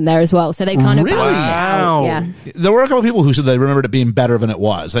 5s in there as well. So they kind of Really? balanced it out. Wow. Yeah. There were a couple of people who said they remembered it being better than it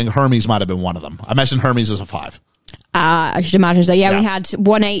was. I think Hermes might have been one of them. I mentioned Hermes as a 5. I should imagine so. Yeah, we had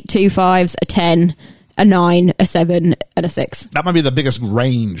 1 8, 2 5s, a 10, a 9, a 7, and a 6. That might be the biggest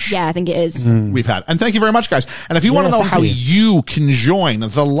range Yeah, I think it is. we've had. And thank you very much, guys. And if you want to know thank how you. you can join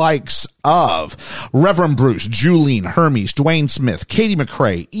the likes of Reverend Bruce, Julene, Hermes, Dwayne Smith, Katie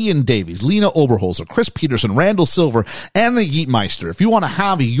McRae, Ian Davies, Lena Oberholzer, Chris Peterson, Randall Silver, and the Yeetmeister, if you want to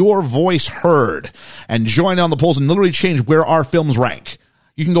have your voice heard and join on the polls and literally change where our films rank,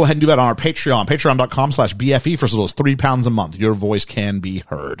 you can go ahead and do that on our Patreon, patreon.com/BFE for as little as £3 a month. Your voice can be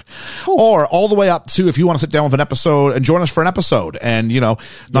heard. Or all the way up to if you want to sit down with an episode and join us for an episode and, not Yeah,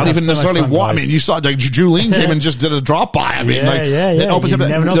 even so much necessarily fun, I guys. mean, you saw like, Julene came and just did a drop by. I mean, it opens You up.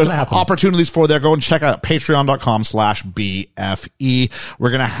 never know what's There's gonna happen. opportunities for there. Go and check out patreon.com/BFE. We're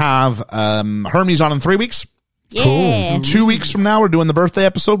going to have Hermes on in 3 weeks. Yeah. 2 weeks from now, we're doing the birthday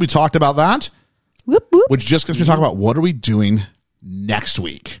episode. We talked about that, Whoop, whoop. which just gets me talking about what are we doing next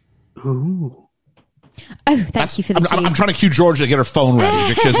week. Oh, thank you for the cue. I'm trying to cue Georgia to get her phone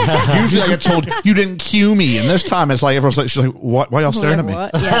ready because usually I get told you didn't cue me, and this time it's like everyone's like, she's like, "What? Why y'all staring at me?"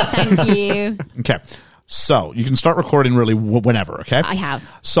 What? Yeah, thank you. Okay, so you can start recording really whenever. Okay, I have.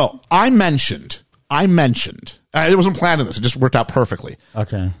 So I mentioned. It wasn't planned in this; it just worked out perfectly.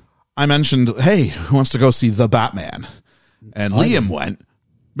 Okay. I mentioned, hey, who wants to go see The Batman? And Liam went,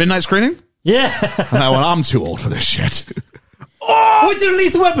 midnight screening? Yeah. And I went, I'm too old for this shit. We're doing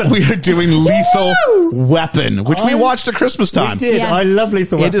Lethal Weapon. We are doing Lethal Weapon, which we watched at Christmas time. We did. Yeah. I love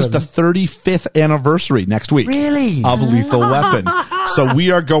Lethal It Weapon. is the 35th anniversary next week. Really? Of Lethal Weapon. So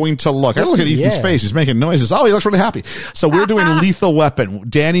we are going to look. I look at Ethan's Yeah. face. He's making noises. Oh, he looks really happy. So we're doing Lethal Weapon.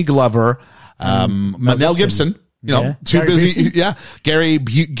 Danny Glover, Mel Gibson. Yeah. Too Gary busy. Busey? Yeah. Gary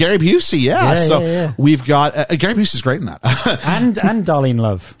Busey. Yeah. Yeah, So yeah. we've got, Gary Busey's great in that. and Darlene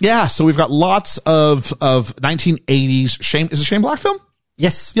Love. Yeah. So we've got lots of 1980s is it Shane Black film?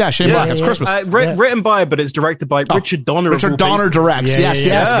 Yes. Yeah. Shane Black. It's yeah. Christmas. Written by, but it's directed by Richard Donner. of all Richard Donner people. directs. Yeah, Yes.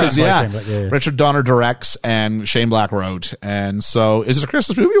 yeah, Because yeah. Shane Black, yeah. Richard Donner directs and Shane Black wrote. And so is it a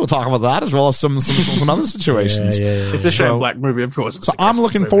Christmas movie? We'll talk about that as well as some other situations. Yeah. It's a So- Shane Black movie, of course. So I'm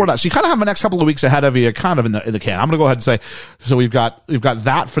looking forward to that. So you kind of have the next couple of weeks ahead of you, kind of in the can. I'm going to go ahead and say, so we've got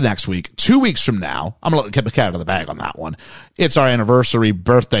that for next week. 2 weeks from now, I'm going to get the cat out of the bag on that one. It's our anniversary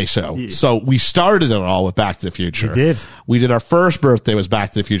birthday show. Yeah. So we started it all with Back to the Future. We did. We did our first birthday was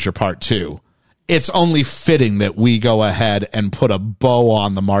Back to the Future Part 2. It's only fitting that we go ahead and put a bow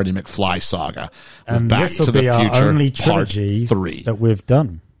on the Marty McFly saga with And Back this will to the be our Future only Part trilogy 3. that we've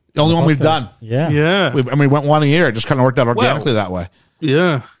done. The only one we've done. Yeah. Yeah. We went one a year. It just kind of worked out organically that way.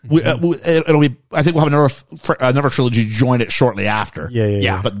 Yeah. It'll be. I think we'll have another trilogy join it shortly after.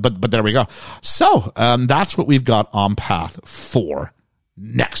 Yeah. But there we go. So that's what we've got on path for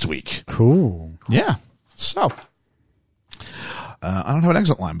next week. Cool. Yeah. So I don't have an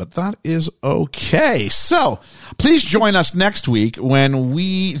exit line, but that is okay. So please join us next week when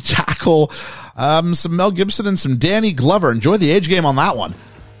we tackle some Mel Gibson and some Danny Glover. Enjoy the age game on that one.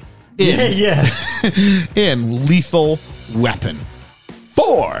 In Lethal Weapon.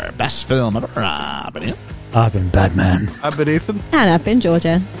 4 best film ever. I've been Batman. I've been Ethan. And I've been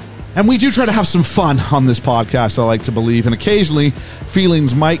Georgia. And we do try to have some fun on this podcast, I like to believe. And occasionally,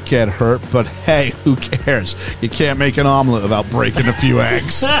 feelings might get hurt, but hey, who cares? You can't make an omelet without breaking a few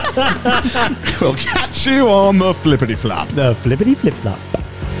eggs. We'll catch you on the flippity flop. The flippity flip flop.